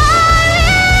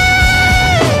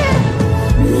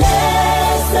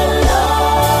bless the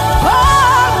Lord.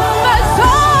 Oh, my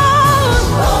soul.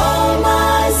 Oh,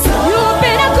 my soul. You've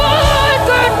been a good,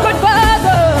 good, good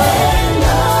Father.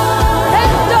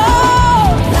 And all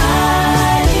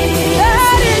that is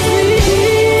me.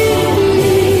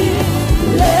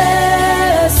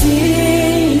 Bless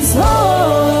His holy,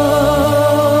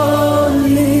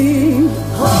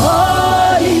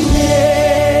 holy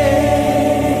name.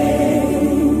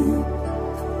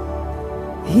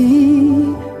 He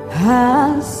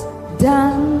has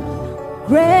done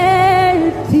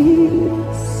great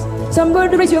things.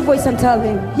 Somebody raise your voice and tell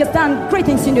him He has done great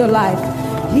things in your life.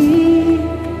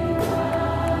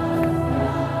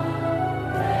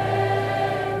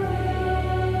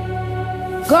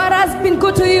 God has been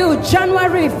good to you.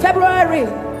 January, February,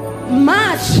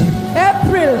 March,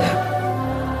 April,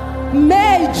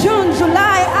 May, June,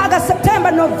 July, August,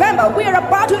 September, November. We are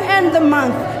about to end the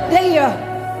month, the year.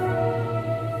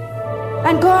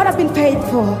 And God has been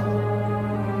faithful.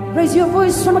 Raise your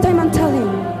voice one more time and tell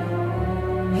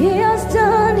him He has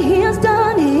done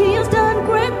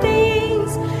great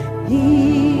things.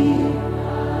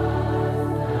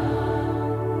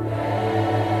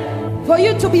 For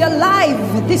you to be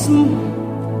alive this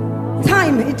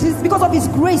time, it is because of His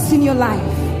grace in your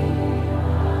life,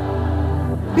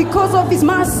 because of His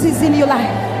mercies in your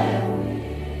life.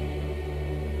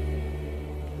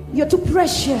 You're too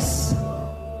precious.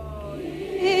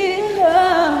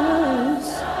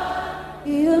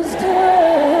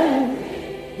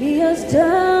 He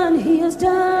has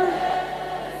done.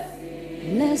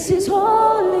 Bless His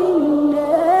holy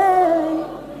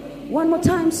name. One more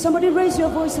time, somebody raise your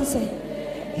voice and say,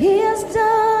 He has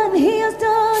done.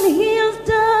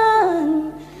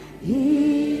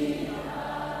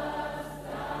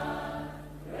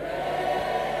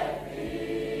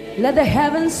 Let the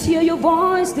heavens hear your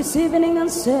voice this evening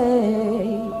and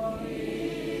say,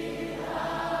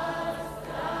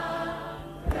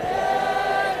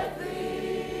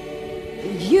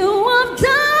 You have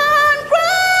done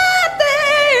great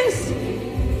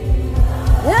things.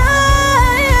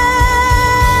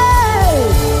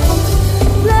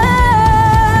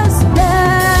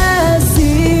 Bless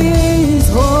His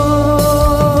holy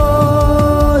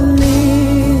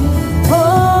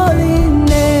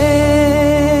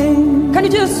name. Can you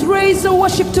just raise a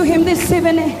worship to Him this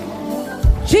evening?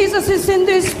 Jesus is in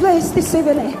this place this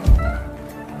evening.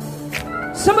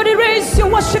 Somebody raise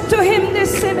your worship to Him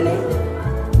this evening.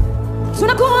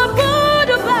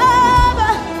 Tunakuabudu Baba,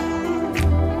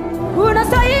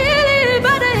 unastahili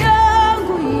ibada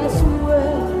yangu Yesu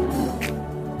wewe.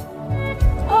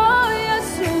 Oh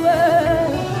Yesu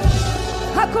wewe,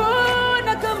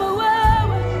 hakuna kama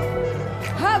wewe,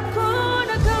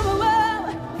 hakuna kama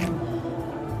wewe.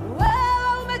 Wewe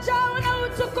umejawa na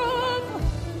utukufu,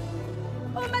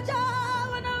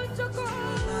 umejawa na utukufu.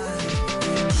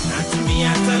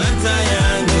 Natumia talanta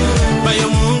yangu ambayo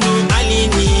Mungu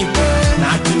alinipa.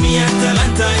 Natumia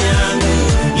talanta yangu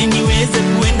ili niweze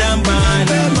kuenda mbali.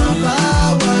 Nipe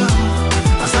mabawa,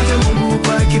 asante Mungu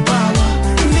kwa kipawa.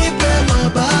 Nipe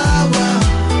mabawa,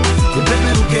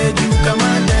 nipeperuke juu kama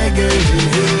ndege.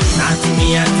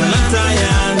 Natumia talanta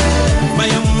yangu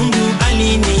ambayo Mungu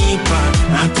alinipa.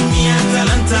 Natumia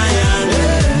talanta yangu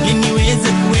ili niweze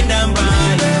kuenda mbali.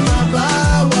 Nipe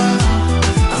mabawa,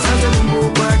 asante Mungu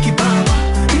kwa kipawa.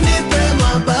 Nipe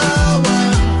mabawa,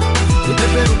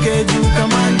 nipeperuke juu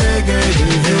kama ndege.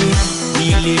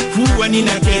 Nilikuwa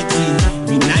ninaketi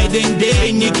night and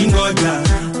day nikingoja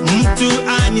mtu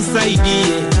anisaidie,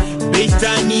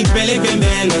 beta nipeleke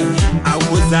mbele. I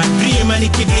was a dreamer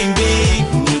nikidimbe,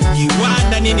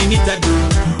 nikiwanda nini nitadu.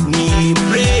 Nili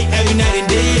pray every night and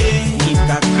day,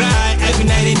 nika cry every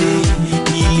night and day.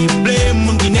 Nili play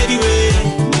Mungu in every way,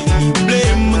 nili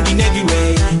play Mungu in every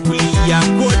way. Kulia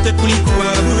kote kulikuwa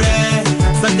bure,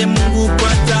 asante Mungu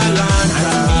kwa talanta.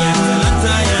 Natumia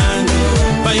talanta yangu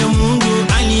ambayo Mungu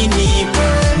alinipa.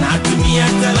 Natumia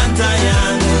talanta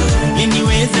yangu ili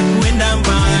niweze kuenda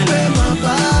mbali. Nipe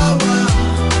mabawa,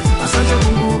 asante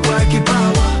Mungu kwa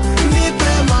kipawa.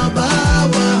 Nipe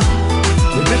mabawa,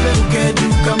 nipeperuke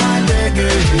juu kama ndege.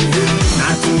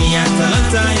 Natumia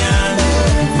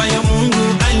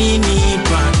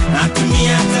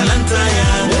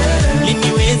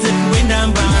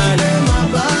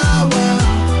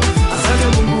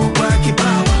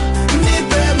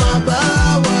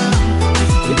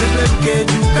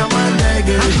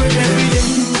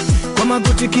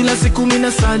magoti kila siku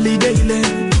mina sali daily.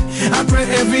 I pray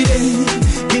every day.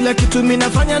 Kila kitu mina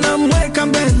fanya na mweka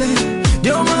mbele.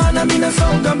 Ndio maana mina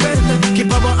songa mbele.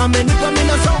 Kipawa amenipa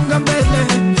mina songa mbele.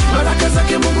 Baraka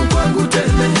zake Mungu kwangu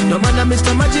tele. Ndio maana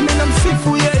Mr. Maji mina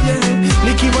msifu yeye.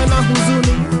 Nikiwa na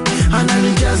huzuni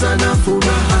ananijaza na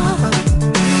furaha.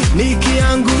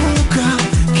 Nikianguka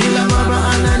kila mara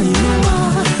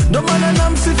ananinua. Ndio maana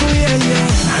namsifu yeye.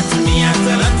 Natumia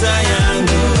talanta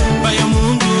yangu ambayo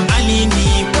Mungu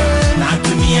alinipa.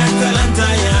 Natumia talanta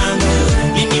yangu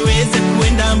ili niweze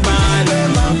kuenda mbali.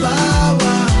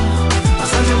 Mabawa,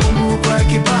 asante Mungu kwa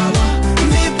kipawa.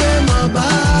 Nipe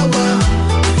mabawa,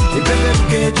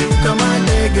 nipeperuke juu kama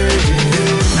ndege.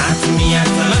 Natumia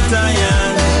talanta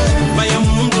yangu ambayo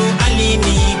Mungu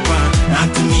alinipa.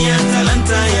 Natumia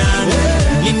talanta yangu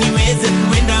ili niweze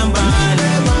kuenda mbali.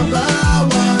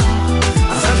 Mabawa,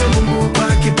 asante Mungu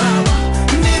kwa kipawa.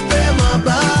 Nipe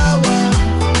mabawa,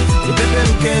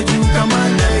 nipeperuke juu kama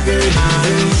ndege.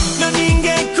 Na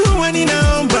ningekuwa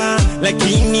ninaomba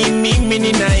lakini mimi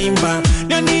ninaimba.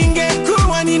 Na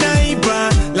ningekuwa ninaimba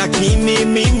lakini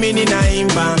mimi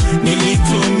ninaimba.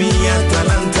 Nilitumia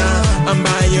talanta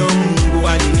ambayo Mungu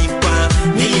alinipa.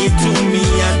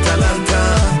 Nilitumia talanta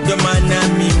ndio maana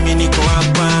mimi niko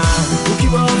hapa.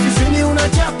 Ukiwa ofisini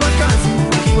unachapa kazi,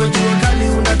 ukiwa jua kali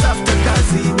unatafuta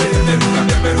kazi.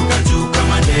 Peperuka juu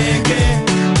kama ndege.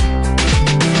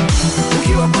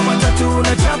 Ukiwa kwa matatu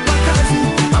unachapa kazi,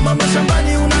 ama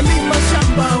mashambani unalima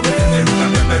shamba.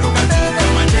 Peperuka juu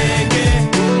kama ndege.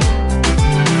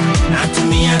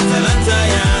 Natumia talanta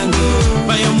yangu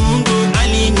ambayo Mungu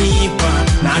alinipa.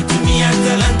 Natumia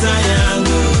talanta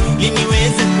yangu ili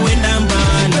niweze kuenda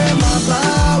mbali.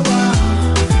 Mabawa,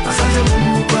 asante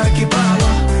Mungu kwa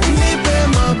kipawa. Nipe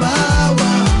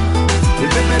mabawa,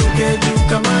 nipeperuke juu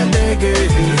kama ndege.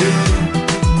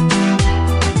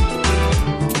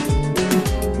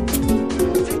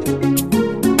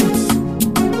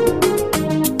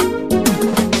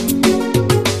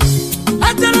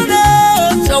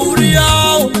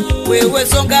 Wewe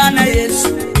songa na Yesu,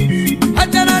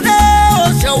 hatana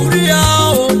leo shauri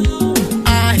yao.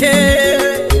 Ahe,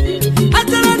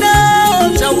 hatana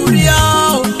leo shauri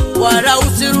yao, wala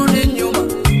usirudi nyuma.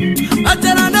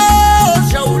 Hatana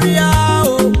leo shauri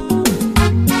yao,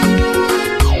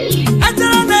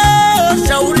 hatana leo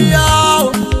shauri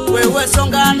yao. Wewe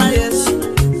songa na Yesu,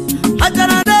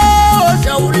 hatana leo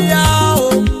shauri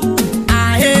yao.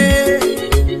 Ahe,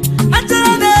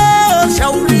 hatana leo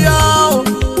shauri yao,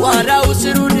 wala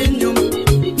usirudi nyuma.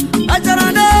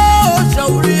 Achana nao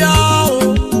shauri yao.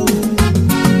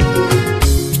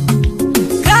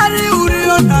 Gari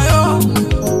ulio nayo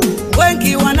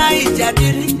wengi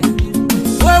wanaijadili,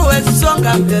 wewe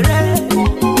songa mbele.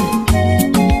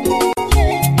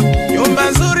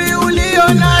 Nyumba nzuri ulio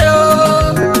nayo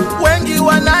wengi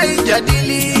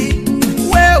wanaijadili,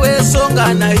 wewe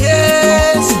songa na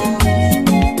Yesu.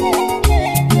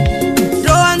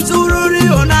 Ndoa nzuri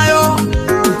ulio nayo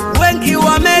wengi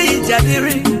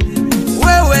wameijadili,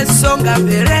 wewe songa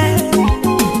mbele.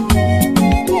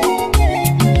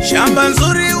 Shamba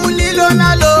nzuri ulilo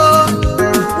nalo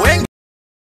wengi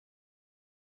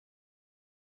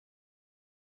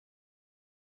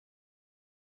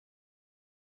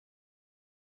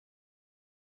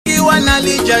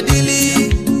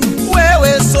wanalijadili,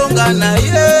 wewe songa na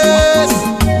Yesu.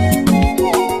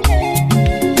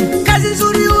 Kazi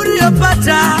nzuri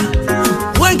uliyopata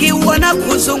wengi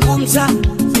wanakuzungumza,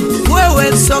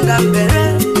 wewe songa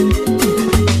mbele.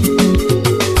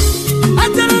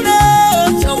 Hatana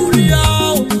leo shauri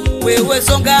yao, wewe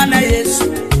songa na Yesu.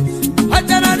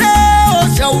 Hatana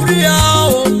leo shauri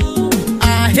yao.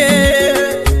 Ahe,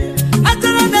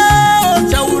 hatana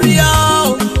leo shauri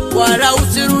yao, wala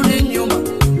usirudi nyuma.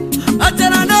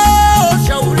 Hatana leo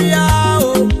shauri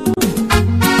yao,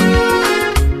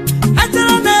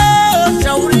 hatana leo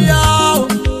shauri yao.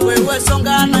 Wewe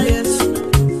songa na Yesu,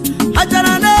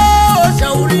 hatana leo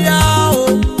shauri yao.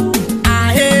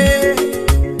 Ahe,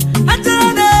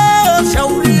 hatana leo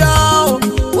shauri yao,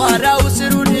 wala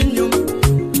usirudi nyuma.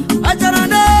 Hatana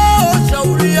leo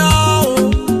shauri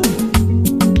yao.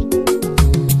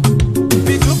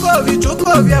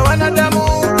 Vituko vya wanadamu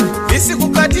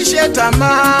visikukatishe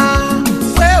tamaa,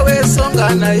 wewe songa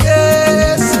na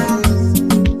Yesu.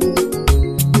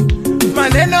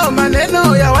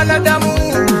 Maneno ya wanadamu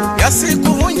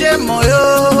yasikuvunje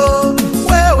moyo,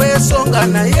 wewe songa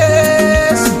na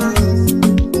Yesu.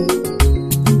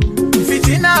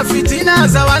 Fitina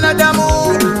za wanadamu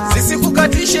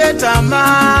zisikukatishe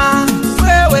tamaa,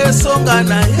 wewe songa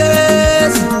na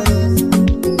Yesu.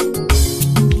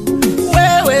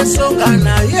 Wewe songa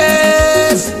na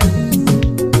Yesu.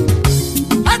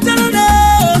 Hatana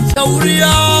shauri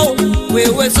yao,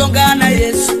 wewe songa na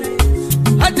Yesu.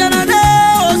 Achana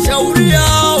nao shauri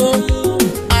yao,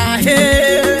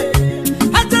 ahe.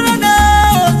 Achana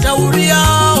nao shauri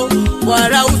yao,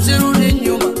 wala usirudi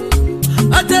nyuma.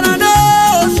 Achana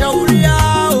nao shauri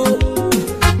yao,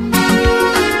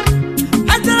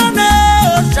 achana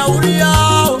nao shauri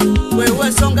yao,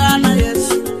 wewe songa na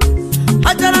Yesu.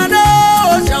 Achana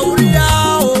nao shauri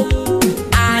yao,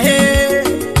 ahe.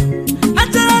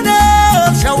 Achana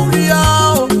nao shauri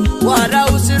yao, wala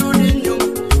usirudi nyuma.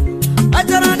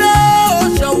 Achana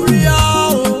nao shauri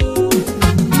yao.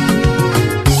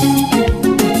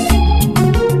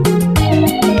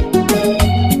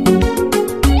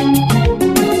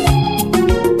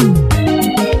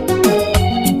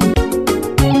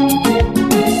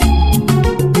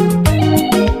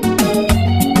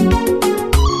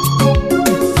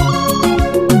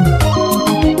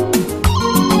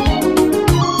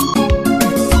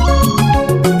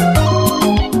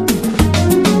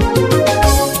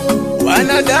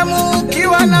 Wanadamu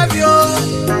ukiwa navyo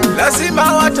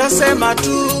lazima watasema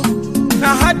tu, na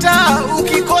hata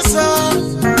ukikosa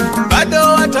bado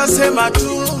watasema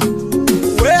tu.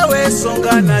 Wewe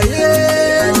songa na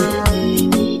Yesu,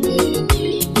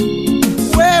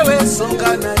 wewe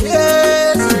songa na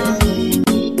Yesu.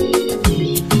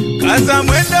 Kaza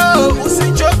mwendo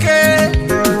usichoke,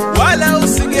 wala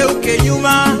usigeuke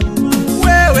nyuma.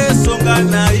 Wewe songa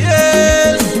na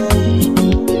Yesu,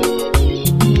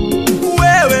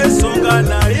 wewe songa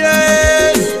na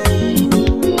Yesu,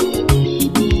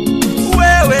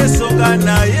 wewe songa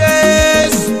na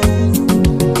Yesu.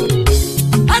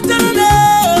 Achana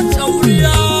nao shauri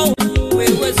yao,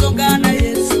 wewe songa na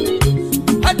Yesu.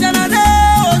 Achana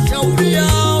nao shauri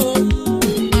yao,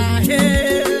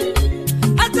 ahe.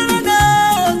 Achana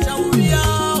nao shauri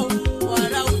yao,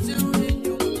 wala usirudi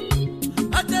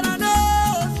nyuma. Achana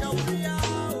nao shauri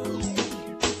yao.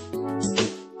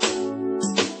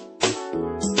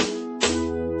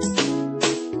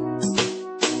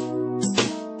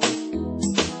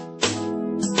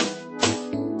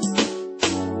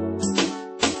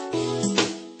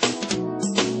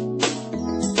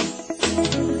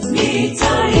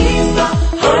 Nitaimba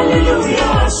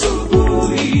haleluya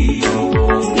asubuhi,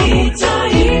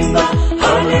 nitaimba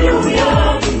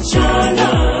haleluya mchana,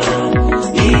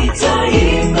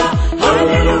 nitaimba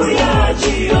haleluya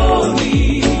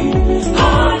jioni,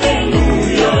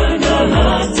 haleluya na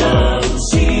hata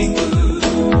usiku.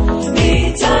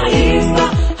 Nitaimba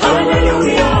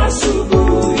haleluya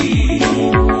asubuhi,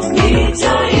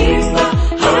 nitaimba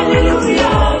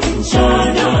haleluya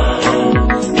mchana,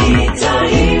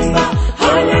 nitaimba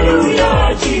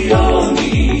haleluya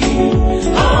jioni,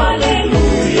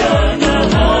 haleluya na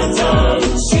hata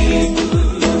usiku.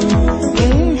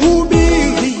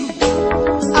 Mhubiri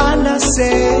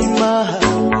anasema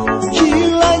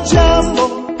kila jambo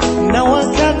na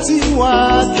wakati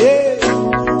wake,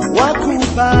 wa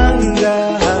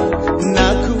kupanda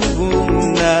na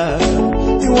kuvuna,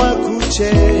 wa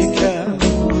kucheka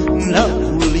na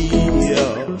kulia.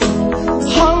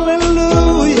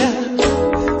 Haleluya,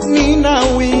 nina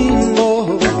wimbo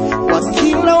wa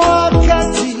kila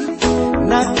wakati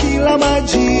na kila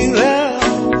majira,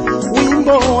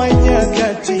 wimbo wa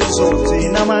nyakati zote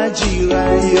na majira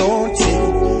yote.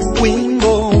 Wimbo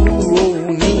huo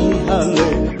ni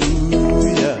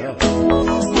haleluya.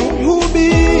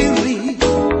 Mhubiri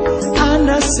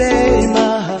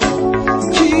anasema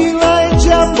kila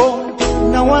jambo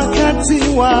na wakati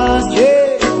wake,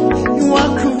 wa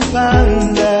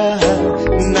kupanda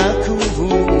na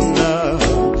kuvuna,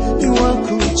 wa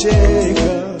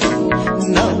kucheka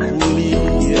na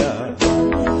kulia.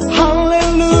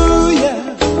 Haleluya,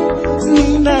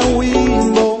 nina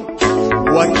wimbo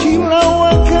wa kila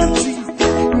wakati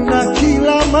na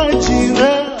kila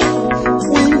majira,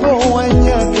 wimbo wa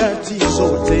nyakati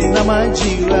zote na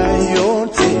majira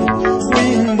yote.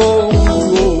 Wimbo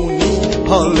huo ni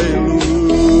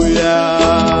haleluya.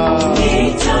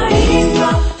 Nitaimba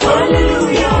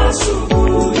haleluya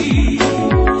asubuhi,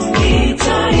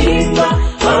 nitaimba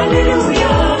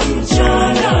haleluya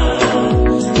mchana,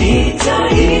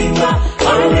 nitaimba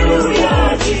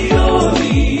haleluya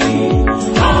jioni,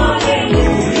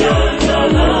 haleluya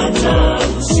na hata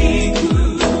usiku.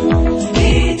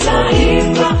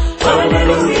 Nitaimba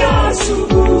haleluya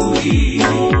asubuhi,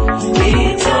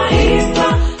 nitaimba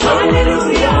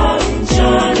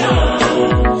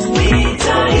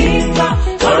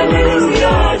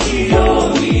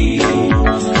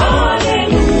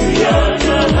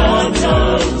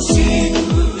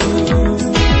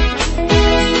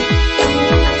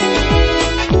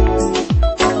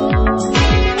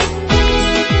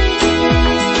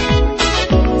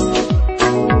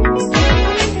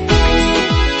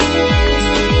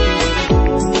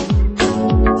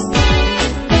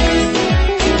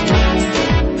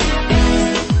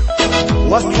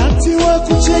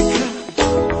kucheka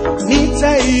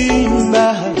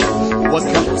nitaimba,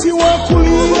 wakati wa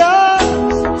kulia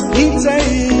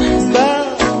nitaimba,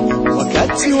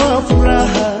 wakati wa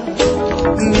furaha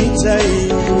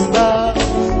nitaimba,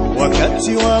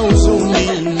 wakati wa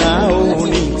huzuni nao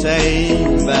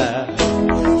nitaimba.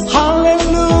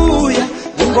 Hallelujah,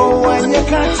 wimbo wa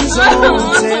nyakati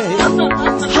zote.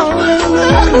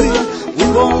 Hallelujah,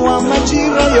 wimbo wa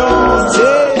majira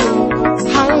yote.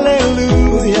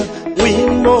 Hallelujah,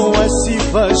 wimbo wa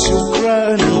sifa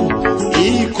shukrani,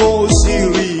 iko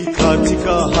siri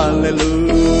katika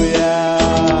hallelujah.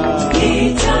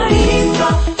 Nitaimba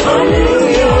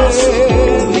hallelujah,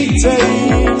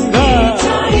 nitaimba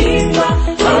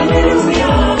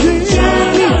hallelujah,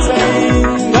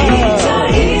 nitaimba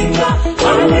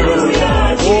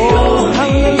hallelujah, oh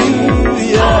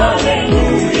hallelujah,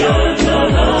 hallelujah, na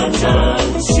hata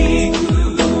usiku.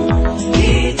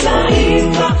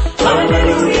 Nitaimba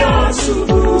hallelujah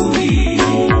asubuhi,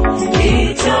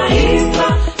 nitaimba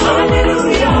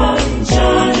hallelujah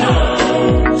mchana,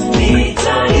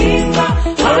 nitaimba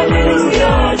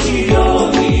hallelujah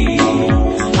jioni,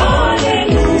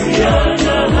 hallelujah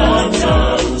na hata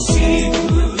usiku.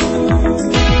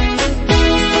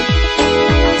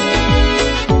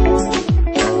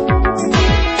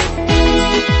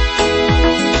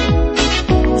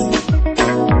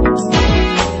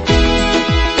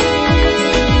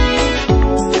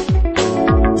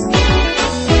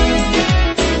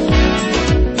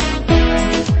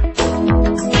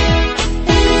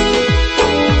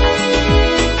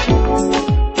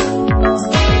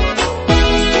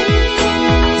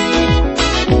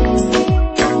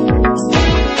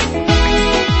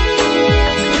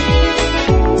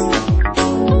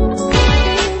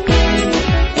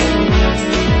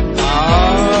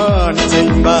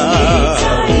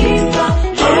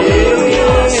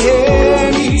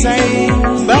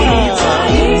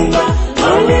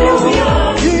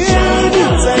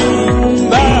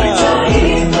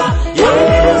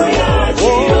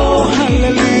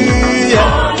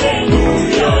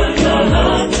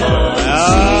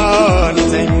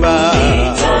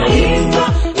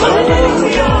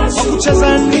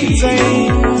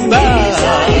 nitaimba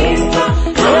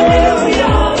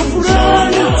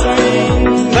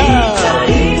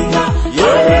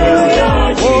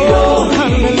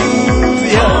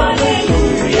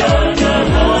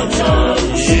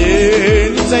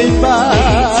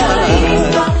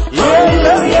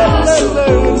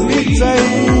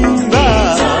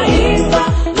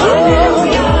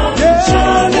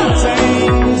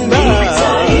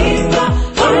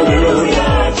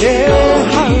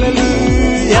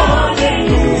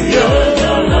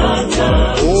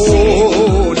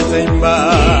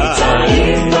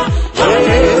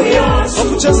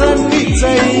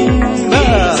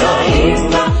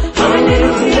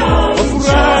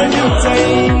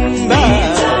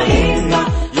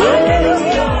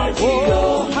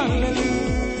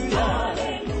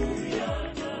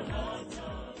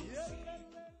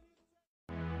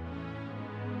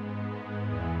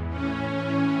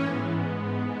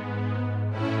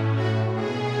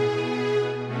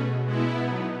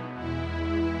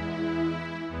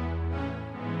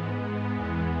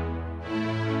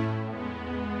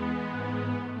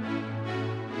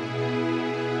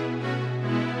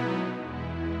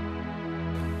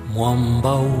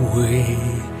mwamba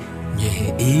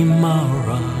wenye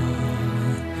imara,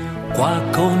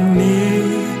 kwako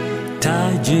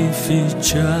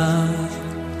nitajificha,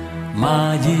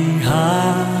 maji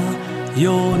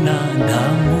hayo na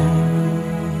damu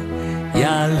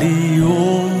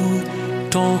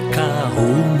yaliyotoka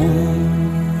humu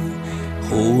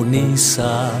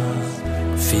hunisafi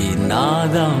na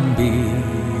dhambi,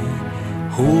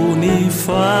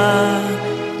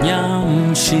 hunifanya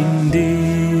mshindi.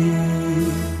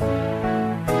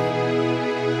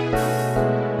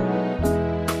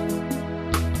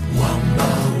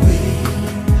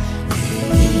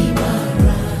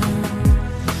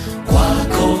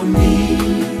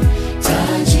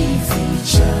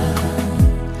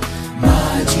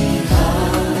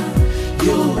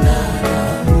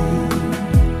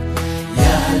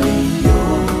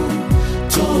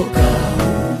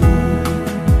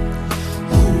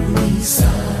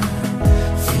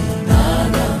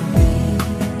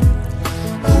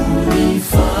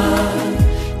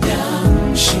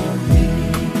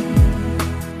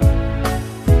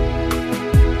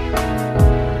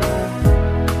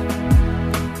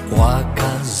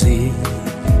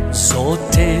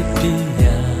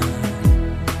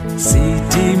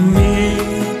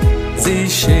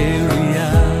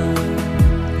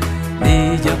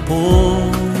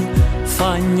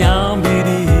 Nijapofanya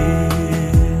bidii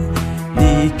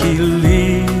nikili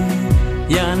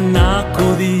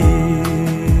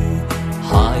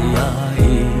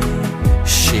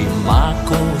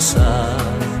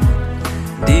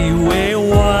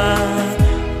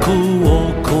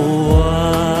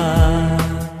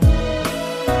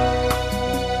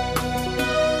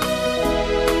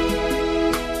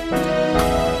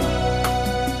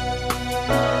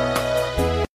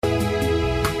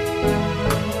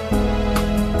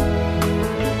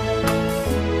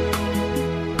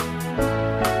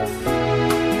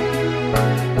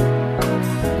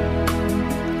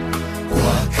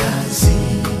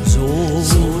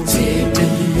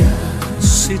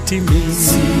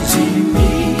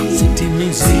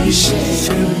sitimizi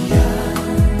sheria,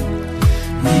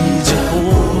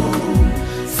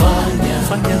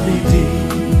 fanya bidii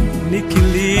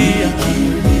nikilia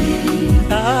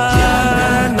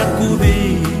na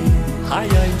kudhi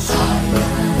haya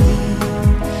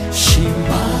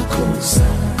shimakosa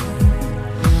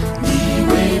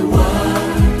niwe wa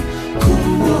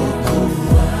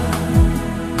kuokoa.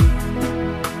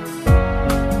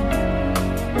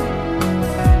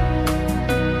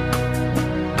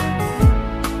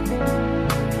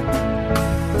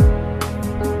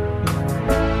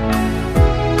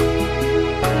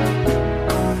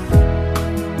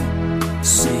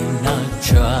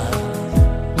 Sinacha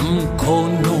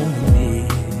mkononi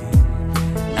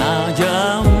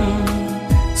naja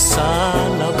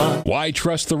salaba. Why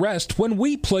trust the rest when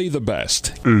we play the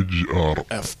best?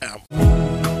 AGR-FM.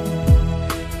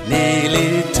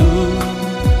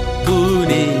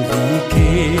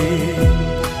 Nilitubunivike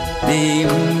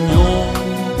nimnyonge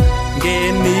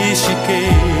nishike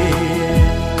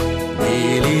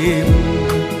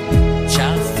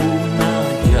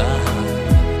nilimchafunaja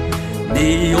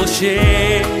nioshe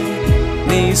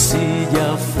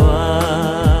nisijafaa.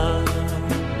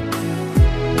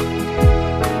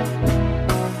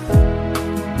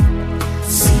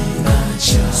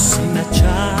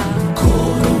 Sinacha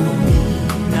mkononi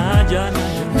naja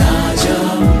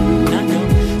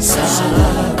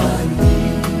salabani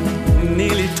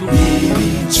nivike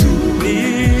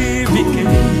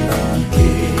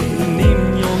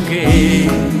nimnyonge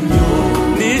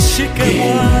nishike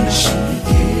Bwana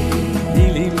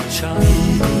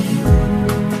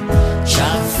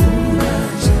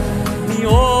nilimchafunaja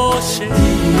nioshe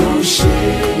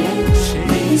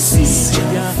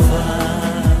nisijafaa.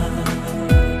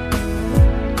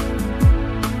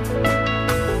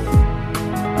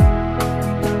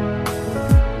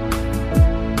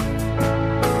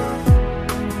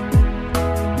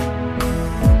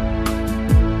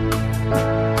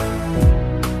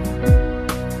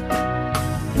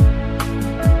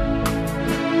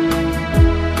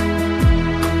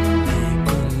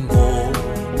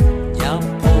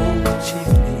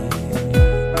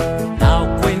 Now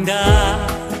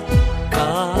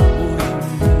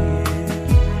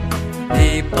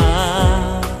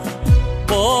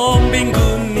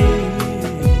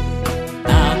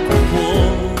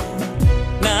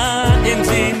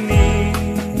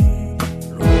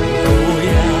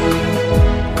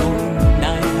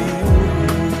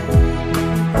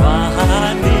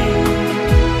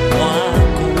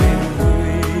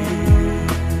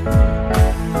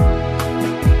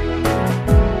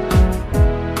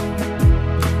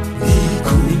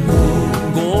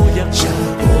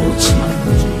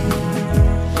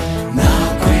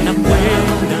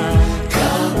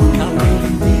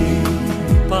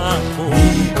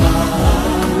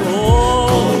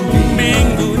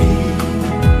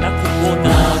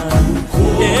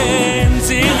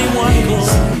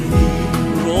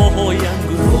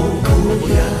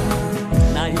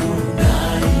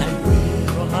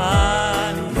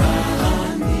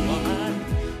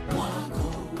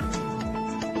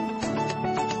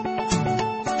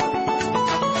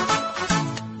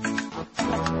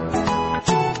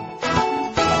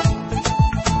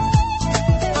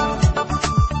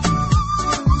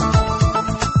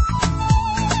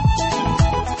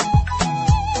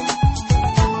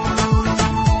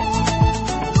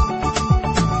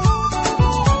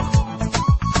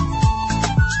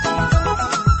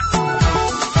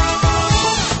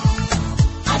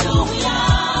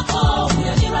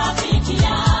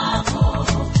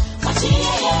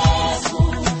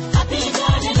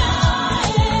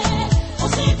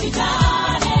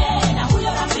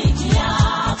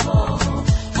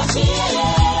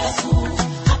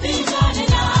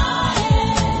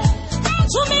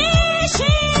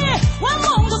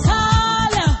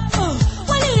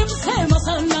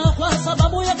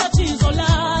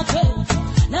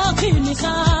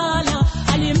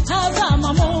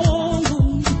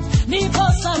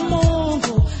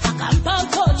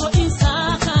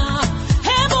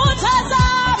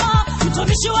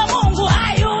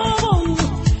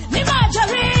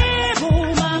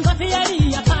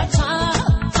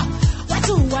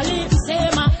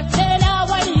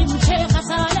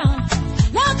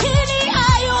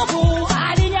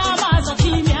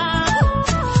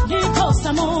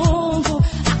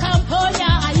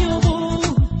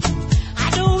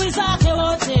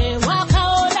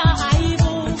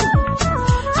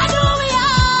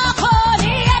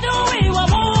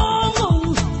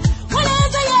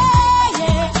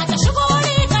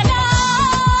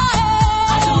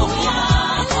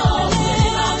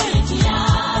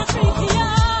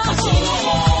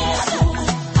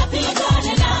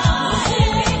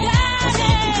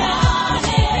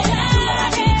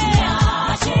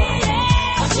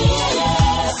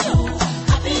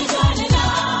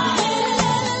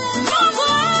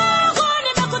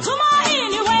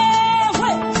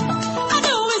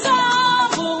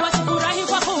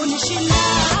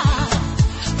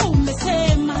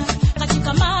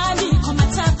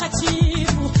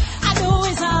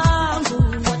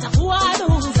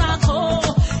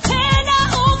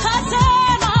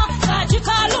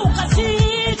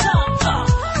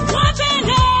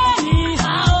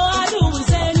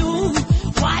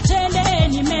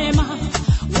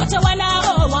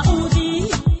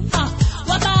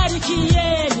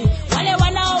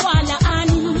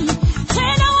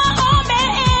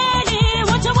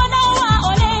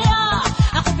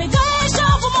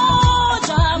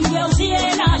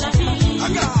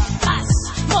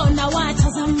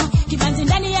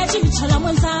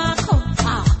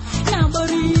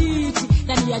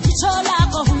jicho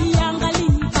lako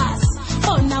huiangalii basi.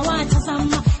 Ona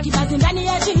watazama kibazi ndani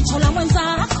ya jicho la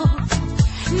mwenzako.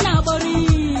 Na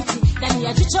boriti ndani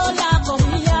ya jicho lako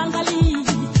huiangalii.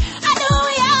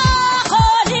 Adui yako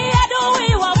ni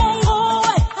adui wa Mungu.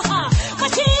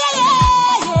 Mwachie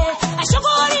yeye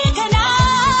ashughulike naye.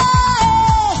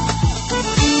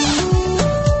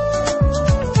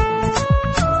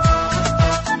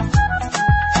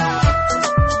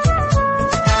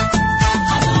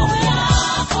 Adui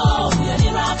yako huyo ni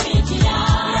rafiki yako.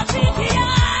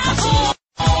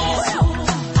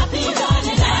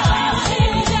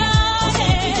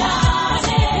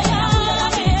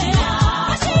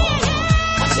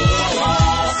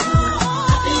 Yesu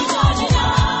apigane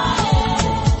naye.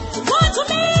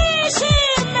 Watumishi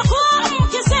mmekuwa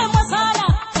mkisemwa sana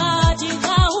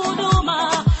katika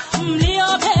huduma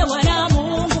mliopewa na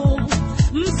Mungu.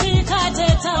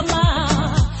 Msikate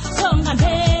tamaa, songa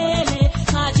mbele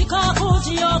katika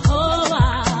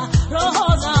kuziokoa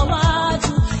roho za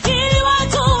watu, ili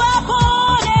watu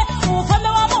wapone, ufalme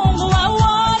wa Mungu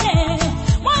wauone.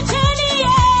 Mwacheni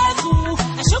Yesu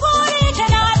ashughulike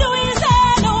na adui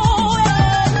zenu.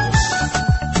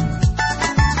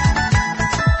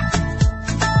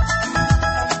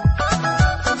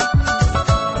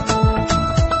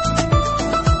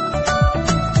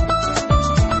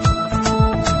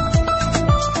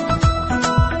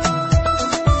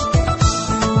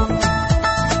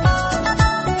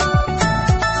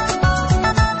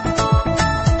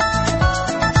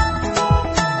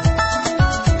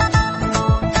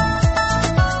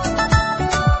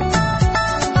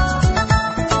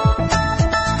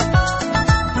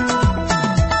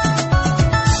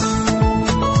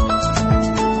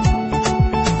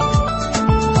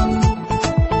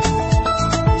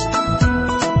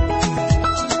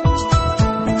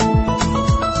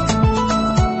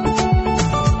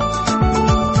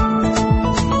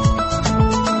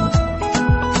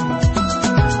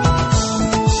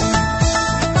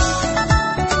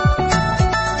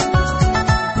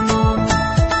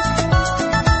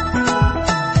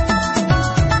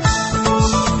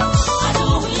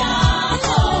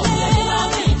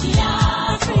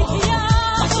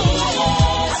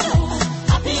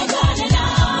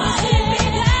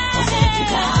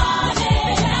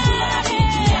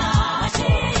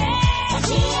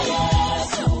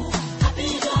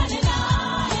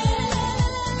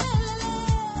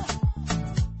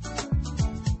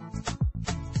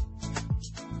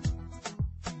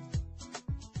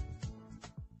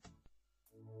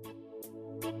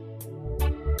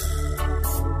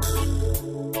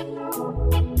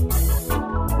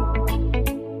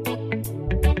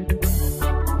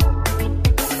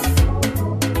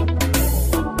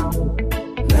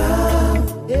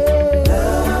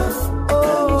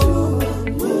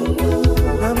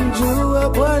 Namjua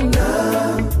Bwana,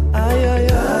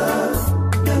 ayaya,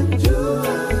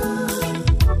 namjua,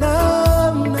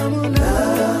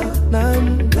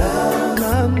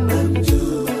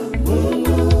 namjua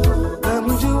Mungu,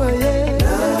 namjua yeye,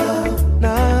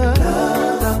 namjua.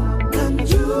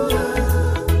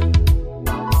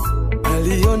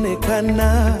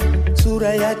 Alionekana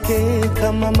sura yake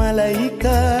kama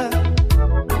malaika,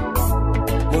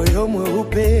 moyo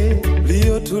mweupe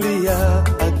uliotulia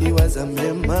akiwaza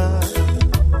mema.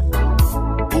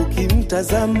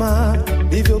 Ukimtazama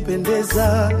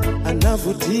livyopendeza,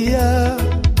 anavutia.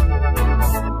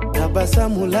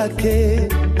 Tabasamu lake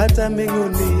hata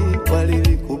mbinguni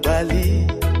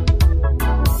walilikubali.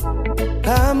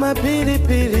 Kama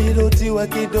pilipili lotiwa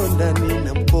kidondani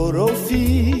na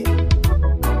mkorofi,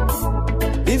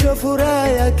 ndivyo furaha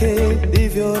yake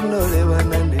livyoondolewa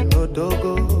na neno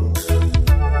dogo.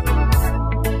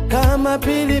 Kama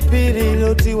pilipili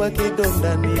lotiwa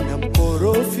kidondani na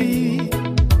mkorofi,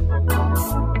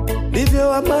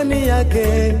 ndivyo amani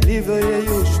yake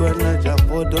livyoyeyushwa na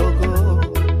jambo dogo.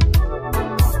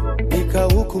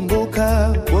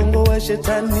 Nikaukumbuka uongo wa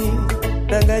shetani,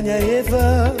 danganya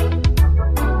Eva.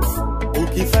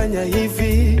 Ukifanya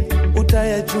hivi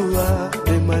utayajua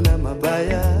mema na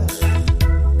mabaya.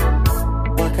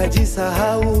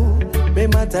 Wakajisahau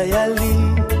mema tayari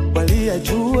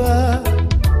waliyajua.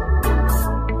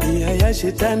 Nia ya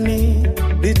shetani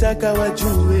litaka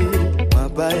wajue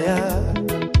mabaya.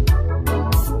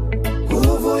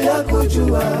 Nguvu ya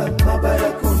kujua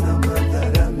mabaya, kuna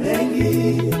madhara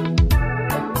mengi.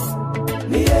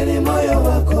 Ni heri moyo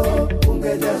wako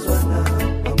ungejazwa na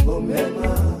mambo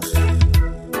mema.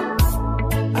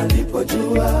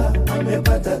 Alipojua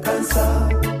amepata kansa,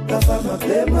 kafa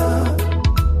mapema.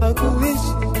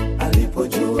 Hakuishi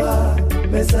alipojua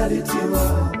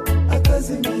mesalitiwa,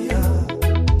 akazimia.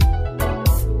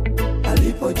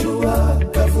 Alipojua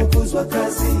kafukuzwa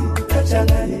kazi,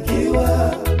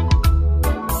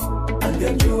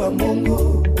 Angemjua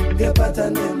Mungu ngepata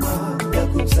neema ya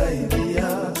kumsaidia.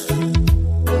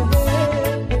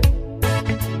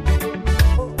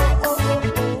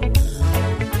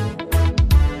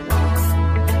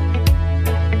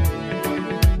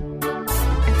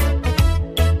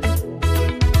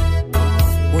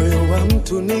 Moyo wa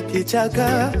mtu ni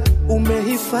kichaka,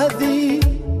 umehifadhi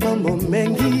mambo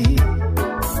mengi,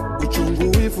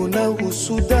 uchungu, wivu na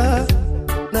uhusuda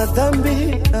na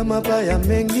dhambi na mabaya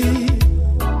mengi.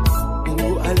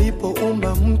 Mungu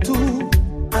alipoumba mtu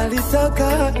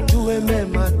alitaka tuwe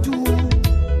mema tu,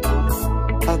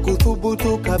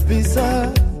 hakuthubutu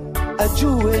kabisa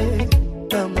ajue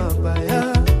na mabaya.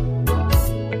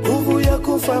 Nguvu ya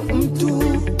kufa mtu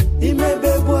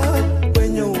imebebwa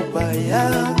kwenye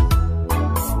ubaya.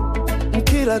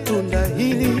 Mkila tunda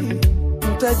hili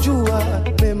mtajua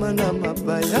mema na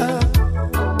mabaya.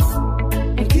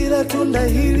 Mkila tunda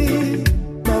hili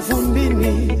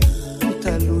mavumbini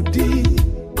mtarudi.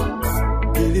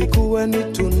 Ilikuwa ni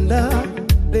tunda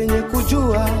lenye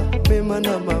kujua mema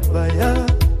na mabaya.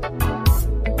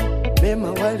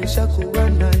 Mema walishakuwa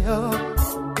nayo,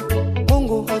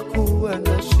 Mungu hakuwa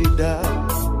na shida.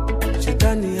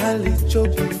 Shetani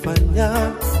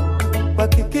alichokifanya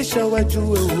hakikisha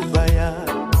wajue ubaya.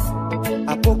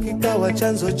 Hapo kikawa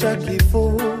chanzo cha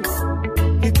kifo,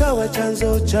 kikawa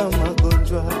chanzo cha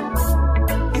magonjwa,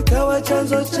 kikawa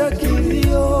chanzo cha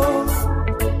kilio,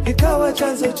 kikawa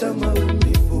chanzo cha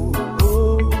maumivu.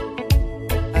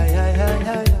 Ay, ay, ay, ay,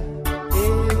 ay,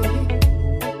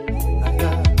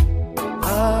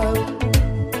 ay,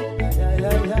 ay,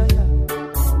 ay, ay.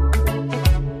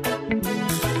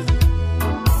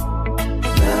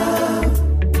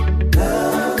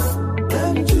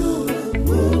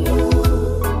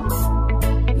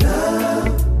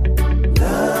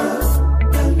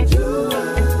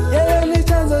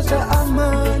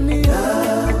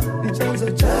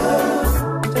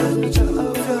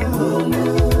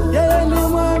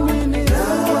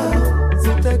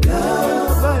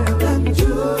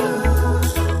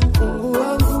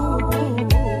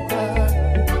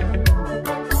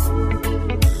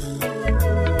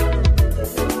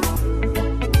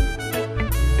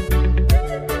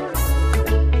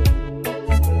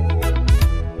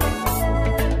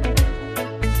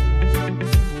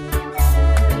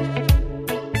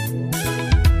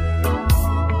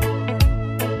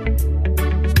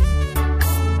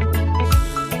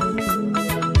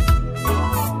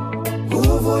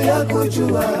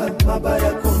 Kujua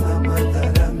mabaya kuna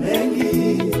madhara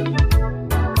mengi.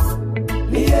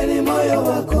 Ni heri moyo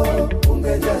wako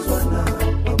ungejazwa na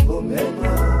mambo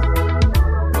mema.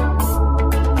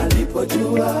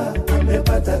 Alipojua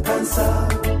amepata kansa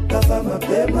kafa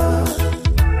mapema.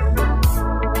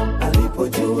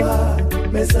 Alipojua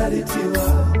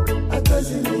mesalitiwa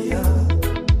akazimia.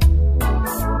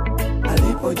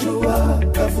 Alipojua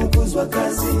kafukuzwa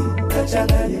kazi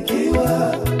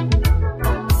kachanganyikiwa.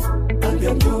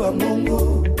 Angemjua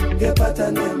Mungu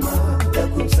ngepata neema ya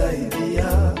kumsaidia.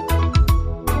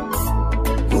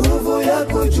 Nguvu ya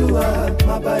kujua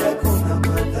mabaya kuna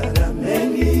madhara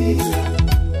mengi.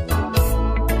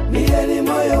 Ni heri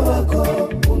moyo wako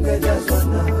ungejazwa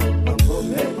na mambo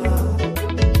mema.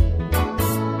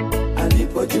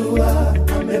 Alipojua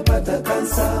amepata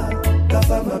kansa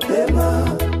kafa mapema.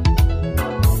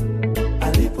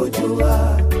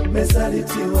 Alipojua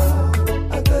mesalitiwa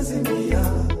akazimia.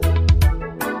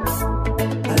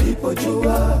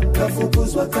 Alipojua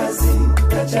kafukuzwa kazi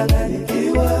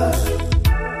kachanganyikiwa.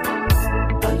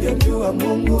 Angemjua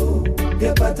Mungu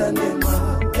ngepata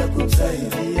neema ya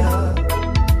kumsaidia.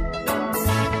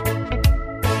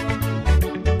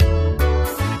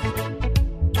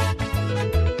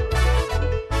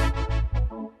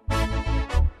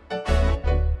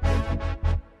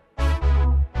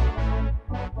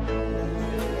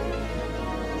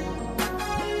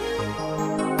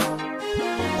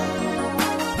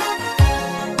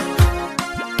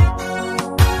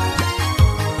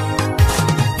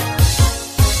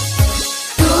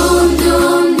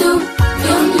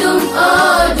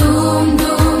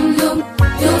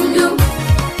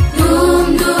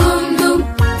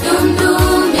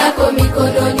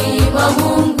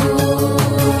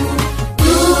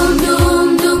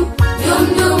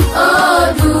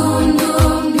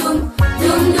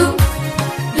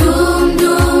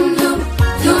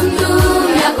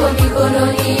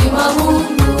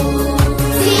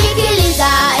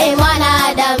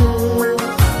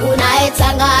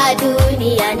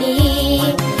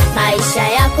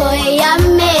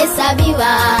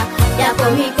 Yamehesabiwa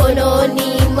yako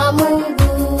mikononi mwa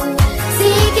Mungu.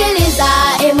 Sikiliza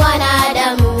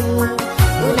mwanadamu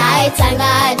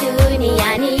unayetanga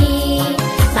duniani,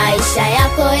 maisha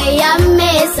yako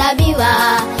umehesabiwa,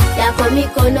 yako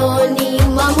mikononi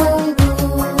mwa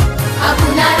Mungu.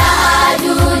 Hakuna raha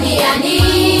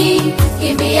duniani,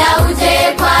 kimbia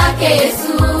uje kwake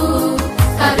Yesu.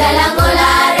 Kabla lango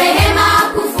la rehema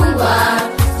kufungwa,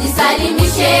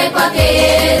 jisalimishe kwake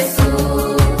Yesu.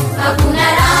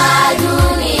 Hakuna raha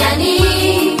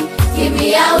duniani,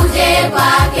 kimbia uje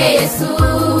kwake Yesu.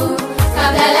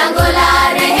 Kabla lango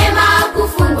la rehema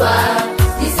kufungwa,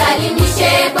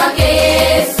 jisalimishe kwake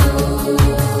Yesu.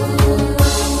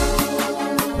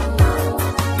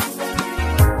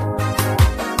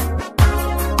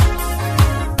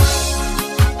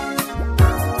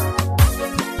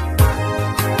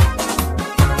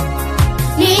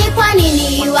 Ni kwa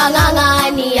nini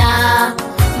wang'ang'ania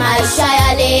maisha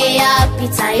yale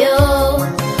yapitayo?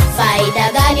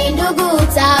 Faida gani ndugu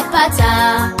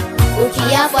utapata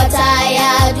ukiyafuata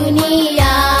ya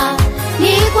dunia?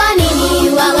 Ni kwa nini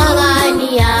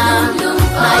wang'ang'ania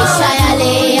maisha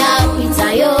yale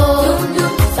yapitayo?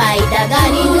 Faida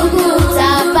gani ndugu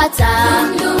utapata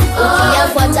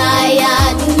ukiyafuata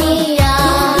ya dunia?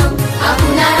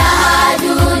 Hakuna raha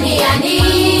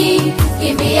duniani,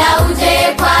 kimbia uje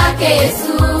kwake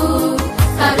Yesu.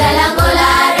 Kabla lango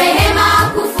la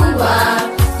rehema kufungwa,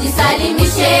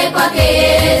 jisalimishe kwake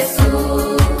Yesu.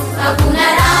 Hakuna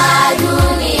raha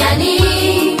duniani,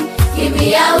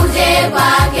 kimbia uje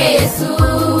kwake Yesu.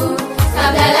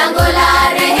 Kabla lango la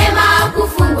rehema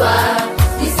kufungwa,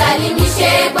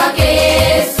 jisalimishe kwake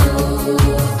Yesu.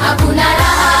 Hakuna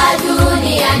raha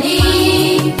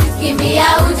duniani, kimbia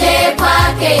uje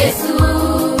kwake Yesu.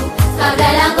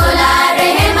 Kabla lango la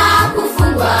rehema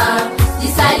kufungwa,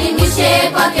 jisalimishe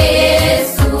kwake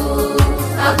Yesu.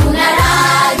 Hakuna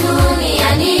raha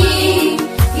duniani,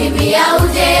 kimbia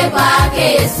uje kwake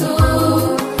Yesu.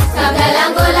 Kabla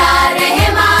lango la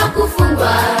rehema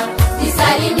kufungwa,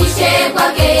 jisalimishe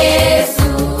kwake Yesu.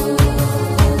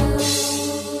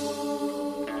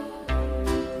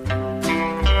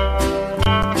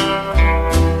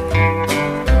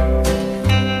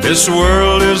 This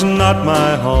world is not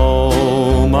my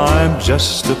home, I'm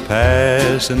just a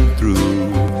passing through.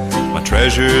 My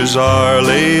treasures are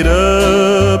laid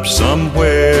up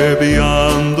somewhere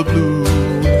beyond the blue.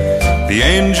 The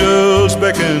angels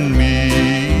beckon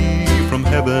me from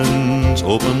heaven's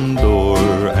open door,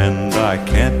 and I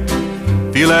can't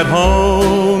feel at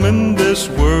home in this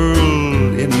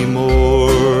world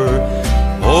anymore.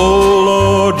 Oh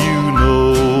Lord, you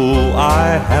know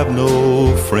I have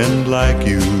no friend like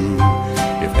you.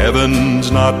 If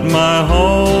heaven's not my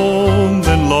home,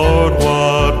 then Lord,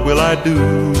 what will I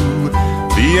do?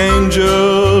 The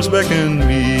angels beckon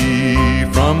me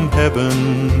from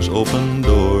heaven's open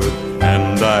door,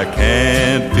 and I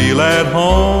can't feel at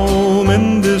home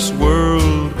in this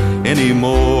world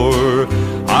anymore.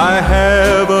 I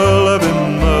have a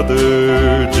loving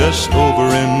mother just over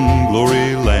in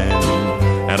glory land,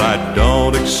 and I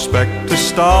don't expect to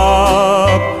stop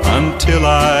until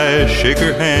I shake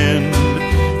her hand.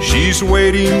 She's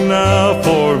waiting now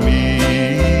for me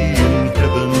in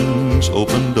heaven's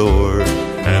open door,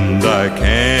 and I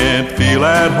can't feel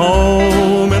at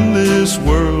home in this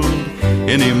world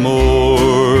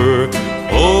anymore.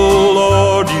 Oh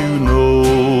Lord, you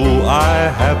know I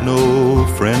have no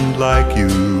friend like you.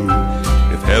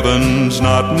 If heaven's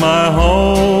not my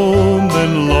home,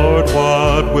 then Lord,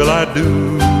 what will I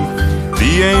do?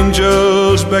 The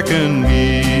angels beckon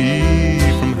me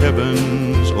from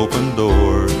heaven's open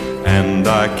door, and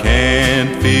I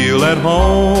can't feel at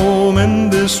home in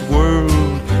this world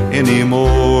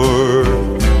anymore.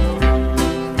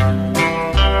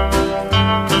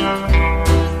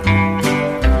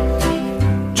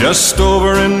 Just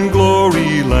over in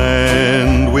glory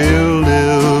land we'll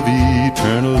live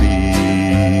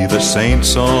eternally. The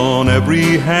saints on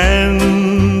every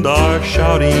hand are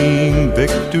shouting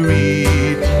victory.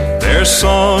 Their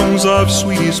songs of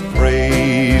sweetest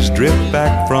praise drift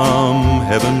back from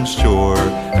heaven's shore,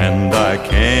 and I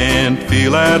can't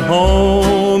feel at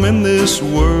home in this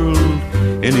world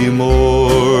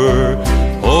anymore.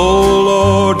 Oh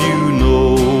Lord, you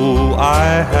know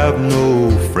I have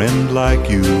no friend like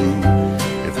you.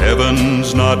 If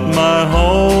heaven's not my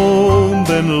home,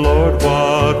 then Lord,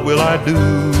 what will I do?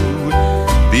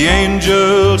 The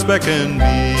angels beckon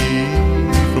me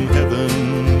from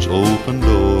heaven's open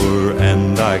door,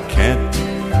 and I can't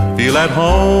feel at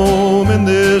home in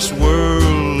this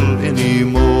world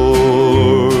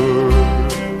anymore.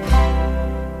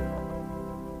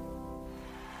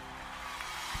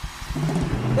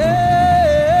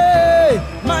 Hey,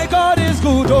 my God is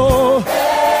good, oh.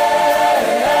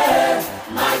 Hey,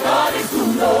 my God is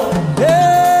good, oh.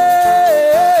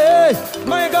 Hey,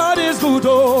 my God is good,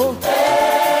 oh.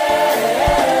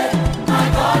 Hey,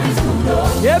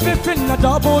 Everything a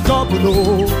double, double,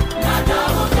 oh.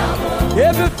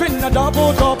 Everything a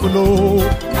double, double, oh.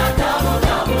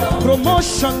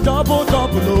 Promotion double,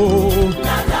 double, oh.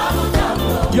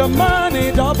 Your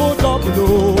money double, double,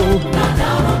 oh.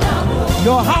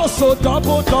 Your household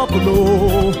double, double,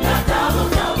 oh.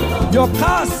 Your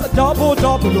cars double,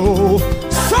 double, oh.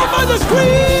 Somebody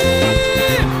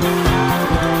scream!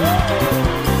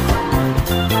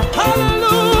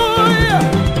 Hallelujah!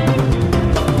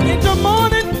 In the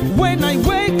morning when I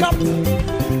wake up,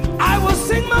 I will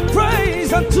sing my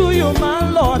praise unto you, my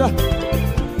Lord.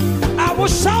 I will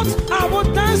shout, I will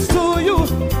dance to you.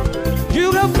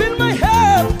 You have been my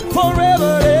help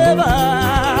forever, ever.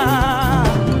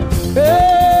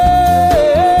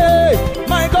 Hey,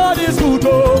 my God is good,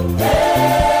 oh.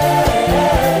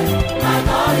 Hey, my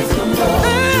God is good, oh.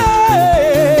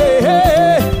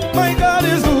 Hey, my God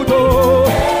is good, oh.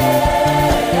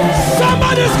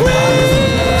 Somebody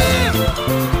scream!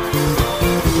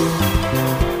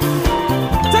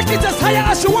 Take it as higher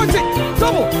as you want it.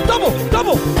 Double, double,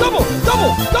 double, double,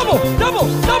 double, double, double,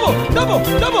 double, double,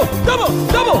 double, double,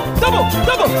 double, double,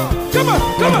 double. Come on,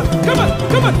 come on, come on,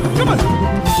 come on, come on.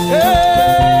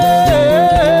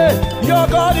 Hey, your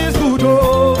God is good,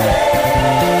 oh.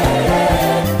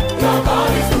 Your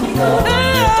God is good, oh.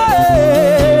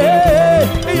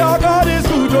 Hey, your God is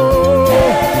good, oh.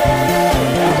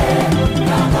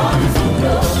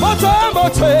 Mote,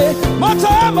 mote,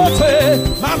 mote, mote,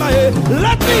 mama,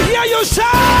 let me hear you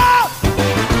shout.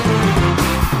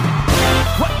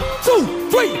 1, 2,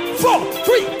 3, 4,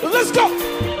 3, let's go.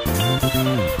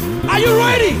 Are you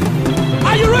ready?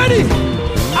 Are you ready?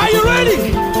 Are you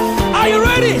ready? Are you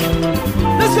ready?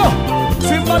 Let's go.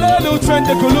 Timbalelo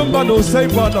trende kulumba no say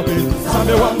banabe.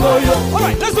 Sambe wamboyo. All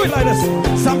right, let's do it like this.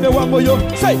 Sambe wamboyo.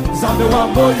 Say sambe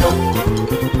wamboyo.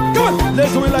 Come on,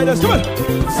 let's do it like this. Come on.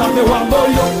 Sambe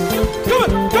wamboyo. Come on,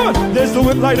 come on. Let's do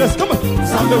it like this. Come on.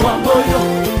 Sambe wamboyo.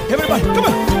 Everybody, come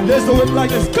on. Let's do it like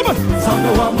this. Come on. Sambe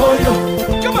wamboyo.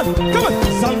 Come on, come on.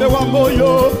 Sambe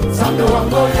wamboyo. Sambe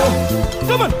wamboyo.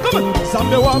 Come on, come on.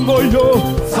 Sambe wamboyo.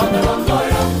 Sambe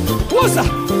wamboyo. What's that?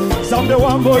 Sambe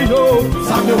wamboyo.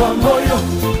 Sambe wamboyo.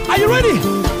 Are you ready?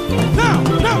 Now,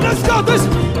 let's go. This.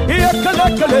 Here,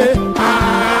 kale, kale.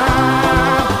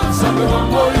 Sambe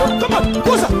wamboyo. Come on,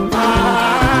 what's that?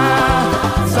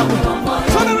 Sambe wamboyo.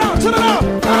 Turn around, turn around.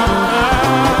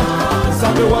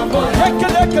 Sambe wamboyo.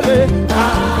 Kale, kale.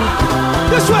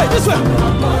 This way, this way.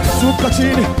 Suka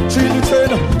chini, chini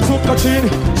tena. Suka chini,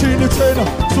 chini tena.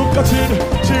 Suka chini,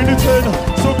 chini tena.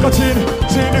 Suka chini,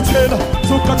 chini tena.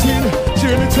 Suka chini,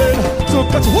 chini tena.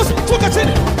 Suka chini, what's it? Suka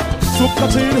chini. Suka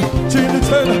chini, chini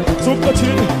tena. Suka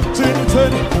chini, chini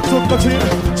tena. Suka chini,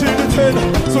 chini tena.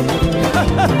 Suka.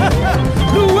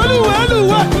 Luwa, luwa,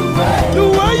 luwa.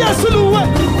 Luwa, yes, luwa.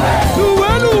 Luwa,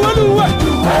 luwa, luwa.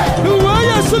 Luwa,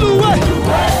 yes, luwa.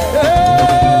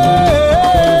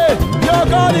 Your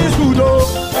God is good, oh.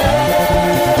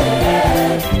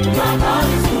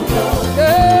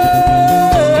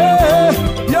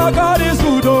 Your God is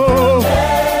good, oh.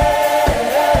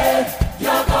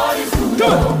 Your God is good, oh.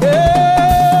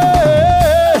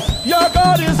 Your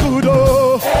God is good,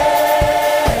 oh.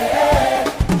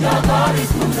 Your God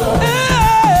is good,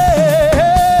 oh.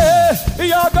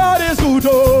 Your God is good, oh. Your God is good,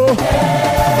 oh.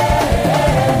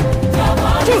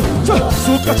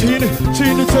 Suka chini,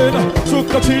 chini tena.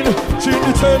 Suka chini,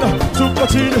 chini tena. Suka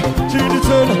chini, chini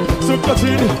tena. Suka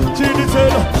chini, chini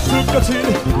tena. Suka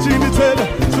chini, chini tena.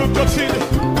 Suka chini.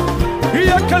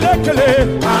 Iya kale kale.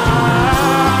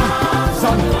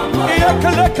 Iya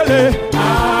kale kale.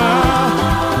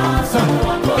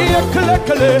 Iya kale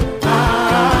kale.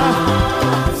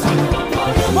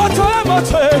 Moto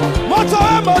moto, moto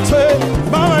moto.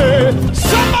 Mama,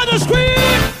 somebody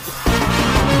scream.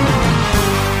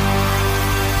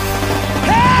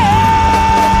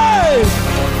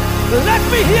 Let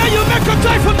me hear you make a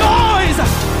joyful noise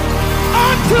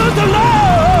unto the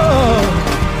Lord.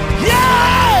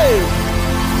 Yay!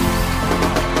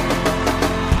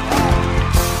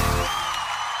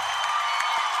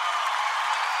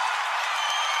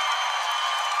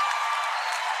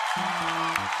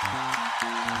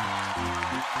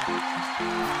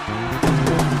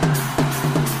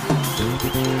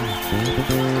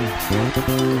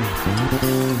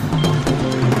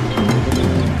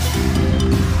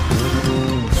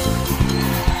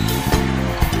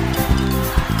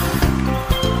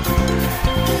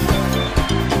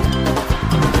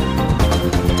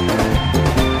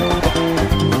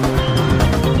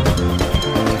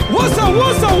 What's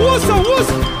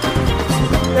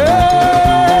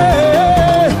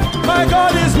hey, my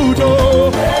God is good,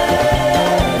 oh.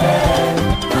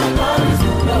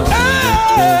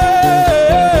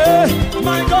 Hey,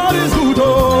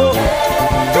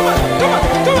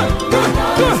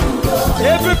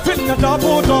 benefit na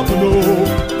double double oh.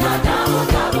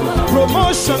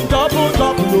 Promotion double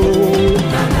double oh.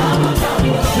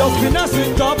 Your finance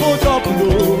double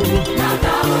double oh.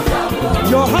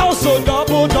 Your household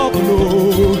double double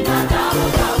oh.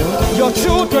 Your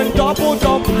children double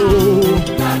double oh.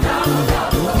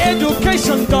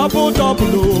 Education double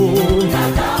double oh.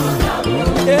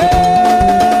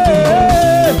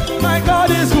 Yeah, my God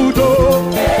is good oh.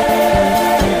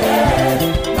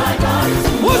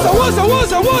 What's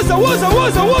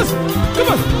come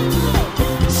on.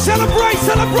 Celebrate,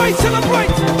 celebrate, celebrate,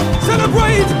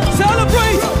 celebrate,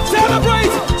 celebrate,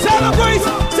 celebrate, celebrate,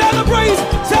 celebrate,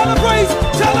 celebrate,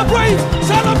 celebrate,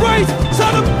 celebrate,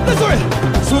 celebrate. Let's do it.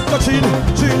 Zucchini,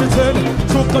 chini ten,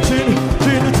 zucchini,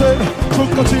 chini ten,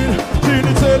 zucchini,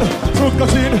 chini ten,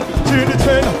 zucchini, chini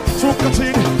ten,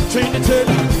 zucchini, chini ten,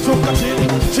 zucchini,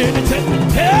 chini ten.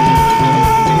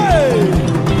 Hey!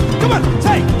 Come on,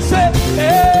 say,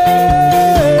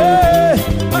 hey,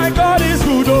 my God is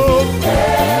good, oh.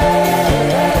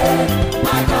 Hey,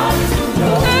 my God is good, oh.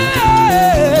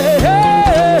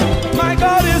 Hey, my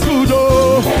God is good,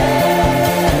 oh.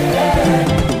 Hey,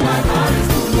 my God is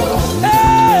good, oh.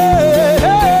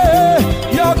 Hey,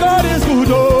 your God is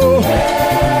good, oh.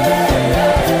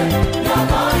 Hey, your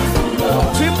God is good,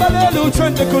 oh. Timbalelu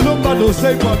chende kulumba do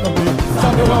say God of me.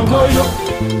 Sabe wamboyo.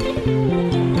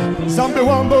 Zambe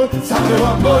wambo,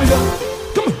 yo.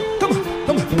 Come on.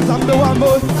 Zambe wambo,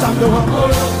 yo.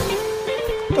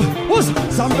 What's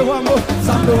Zambe wambo, yo?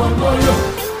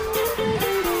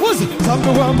 What's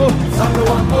Zambe wambo, yo?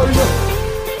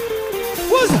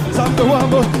 What's Zambe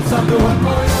wambo, yo?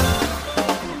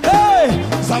 Hey,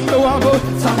 Zambe wambo, yo.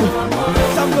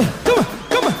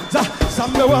 Come on.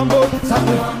 Zambe wambo, yo.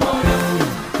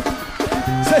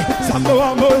 Say Zambe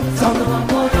wambo, yo.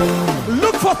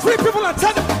 Look for 3 people and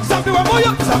tell them Zambe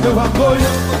wamboyo, Zambe wamboyo.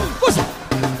 What's it?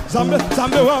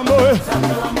 Zambe wamboyo.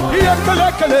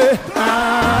 Iyakalekale.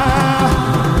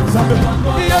 Zambe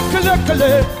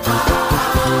iyakalekale.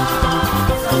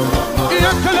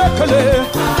 Iyakalekale.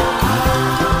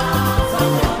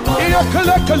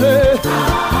 Iyakalekale.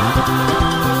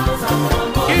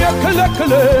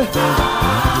 Iyakalekale.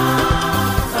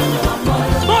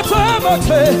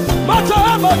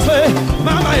 Mate,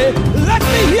 mama, let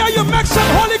me hear you make some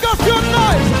Holy Ghost pure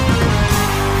noise.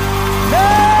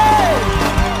 Hey,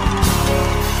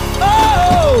 oh,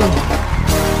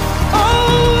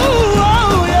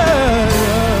 yeah.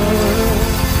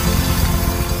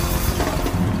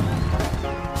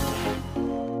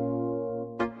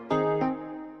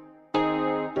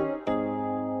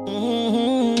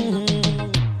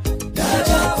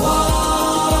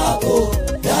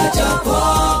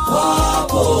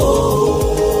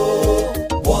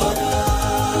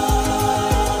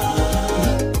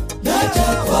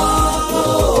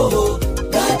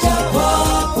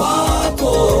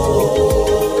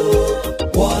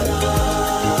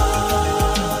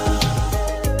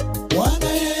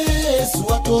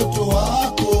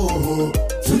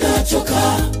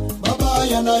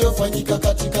 Yanayofanyika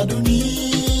katika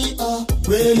dunia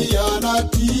kweli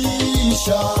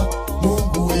yanatisha.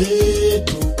 Mungu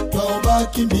wetu twaomba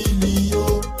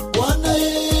kimbilio. Bwana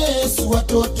Yesu,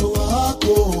 watoto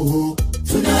wako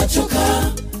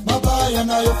tunachoka. Mabaya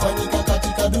yanayofanyika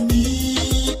katika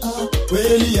dunia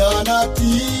kweli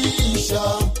yanatisha.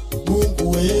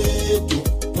 Mungu wetu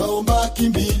twaomba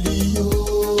kimbilio.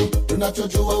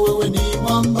 Tunachojua wewe ni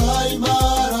mwamba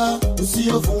imara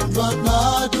usiyovunjwa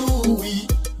na adui.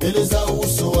 Mbele za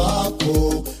uso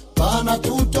wako pana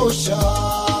tutosha.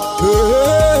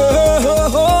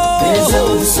 Mbele za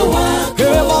uso wako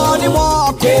hemani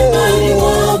mwako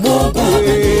Baba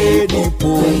nipo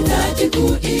tunahitaji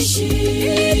kuishi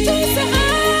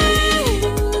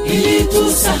ili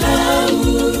tusahau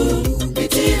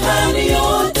mitihani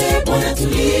yote Bwana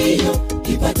tuliyo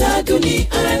ipata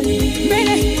duniani.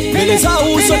 Mbele za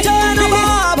uso tena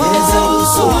Baba, mbele za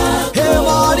uso wako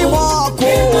hemani mwako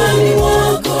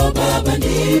Baba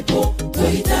ndipo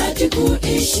tunahitaji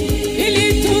kuishi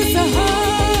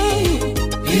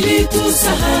ili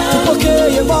tusahau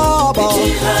tupokee Baba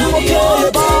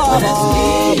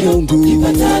Mungu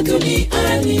ipata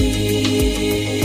duniani.